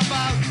 Walking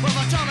about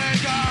with a Tommy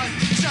gun.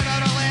 Sooner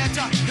or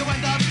later, you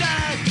end up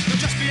dead. You'll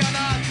just be an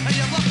ad and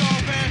you look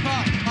on paper.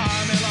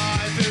 Army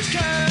life is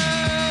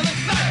killing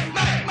me,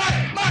 me, me,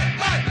 me,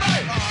 me, me.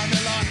 Army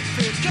life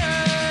is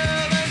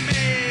killing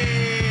me.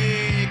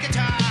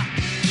 Guitar.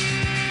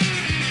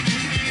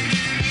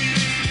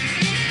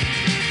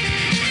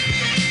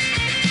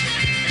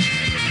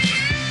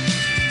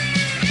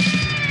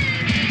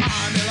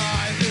 Army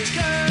life is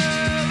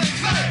killing me,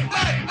 me,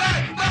 me, me,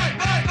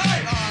 me, me.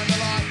 Army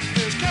life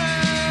is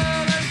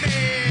killing me.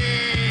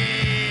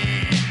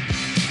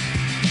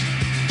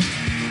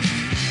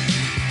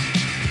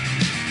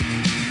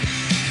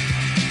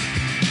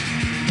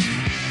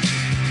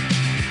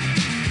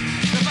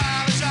 The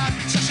bar is at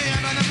 6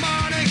 a.m. in the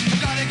morning. I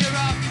gotta get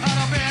up and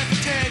I'll be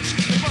fatigued.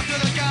 We walk to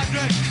the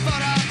gantry for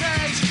our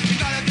page. You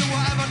gotta do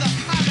whatever the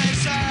army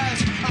says.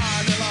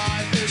 Army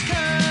life is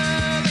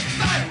killing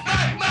me,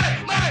 me, me,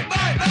 me,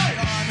 me, me.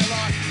 Army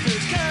life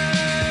is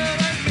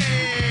killing me.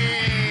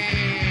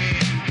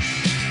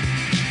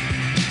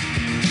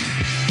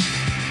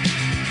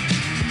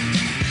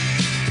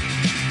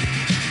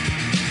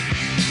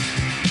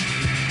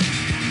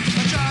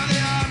 I joined the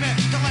army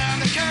to learn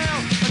to kill.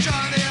 I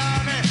joined the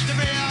army to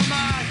be a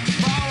man.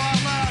 But all I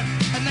learned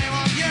in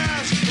 91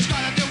 years is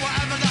gotta do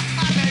whatever the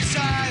army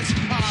says.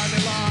 Army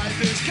life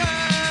is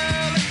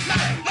killing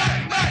me, me,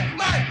 me,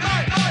 me, me,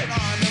 me.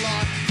 Army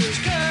life is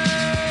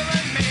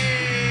killing me.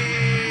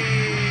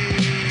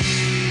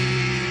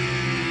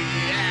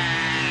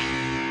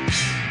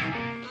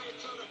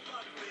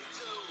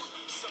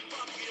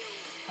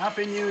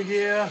 Happy New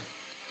Year,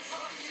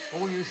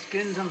 all you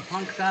skins and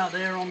punks out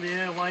there on the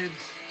airwaves.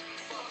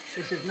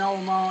 This is Noel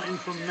Martin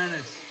from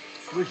Menace,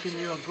 wishing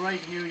you a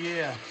great new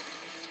year.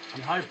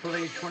 And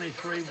hopefully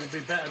 23 will be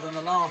better than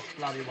the last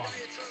bloody one.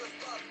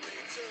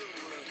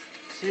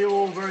 See you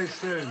all very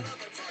soon.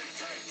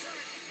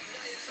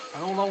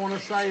 And all I want to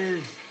say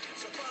is,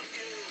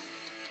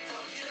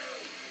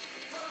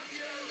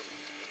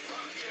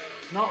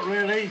 not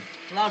really,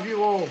 love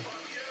you all.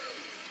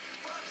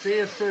 See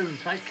you soon,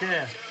 take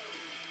care.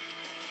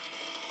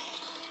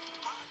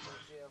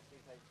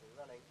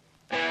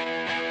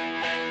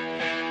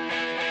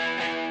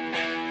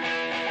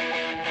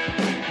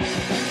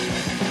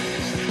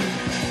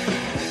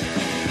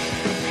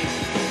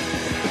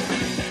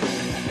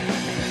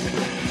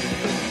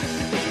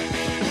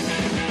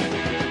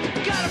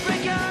 Gotta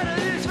break out of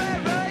this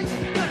rat race.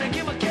 Gonna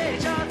give my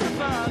cage on the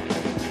fuck.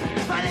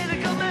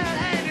 Political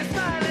man and your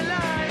smiling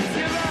lines.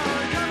 You're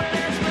all coming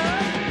as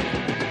fuck.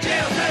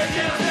 Jail cell,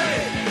 jail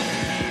cell.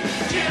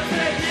 Jail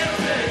cell, jail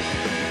cell.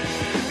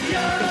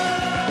 You're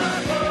all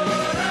for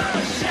a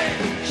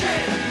shame,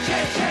 shame,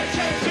 shame, shame,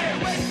 shame, shame.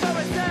 Waiting for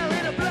a cell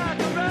in a block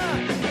of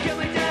rock.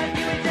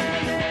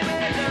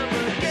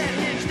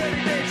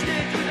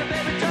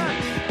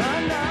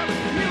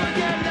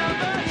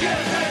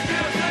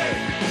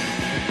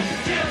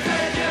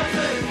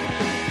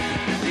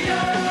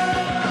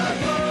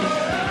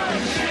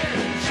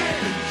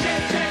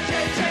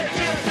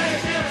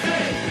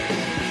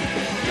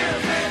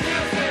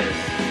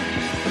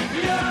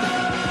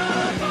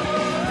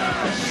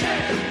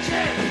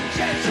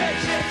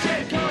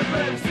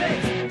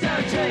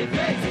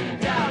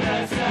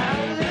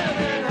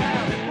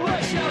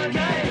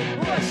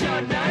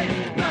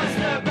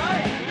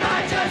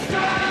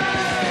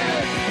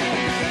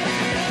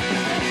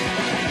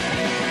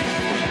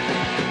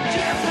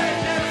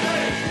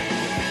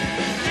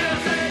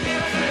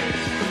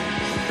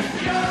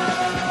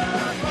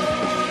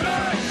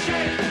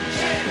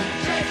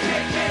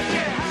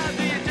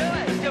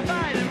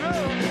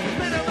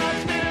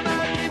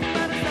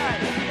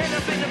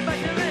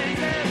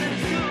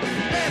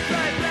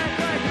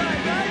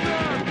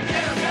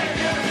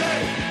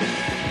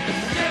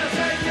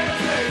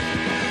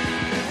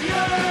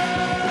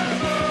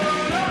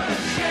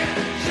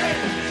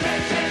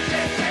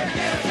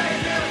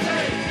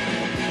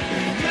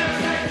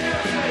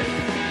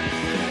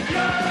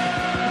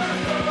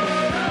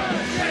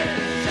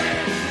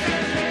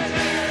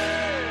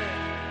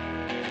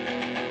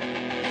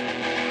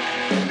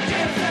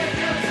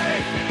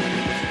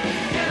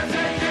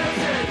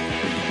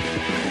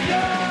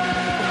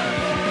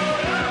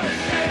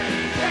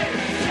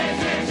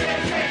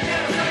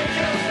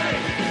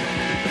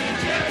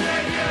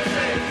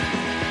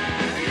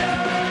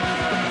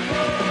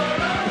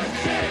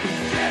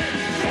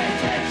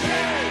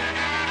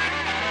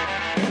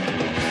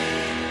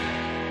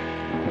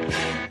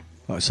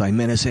 Like I say,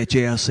 Menace Air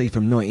GLC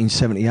from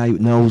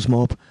 1978, Knowles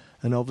Mob.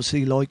 And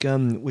obviously, like,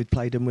 we'd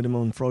played them with them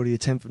on Friday the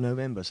 10th of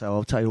November, so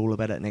I'll tell you all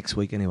about it next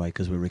week anyway,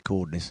 because we're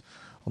recording this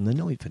on the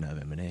 9th of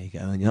November. There you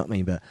go, you know what I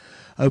mean? But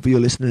hopefully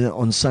you're listening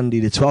on Sunday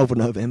the 12th of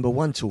November,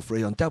 1 till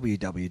 3 on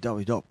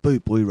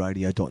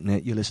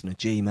www.bootboyradio.net. You're listening to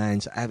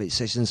G-Man's Avid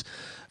Sessions,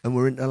 and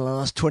we're into the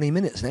last 20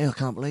 minutes now. I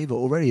can't believe it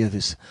already of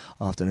this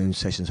afternoon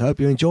sessions.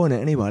 Hope you're enjoying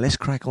it anyway. Let's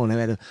crack on. I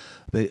had a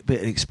bit of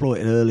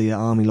Exploited earlier,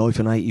 Army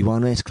Life in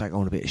 81. Let's crack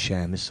on a bit of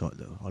Sham.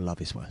 I love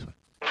this one.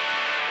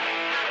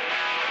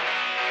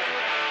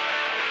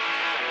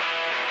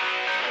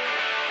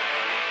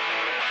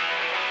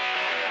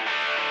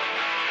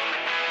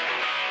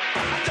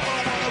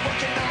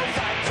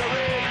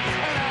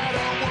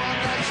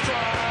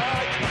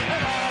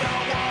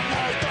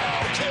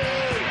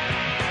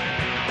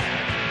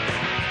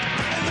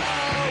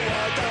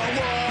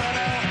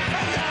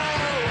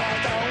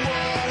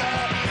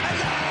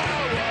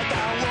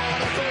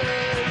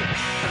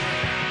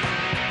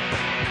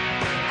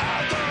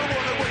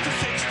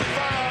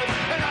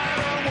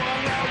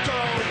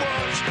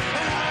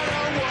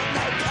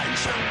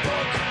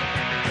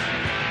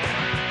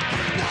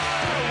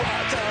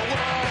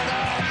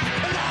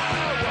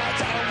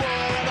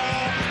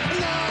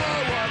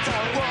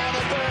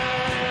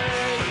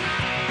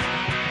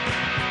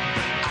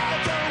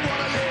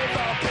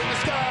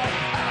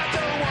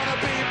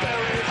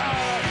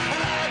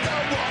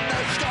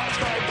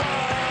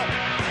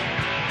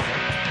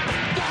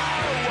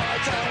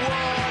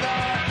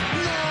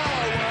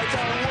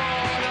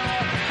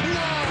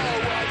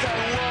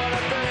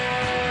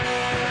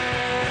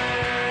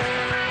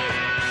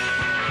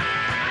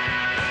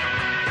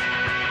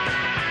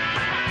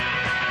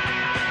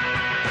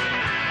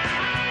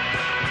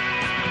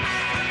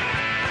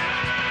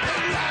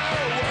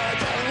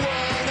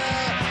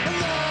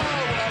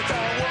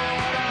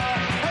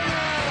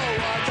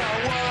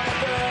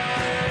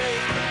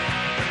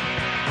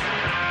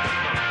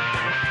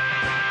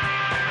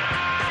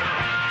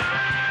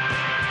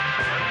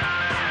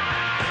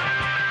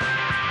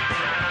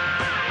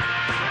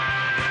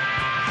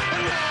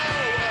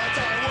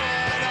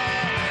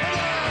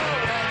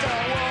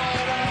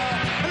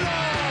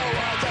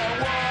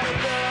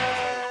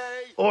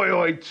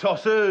 Oi,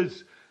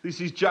 tossers!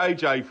 This is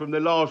JJ from The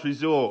Last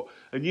Resort,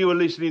 and you are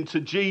listening to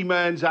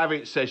G-Man's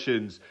Avid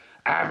Sessions.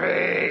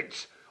 Avid!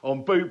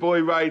 On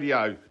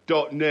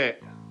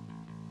bootboyradio.net.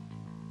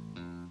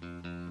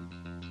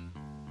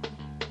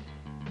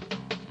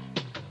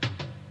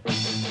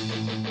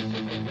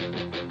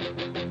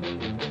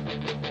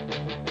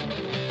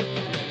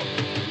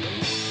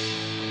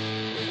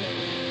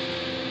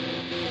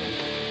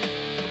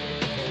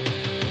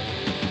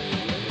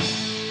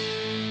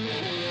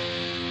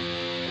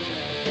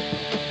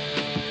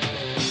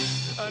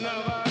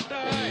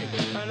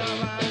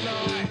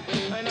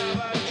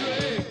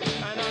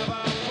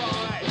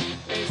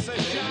 It's a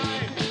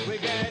shame we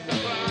get the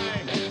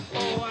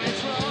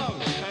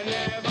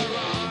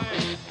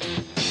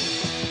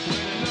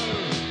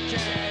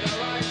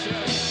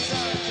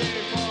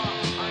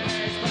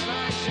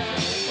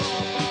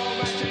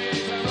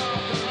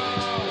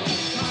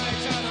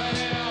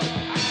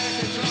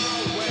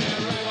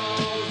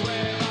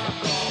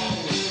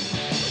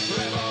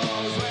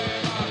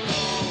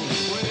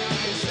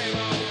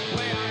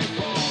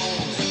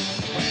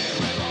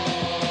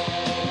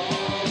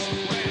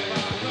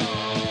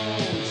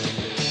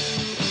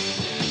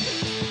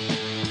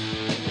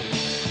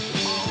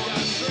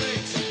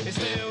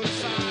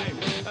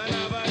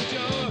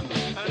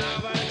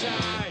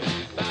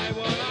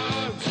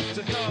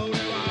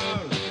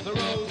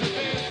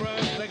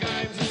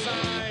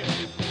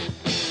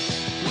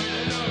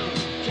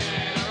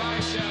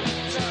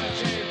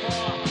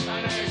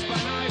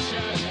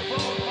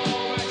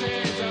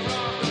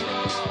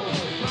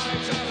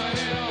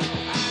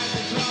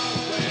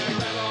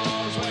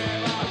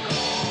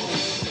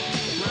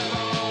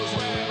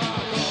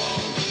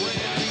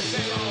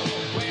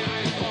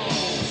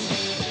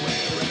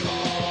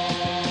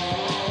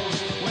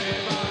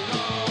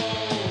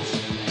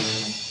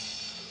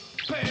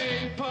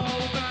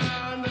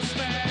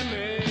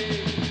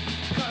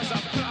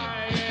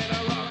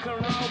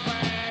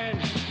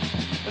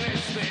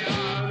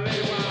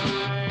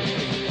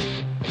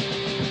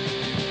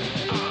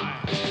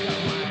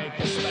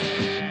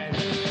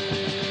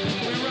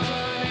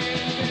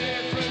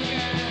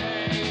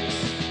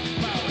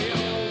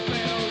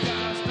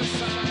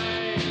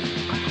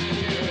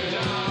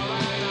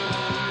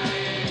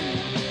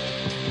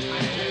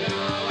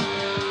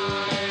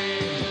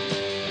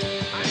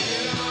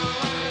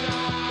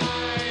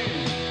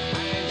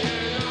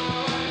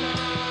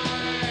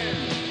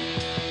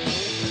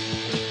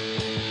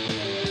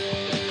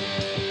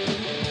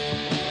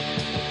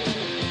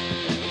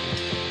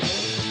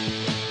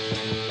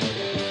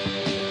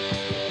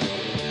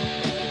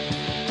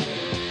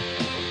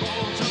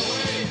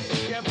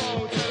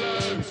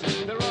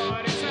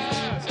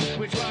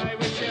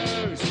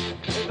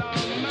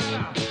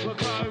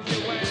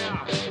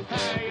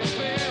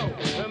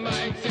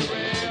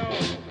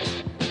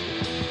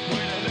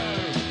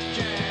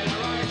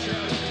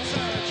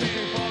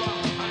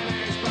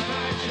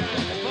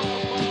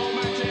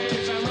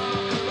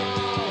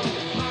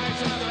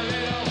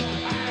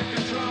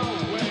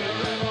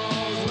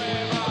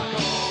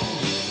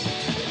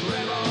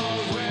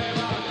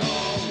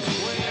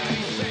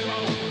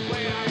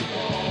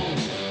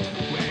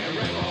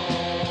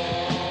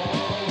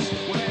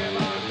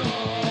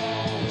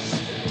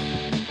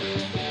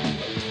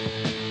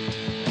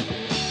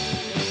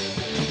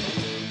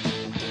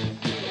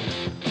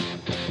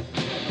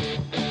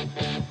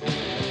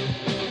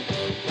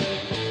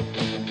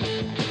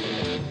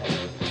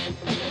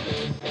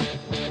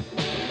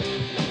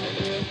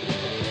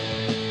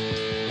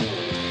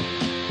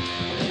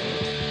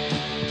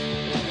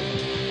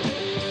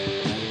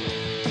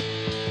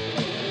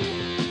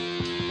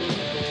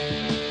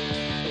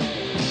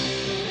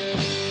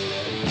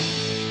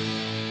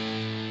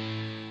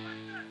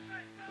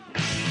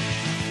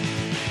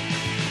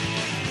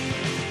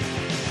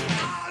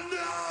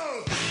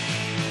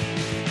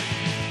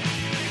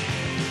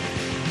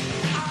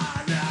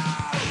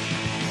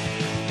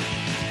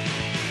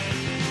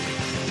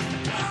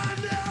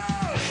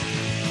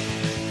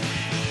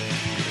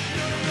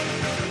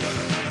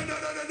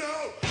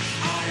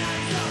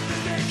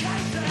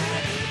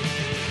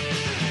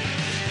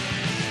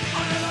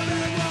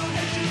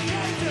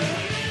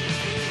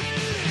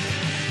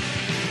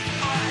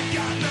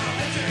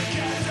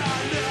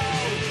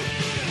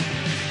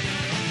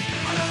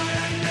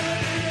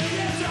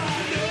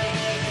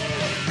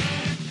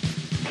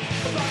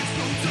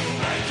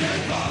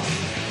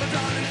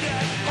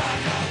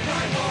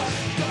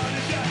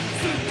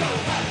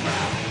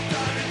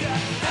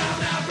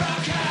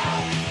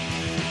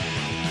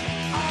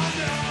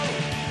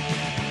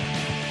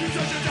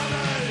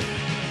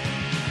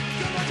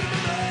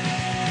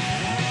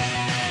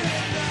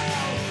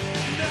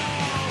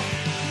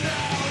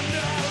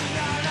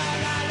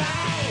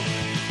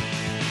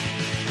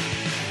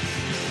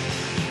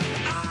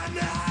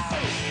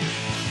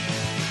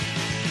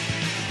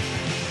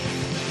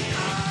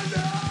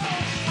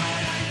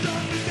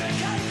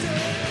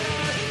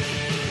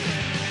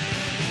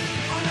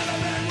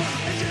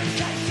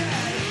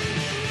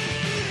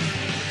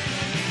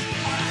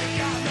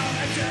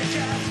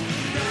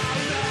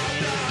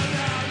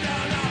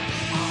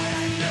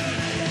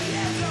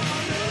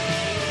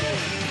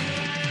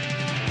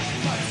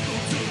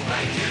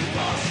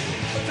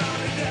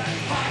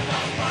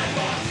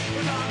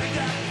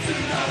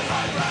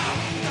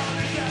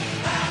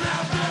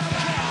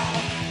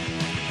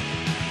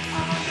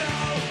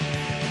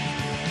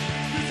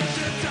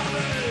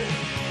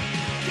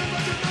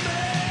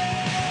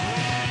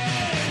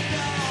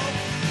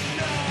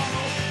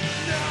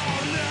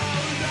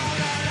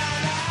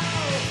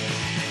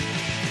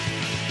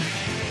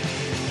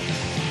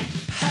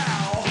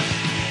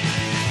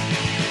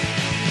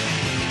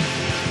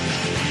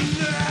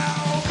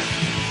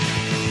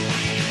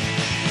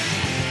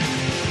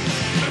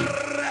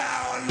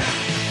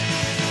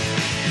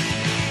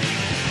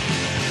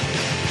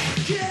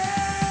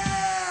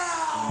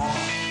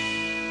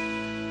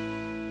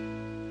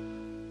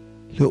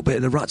Little bit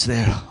of the Ruts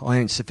there. I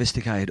Ain't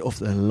Sophisticated off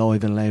the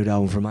Live and Loud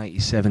album from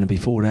 '87, and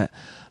before that,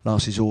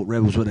 Last Resort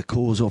Rebels Were the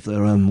Cause off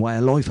their Way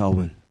of Life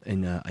album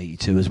in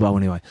 '82 as well.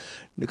 Anyway,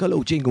 we've got a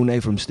little jingle now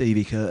from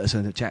Stevie Curtis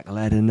and Jack the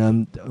Lad,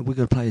 and we're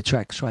going to play a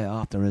track straight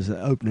after as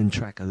the opening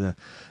track of the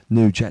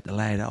new Jack the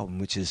Lad album,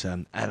 which is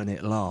Having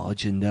It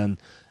Large, and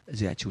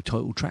is the actual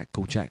title track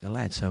called Jack the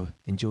Lad. So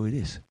enjoy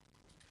this.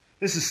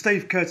 This is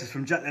Steve Curtis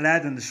from Jack the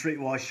Lad and the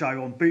Streetwise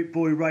Show on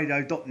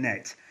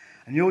bootboyradio.net,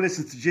 and you're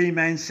listening to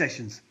G-Man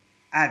Sessions.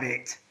 Have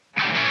it.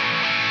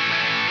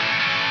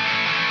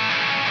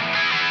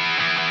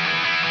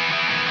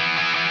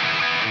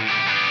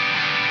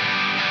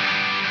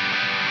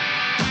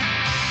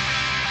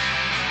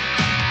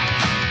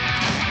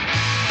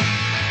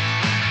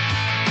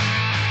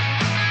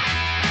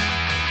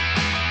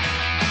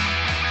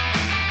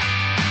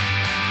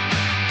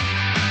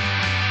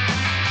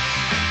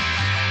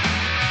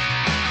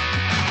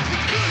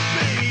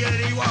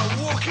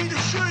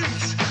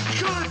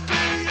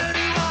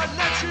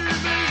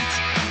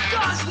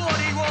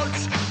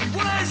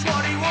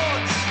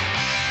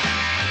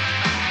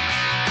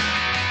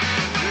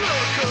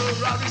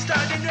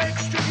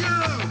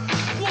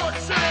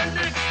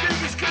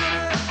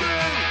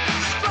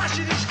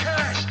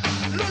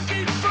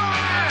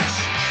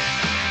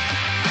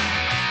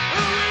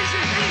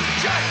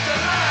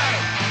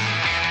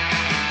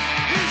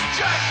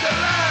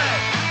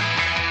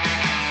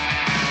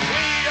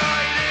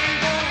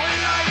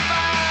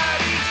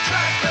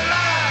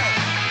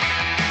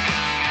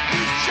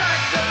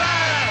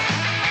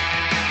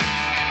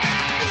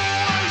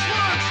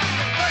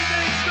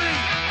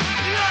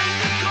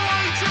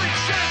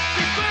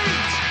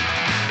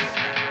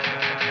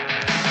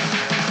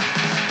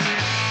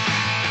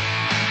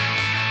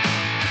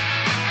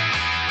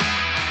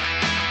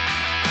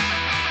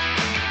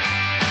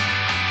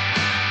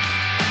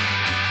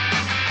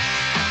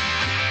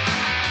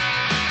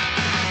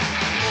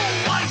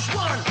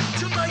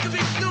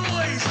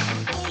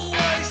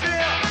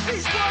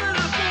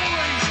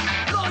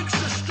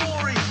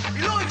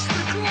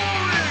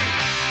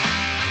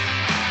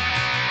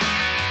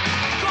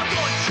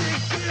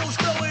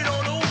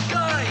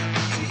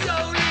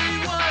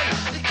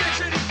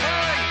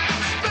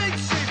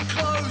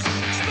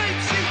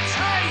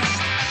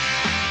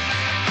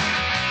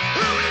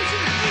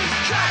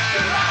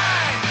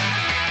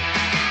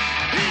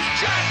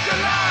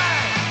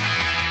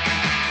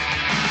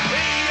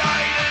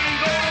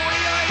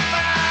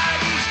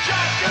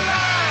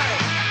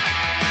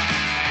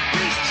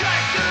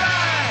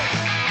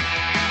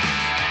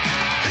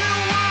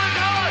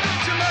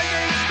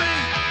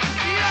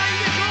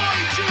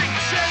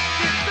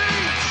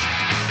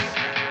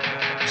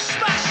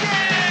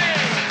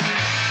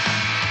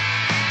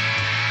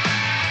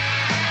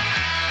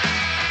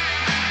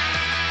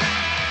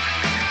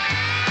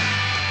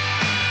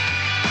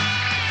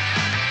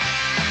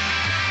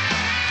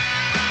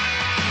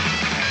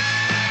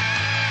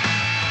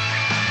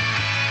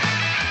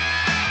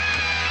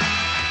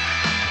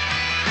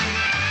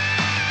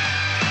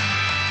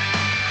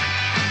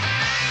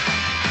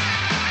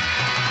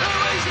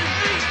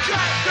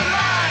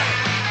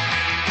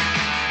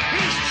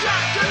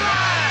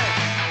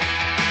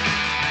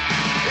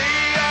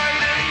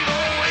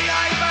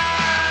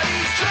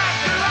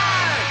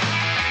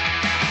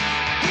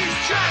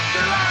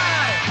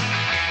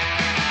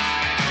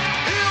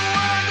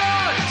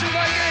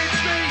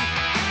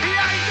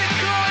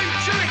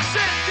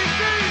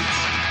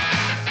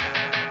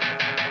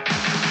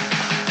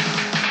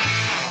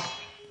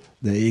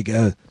 There you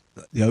go.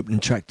 The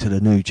opening track to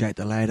the new Jack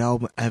the Lad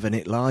album, Having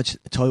It Large,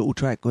 the title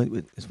track of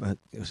the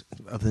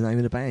name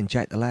of the band,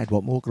 Jack the Lad.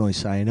 What more can I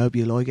say? And hope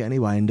you like it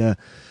anyway. And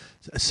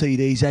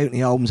CD's out, and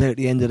the album's out at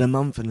the end of the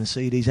month, and the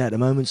CD's out at the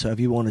moment. So if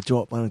you want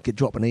to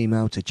drop an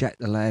email to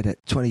jackthelad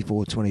at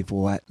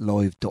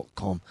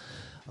 2424@live.com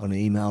on an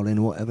email in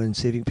or whatever, and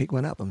see if you can pick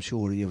one up. I'm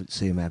sure you'll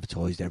see them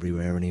advertised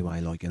everywhere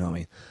anyway, like, you know what I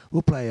mean.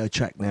 We'll play a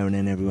track now and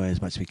then everywhere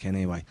as much as we can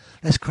anyway.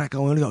 Let's crack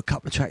on. We've only got a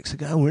couple of tracks to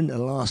go. We're into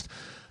the last,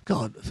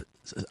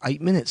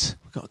 8 minutes.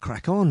 We've got to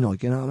crack on,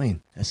 like, you know what I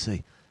mean. Let's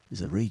see.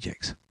 These are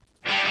Rejects.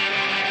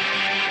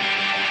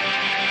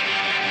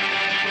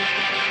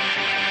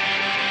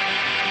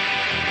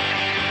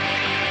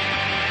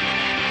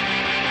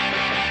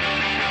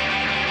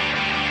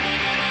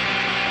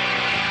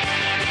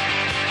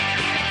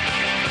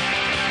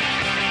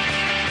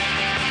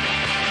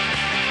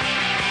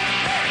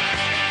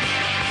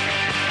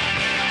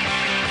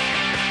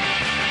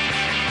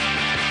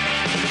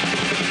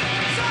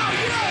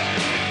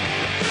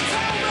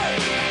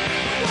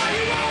 Why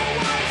you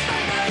always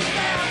let me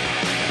down?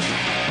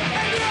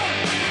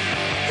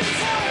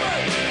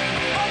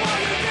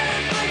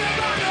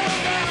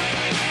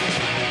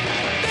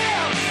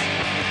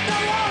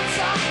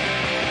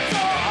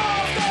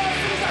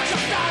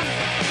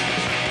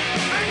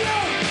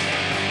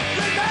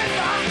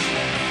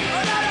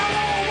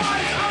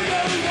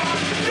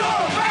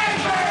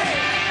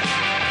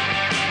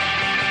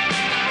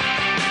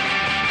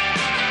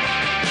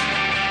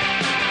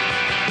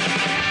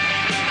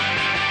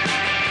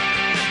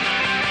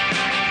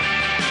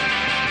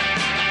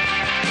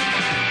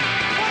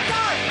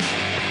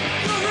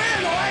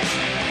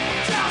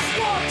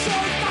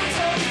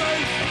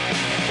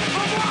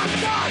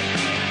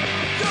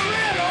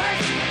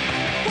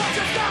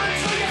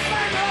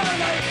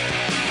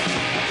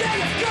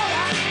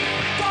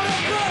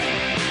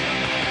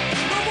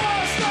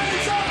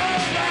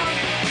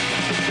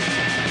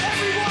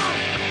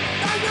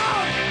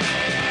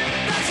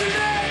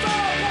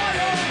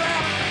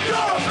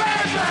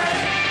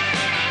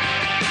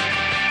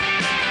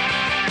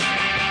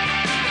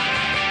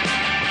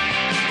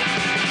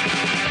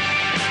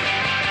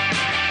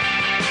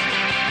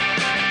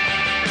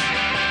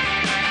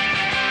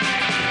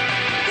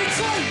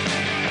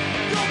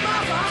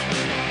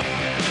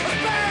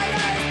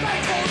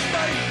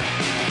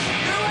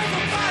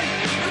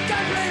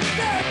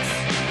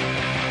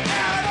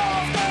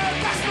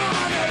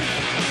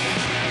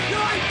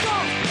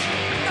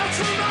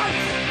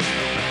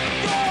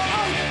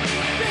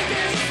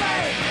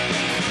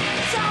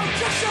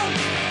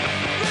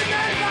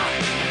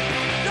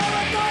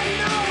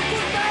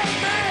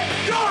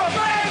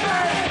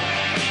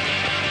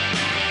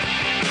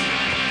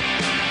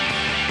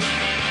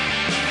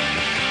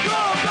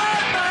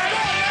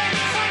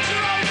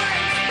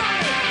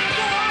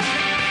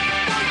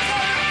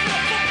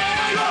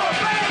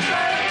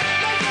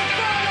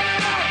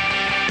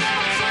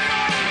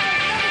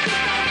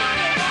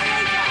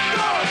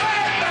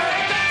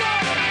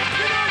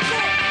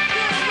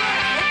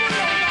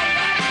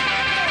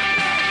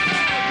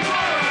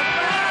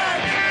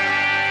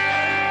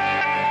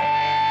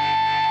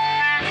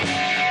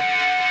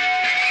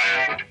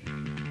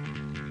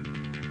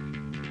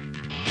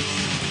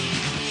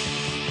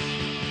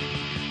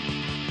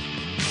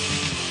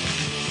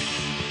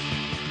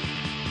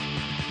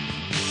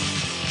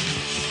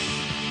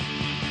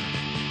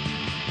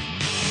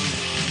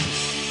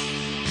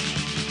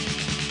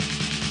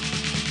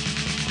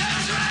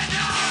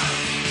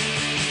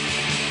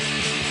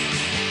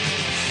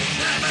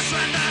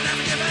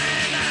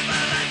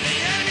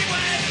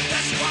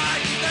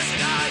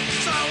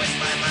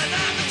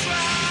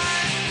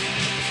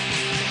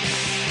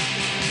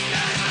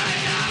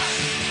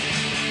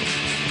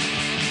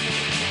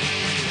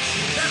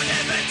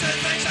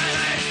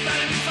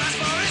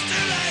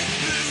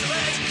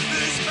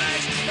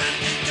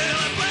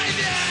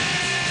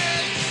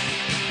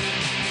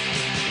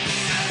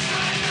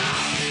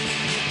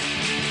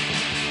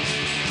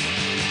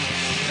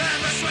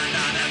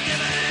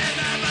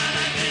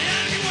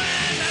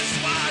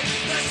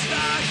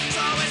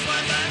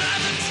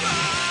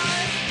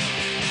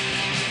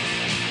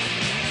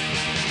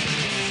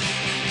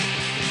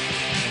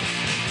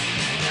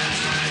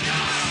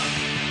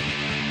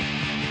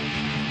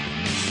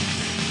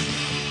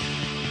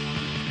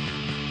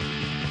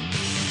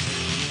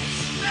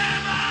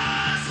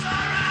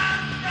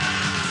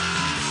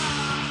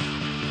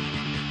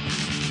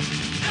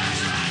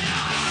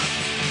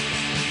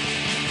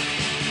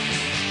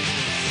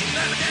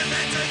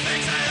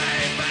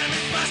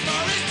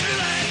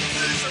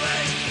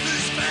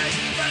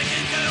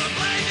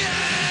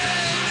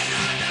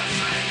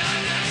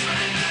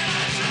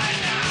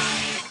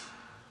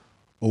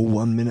 All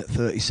 1 minute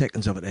 30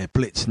 seconds of it there.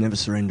 Blitz, Never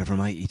Surrender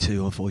from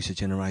 82, off Voice of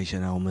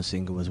Generation album, a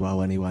single as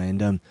well anyway.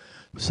 And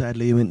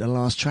sadly you went to the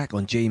last track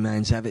on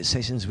G-Man's Avid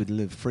Sessions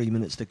with 3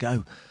 minutes to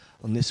go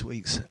on this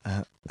week's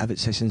Avid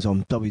Sessions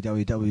on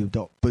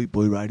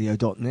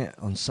www.bootboyradio.net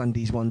on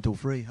Sundays 1 till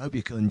 3. Hope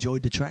you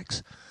enjoyed the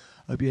tracks.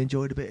 Hope you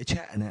enjoyed a bit of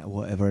chatting out or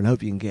whatever, and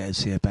hope you can get to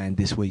see a band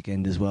this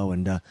weekend as well.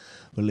 And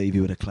we'll leave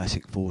you with a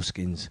classic Four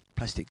Skins,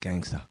 Plastic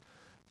Gangster.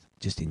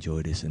 Just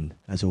enjoy this, and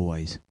as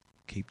always,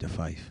 keep the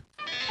faith.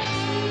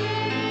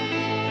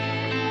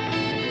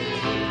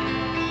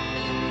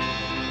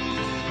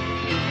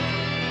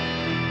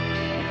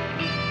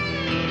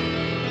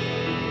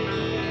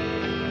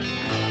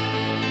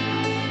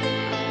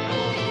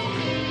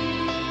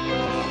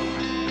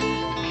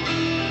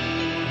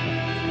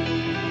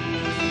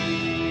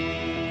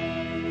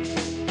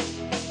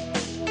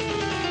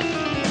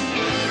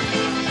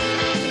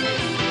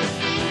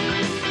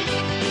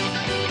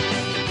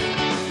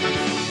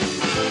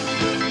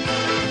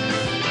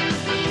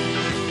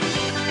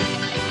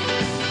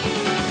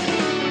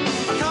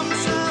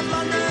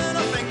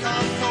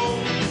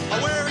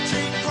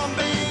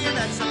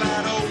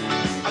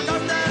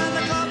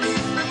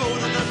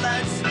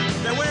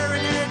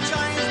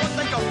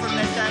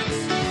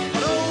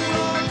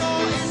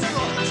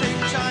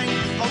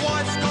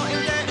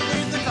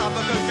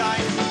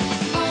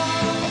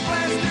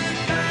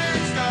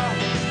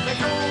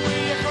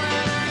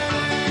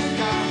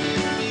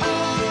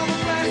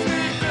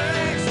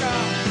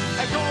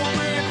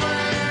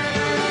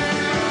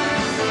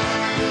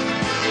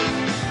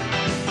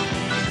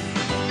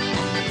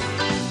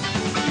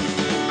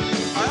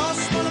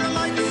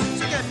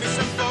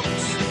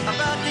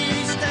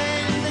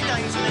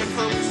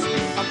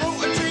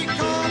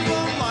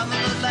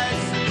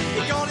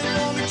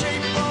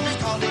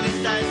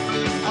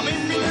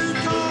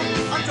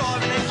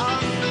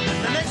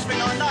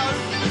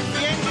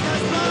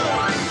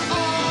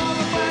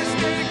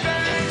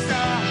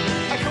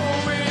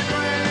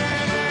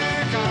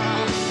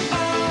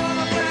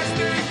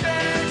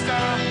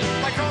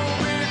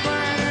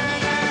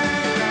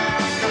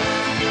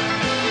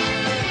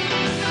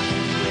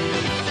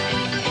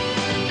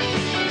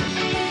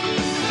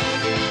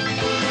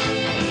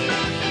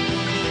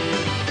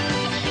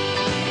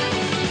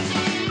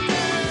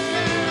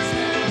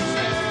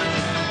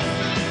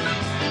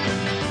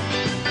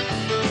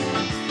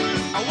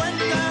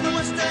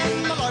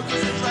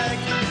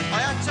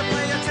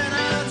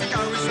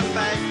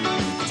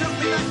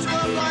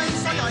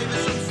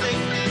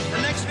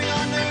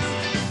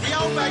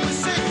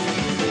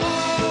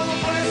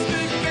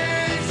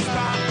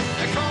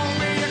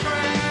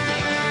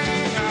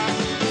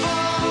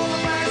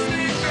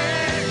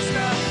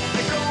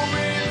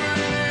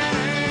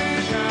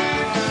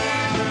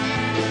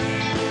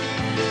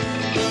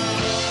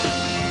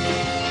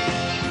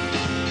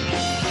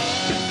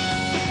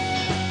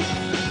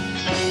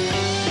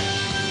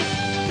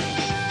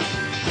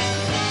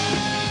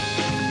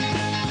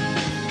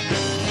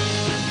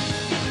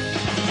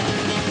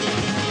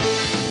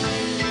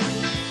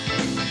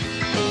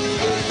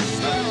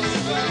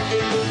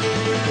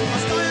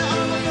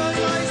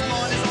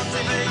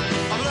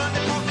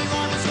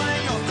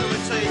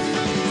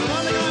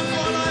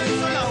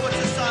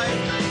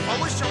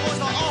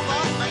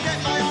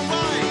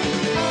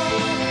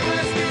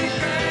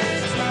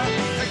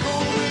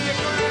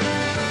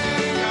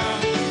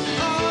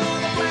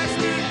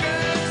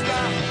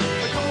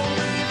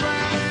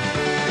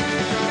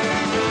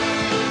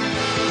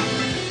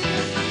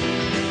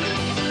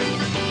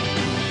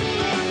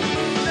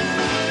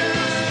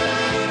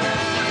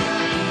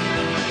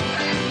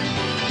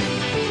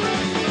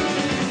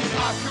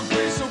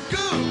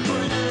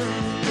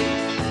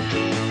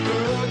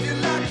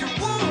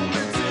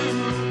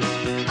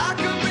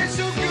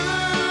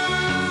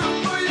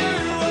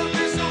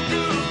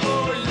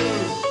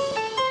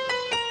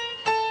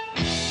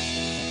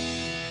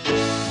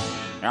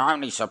 You're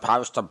only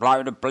supposed to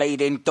blow the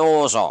bleeding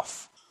doors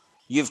off.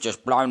 You've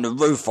just blown the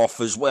roof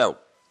off as well.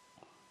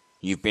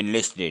 You've been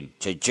listening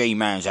to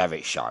G-Man's Have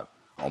It Show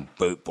on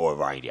Bootboy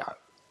Radio.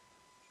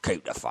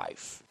 Keep the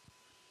faith.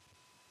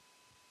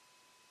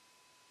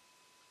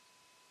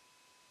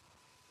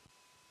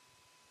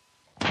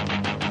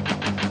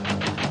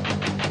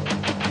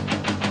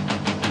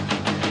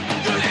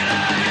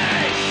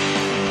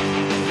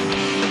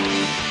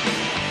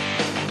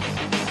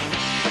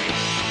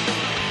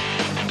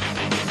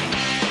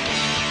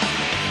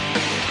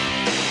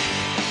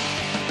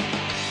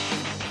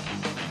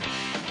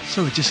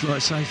 So we'd just like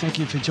to say thank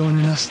you for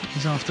joining us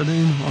this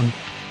afternoon on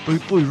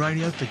Bootboy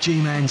Radio for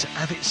G-Man's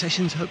Avid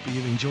Sessions. Hopefully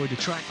you've enjoyed the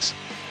tracks.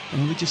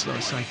 And we'd just like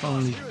to say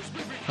finally,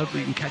 hopefully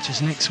you can catch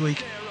us next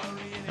week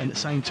and at the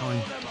same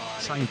time,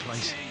 same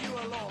place,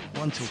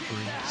 1 till 3,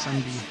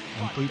 Sunday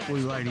on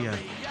Bootboy Radio.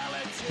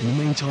 In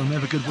the meantime,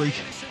 have a good week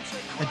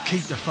and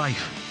keep the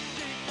faith.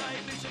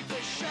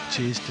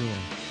 Cheers to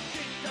all.